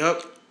 baby.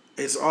 Yep.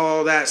 It's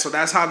all that. So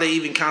that's how they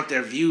even count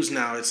their views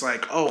now. It's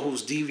like,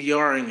 who's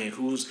DVRing it?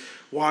 Who's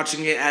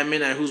watching it at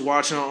midnight? Who's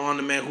watching it on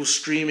demand? Who's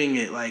streaming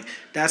it? Like,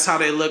 that's how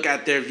they look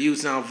at their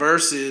views now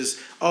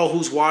versus,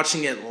 who's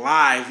watching it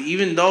live?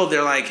 Even though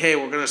they're like, hey,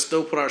 we're going to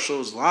still put our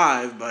shows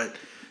live, but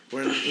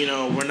we're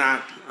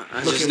not.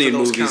 I just need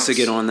movies to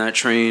get on that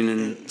train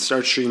and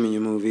start streaming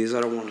your movies.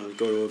 I don't want to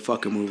go to a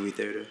fucking movie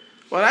theater.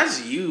 Well,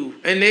 that's you.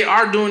 And they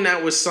are doing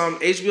that with some.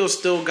 HBO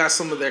still got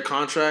some of their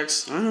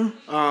contracts. I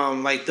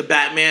know. Like the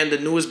Batman, the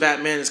newest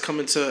Batman is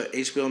coming to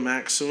HBO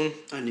Max soon.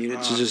 I need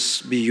it to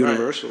just be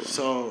universal. Right.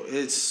 So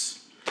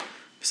it's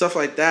stuff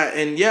like that.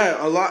 And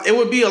yeah, it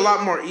would be a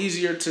lot more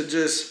easier to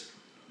just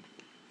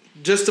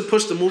to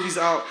push the movies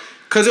out.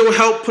 Because it will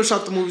help push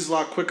out the movies a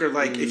lot quicker.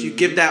 Like if you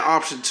give that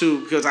option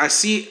too. Because I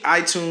see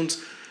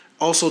iTunes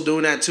also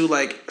doing that too.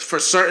 Like for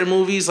certain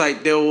movies,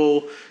 like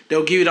they'll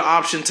give you the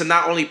option to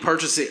not only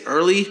purchase it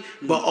early,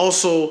 but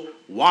also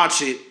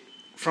watch it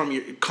from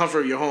your comfort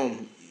of your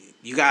home.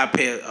 You gotta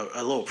pay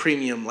a little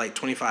premium, like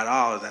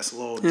 $25. That's a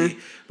little deep,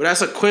 but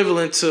that's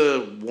equivalent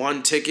to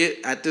one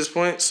ticket at this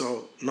point.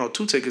 So no,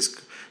 2 tickets,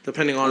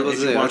 depending on if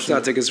you watch. I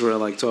thought tickets were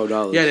like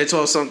 $12. Yeah, they're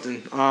 12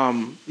 something.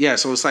 Yeah,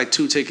 so it's like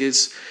 2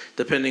 tickets,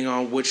 depending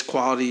on which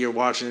quality you're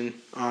watching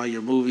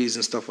your movies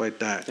and stuff like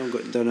that.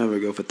 Don't ever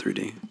go for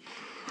 3D.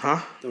 Huh?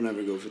 Don't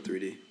ever go for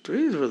 3D.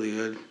 3D is really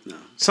good. No.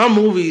 Some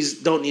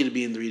movies don't need to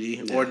be in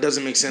 3D, or it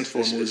doesn't make sense for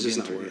a movie to be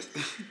in 3D.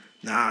 Worth.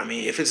 Nah, I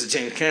mean, if it's a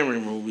James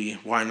Cameron movie,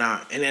 why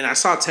not? And then I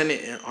saw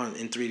Tenet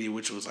in 3D,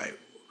 which was like,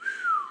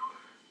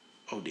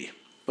 OD.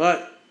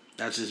 But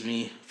that's just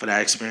me for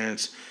that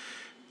experience.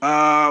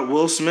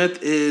 Will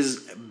Smith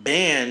is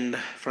banned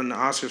from the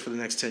Oscars for the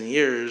next 10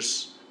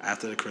 years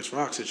after the Chris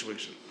Rock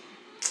situation.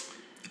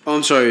 Oh,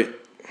 I'm sorry.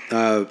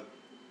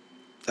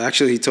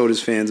 Actually, he told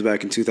his fans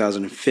back in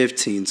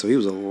 2015, so he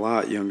was a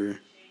lot younger.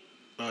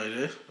 Oh, he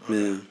did?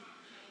 Okay. Yeah.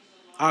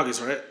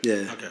 August, right?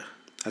 Yeah. Okay.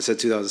 I said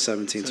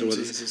 2017,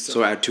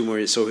 so I had 2 more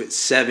years. So it's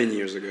 7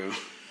 years ago.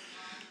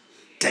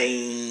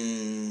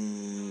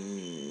 Dang.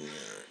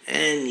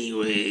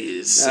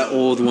 Anyways. That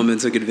old woman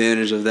took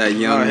advantage of that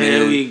young man.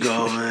 Here we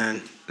go,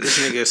 man. This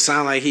nigga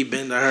sound like he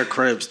been to her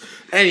cribs.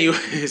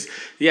 Anyways,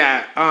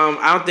 yeah.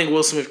 I don't think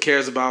Will Smith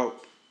cares about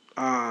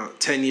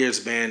 10 years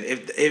ban.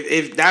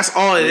 If that's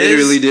all it is.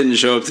 Literally didn't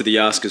show up to the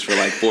Oscars for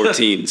like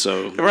 14,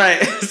 so.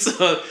 Right.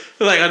 So,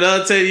 like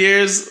another 10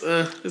 years,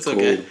 it's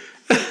okay. Cool.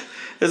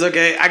 It's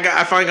okay.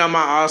 I finally got my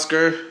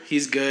Oscar.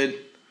 He's good.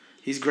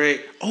 He's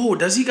great. Oh,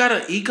 does he got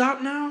an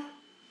EGOT now?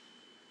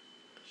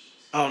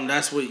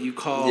 That's what you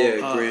call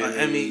an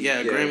Emmy.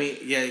 Yeah, Grammy.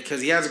 Yeah,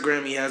 because he has a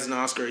Grammy, he has an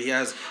Oscar, he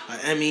has an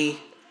Emmy.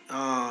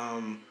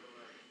 I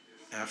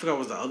forgot what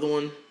was the other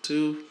one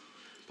too.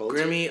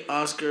 Pulitzer? Grammy,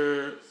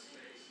 Oscar,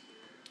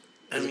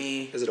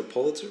 Emmy. Is it a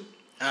Pulitzer?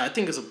 I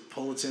think it's a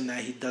Pulitzer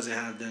that he doesn't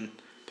have then.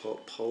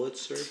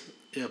 Pulitzer?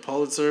 Yeah,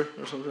 Pulitzer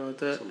or something like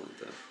that. Something like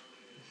that.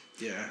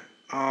 Yeah.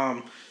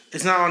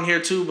 It's not on here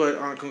too,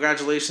 but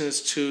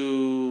congratulations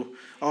to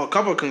a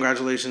couple of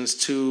congratulations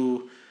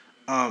to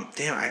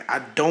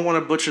I don't want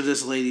to butcher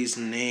this lady's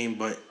name,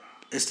 but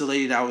it's the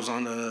lady that was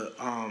on the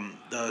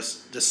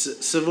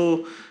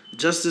civil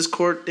justice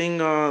court thing,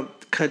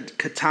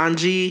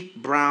 Ketanji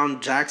Brown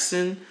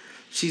Jackson.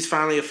 She's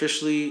finally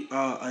officially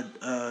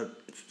the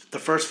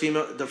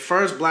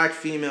first black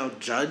female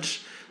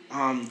judge,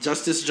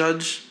 justice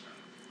judge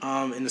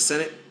in the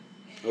Senate.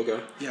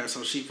 Okay. Yeah,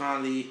 so she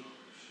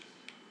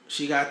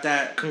got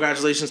that.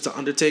 Congratulations to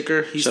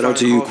Undertaker. He's Shout out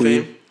to you,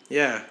 Queen. Fame.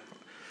 Yeah.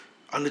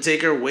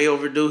 Undertaker, way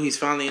overdue. He's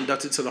finally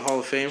inducted to the Hall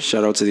of Fame.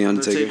 Shout out to the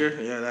Undertaker.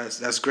 Yeah,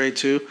 that's great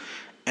too.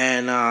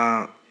 And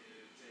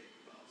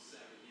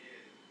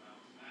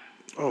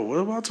what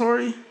about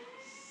Tory?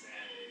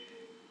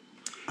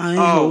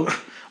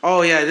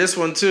 Oh yeah, this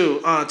one too.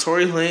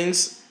 Tory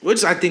Lanez,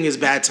 which I think is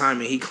bad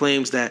timing. He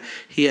claims that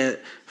he had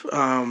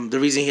the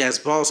reason he has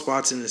bald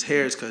spots in his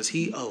hair is because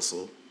he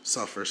also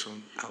suffers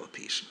from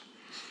alopecia.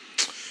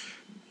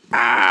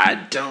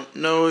 I don't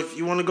know if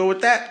you want to go with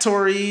that,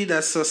 Tory.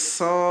 That's a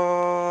soft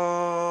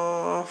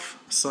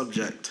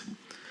subject.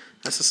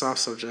 I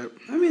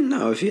mean,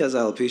 no. If he has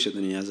alopecia,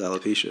 then he has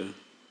alopecia.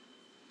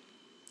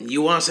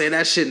 You want to say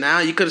that shit now?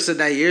 You could have said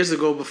that years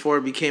ago before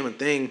it became a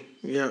thing.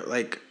 You know,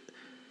 like,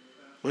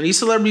 when these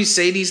celebrities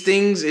say these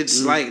things,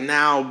 it's like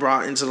now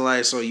brought into the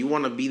light. So you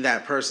want to be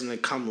that person to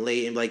come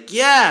late and be like,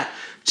 yeah,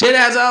 Jada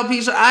has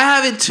alopecia. I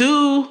have it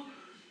too.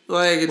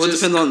 Like, it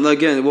depends on,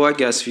 again, I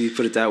guess if you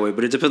put it that way,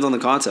 but it depends on the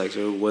context.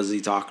 Or was he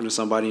talking to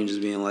somebody and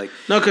just being like...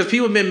 No, because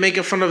people have been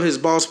making fun of his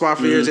bald spot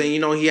for years, and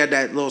he had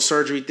that little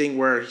surgery thing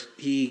where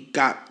he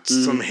got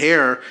some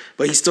hair,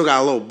 but he still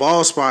got a little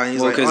bald spot, and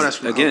he's like, oh, that's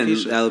from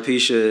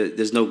alopecia,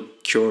 there's no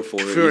cure for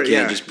it. You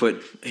can't just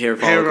put hair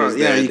follicles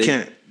there. Yeah, you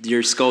can't.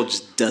 Your skull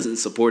just doesn't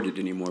support it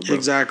anymore, bro.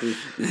 Exactly.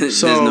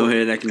 There's no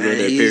hair that can go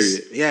there,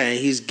 period. Yeah, and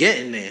he's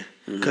getting there.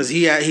 Because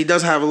he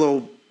does have a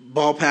little...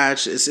 ball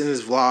patch. It's in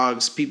his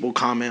vlogs. People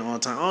comment all the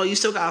time, oh, you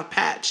still got a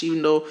patch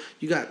even though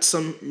you got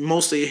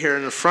most of your hair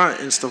in the front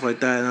and stuff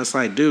like that. And it's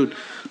like, dude,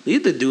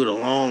 leave the dude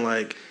alone.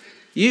 Like,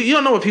 you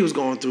don't know what people's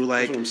going through.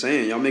 Like, that's what I'm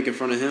saying. Y'all making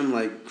fun of him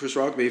like Chris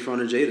Rock made fun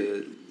of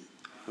Jada.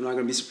 I'm not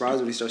gonna be surprised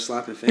when he starts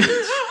slapping fans.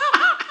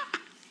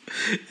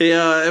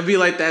 Yeah, it'd be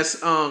like that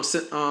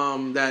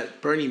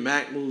Bernie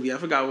Mac movie. I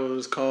forgot what it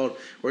was called.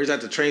 Where he's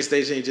at the train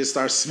station and he just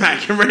starts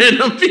smacking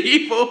random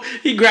people.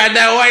 He grabbed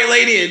that white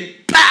lady and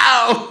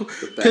pow,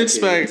 pinch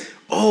smack.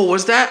 Oh,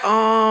 was that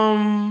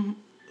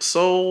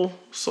Soul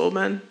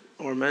Men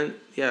or Men?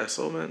 Yeah,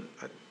 Soul Men.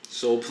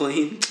 Soul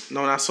Plane?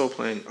 No, not Soul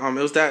Plane. It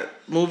was that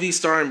movie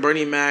starring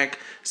Bernie Mac,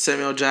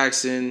 Samuel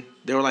Jackson.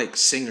 They were like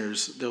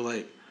singers. They were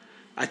like,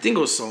 I think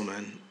it was Soul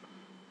Men.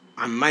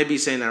 I might be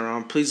saying that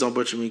wrong. Please don't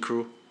butcher me,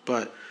 crew.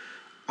 But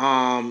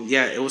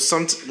yeah, it was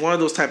one of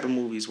those type of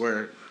movies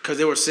where, because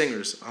they were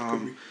singers,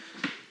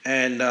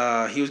 and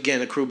he was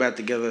getting the crew back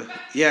together.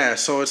 Yeah,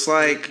 so it's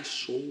like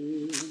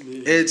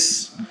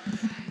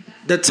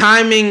the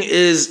timing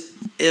is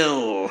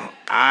ill.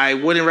 I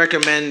wouldn't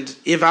recommend,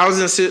 if I was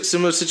in a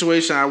similar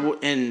situation. I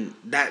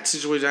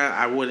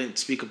wouldn't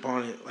speak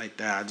upon it like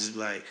that. I'd just be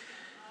like,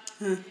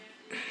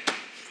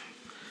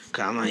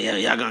 Cause I'm like, yeah,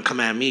 y'all gonna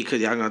come at me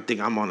because y'all gonna think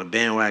I'm on the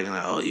bandwagon.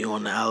 Like, oh, you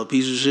on the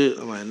alopecia shit?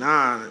 I'm like,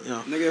 nah,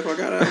 Nigga, if I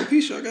got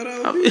alopecia, I got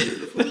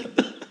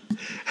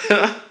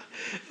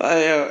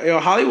alopecia.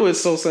 Hollywood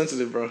is so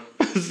sensitive, bro.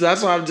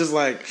 That's why I'm just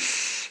like,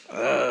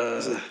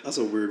 that's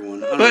a weird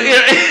one. If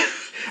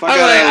I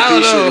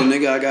got alopecia, then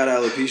nigga, I got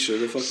alopecia.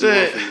 The fuck you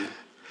want from me?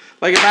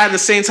 Like, if I had the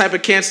same type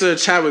of cancer that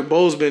Chadwick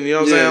Boseman, you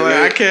know what I'm saying? Like,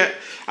 I can't.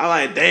 I'm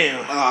like, damn.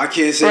 Oh, I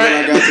can't say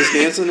that I got this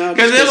cancer now.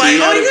 Because they're like,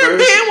 oh, you're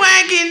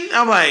bandwagon.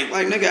 I'm like,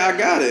 nigga, I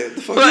got it.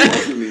 The fuck you want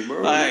from me, bro?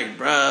 bro. Like,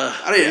 bruh.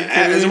 I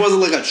didn't. It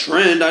wasn't like a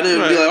trend. I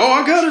didn't be like, oh,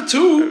 I got it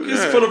too.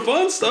 It's for the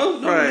fun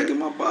stuff. No, nigga,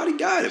 my body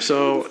got it.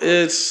 So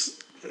it's.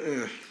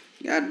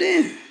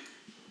 Goddamn.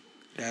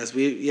 Guys,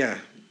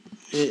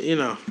 you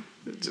know,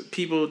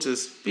 people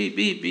just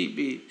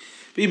be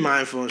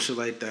mindful and shit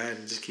like that,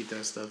 and just keep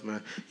that stuff,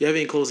 man. You have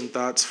any closing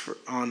thoughts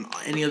on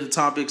any of the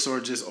topics or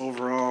just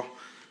overall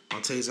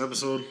on today's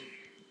episode?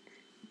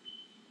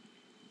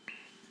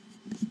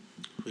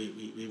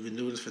 We've been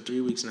doing this for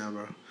 3 weeks now,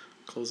 bro.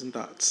 Closing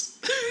thoughts.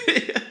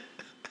 I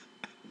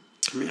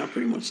mean, I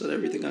pretty much said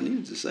everything I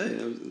needed to say.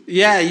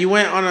 Yeah, you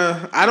went on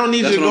a. I don't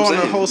need you to go on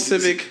a whole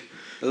civic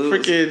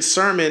freaking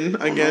sermon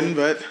again,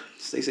 but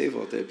stay safe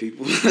out there,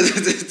 people.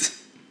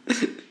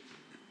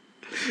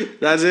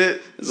 That's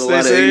it. There's a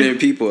lot of ignorant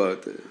people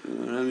out there. You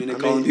know what I mean? They're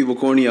calling people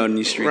corny out in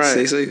these streets.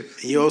 Right. Stay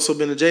safe. You also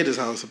been to Jada's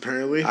house,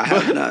 apparently. I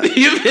have not.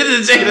 You've been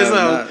to Jada's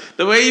house. Not.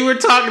 The way you were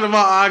talking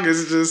about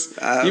August,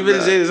 you've been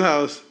to Jada's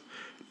house.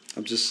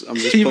 I'm just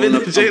pulling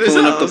up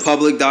the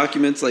public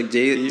documents like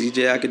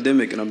DJ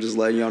Academic, and I'm just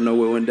letting y'all know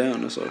what went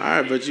down. That's all. All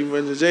right, but you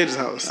went to Jada's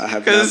house. I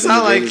have. Because it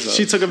sounds like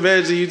she took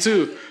advantage of you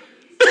too.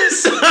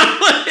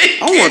 I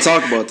don't want to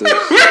talk about this.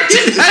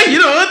 You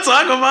don't want to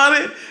talk about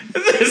it?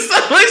 It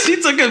sounds like she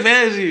took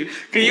advantage of you.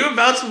 Can you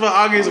vouch for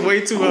August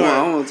way too hard?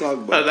 I don't want to talk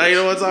about it. Now you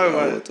don't want to talk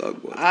about it? I don't want to talk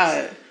about it.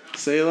 All right.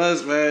 Say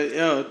less, man.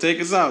 Yo, take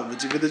us out.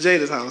 But you've been to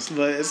Jada's house,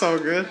 but it's all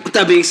good. With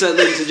that being said,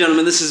 ladies and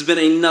gentlemen, this has been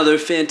another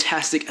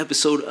fantastic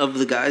episode of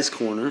The Guys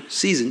Corner,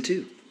 Season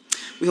 2.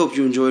 We hope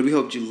you enjoyed. We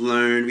hope you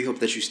learned. We hope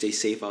that you stay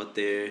safe out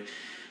there.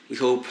 We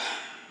hope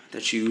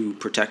that you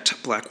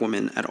protect black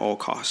women at all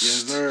costs.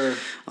 Yes, sir.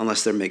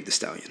 Unless they're Meg Thee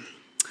Stallion.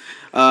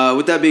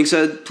 With that being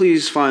said,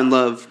 please find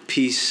love,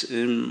 peace,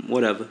 and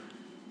whatever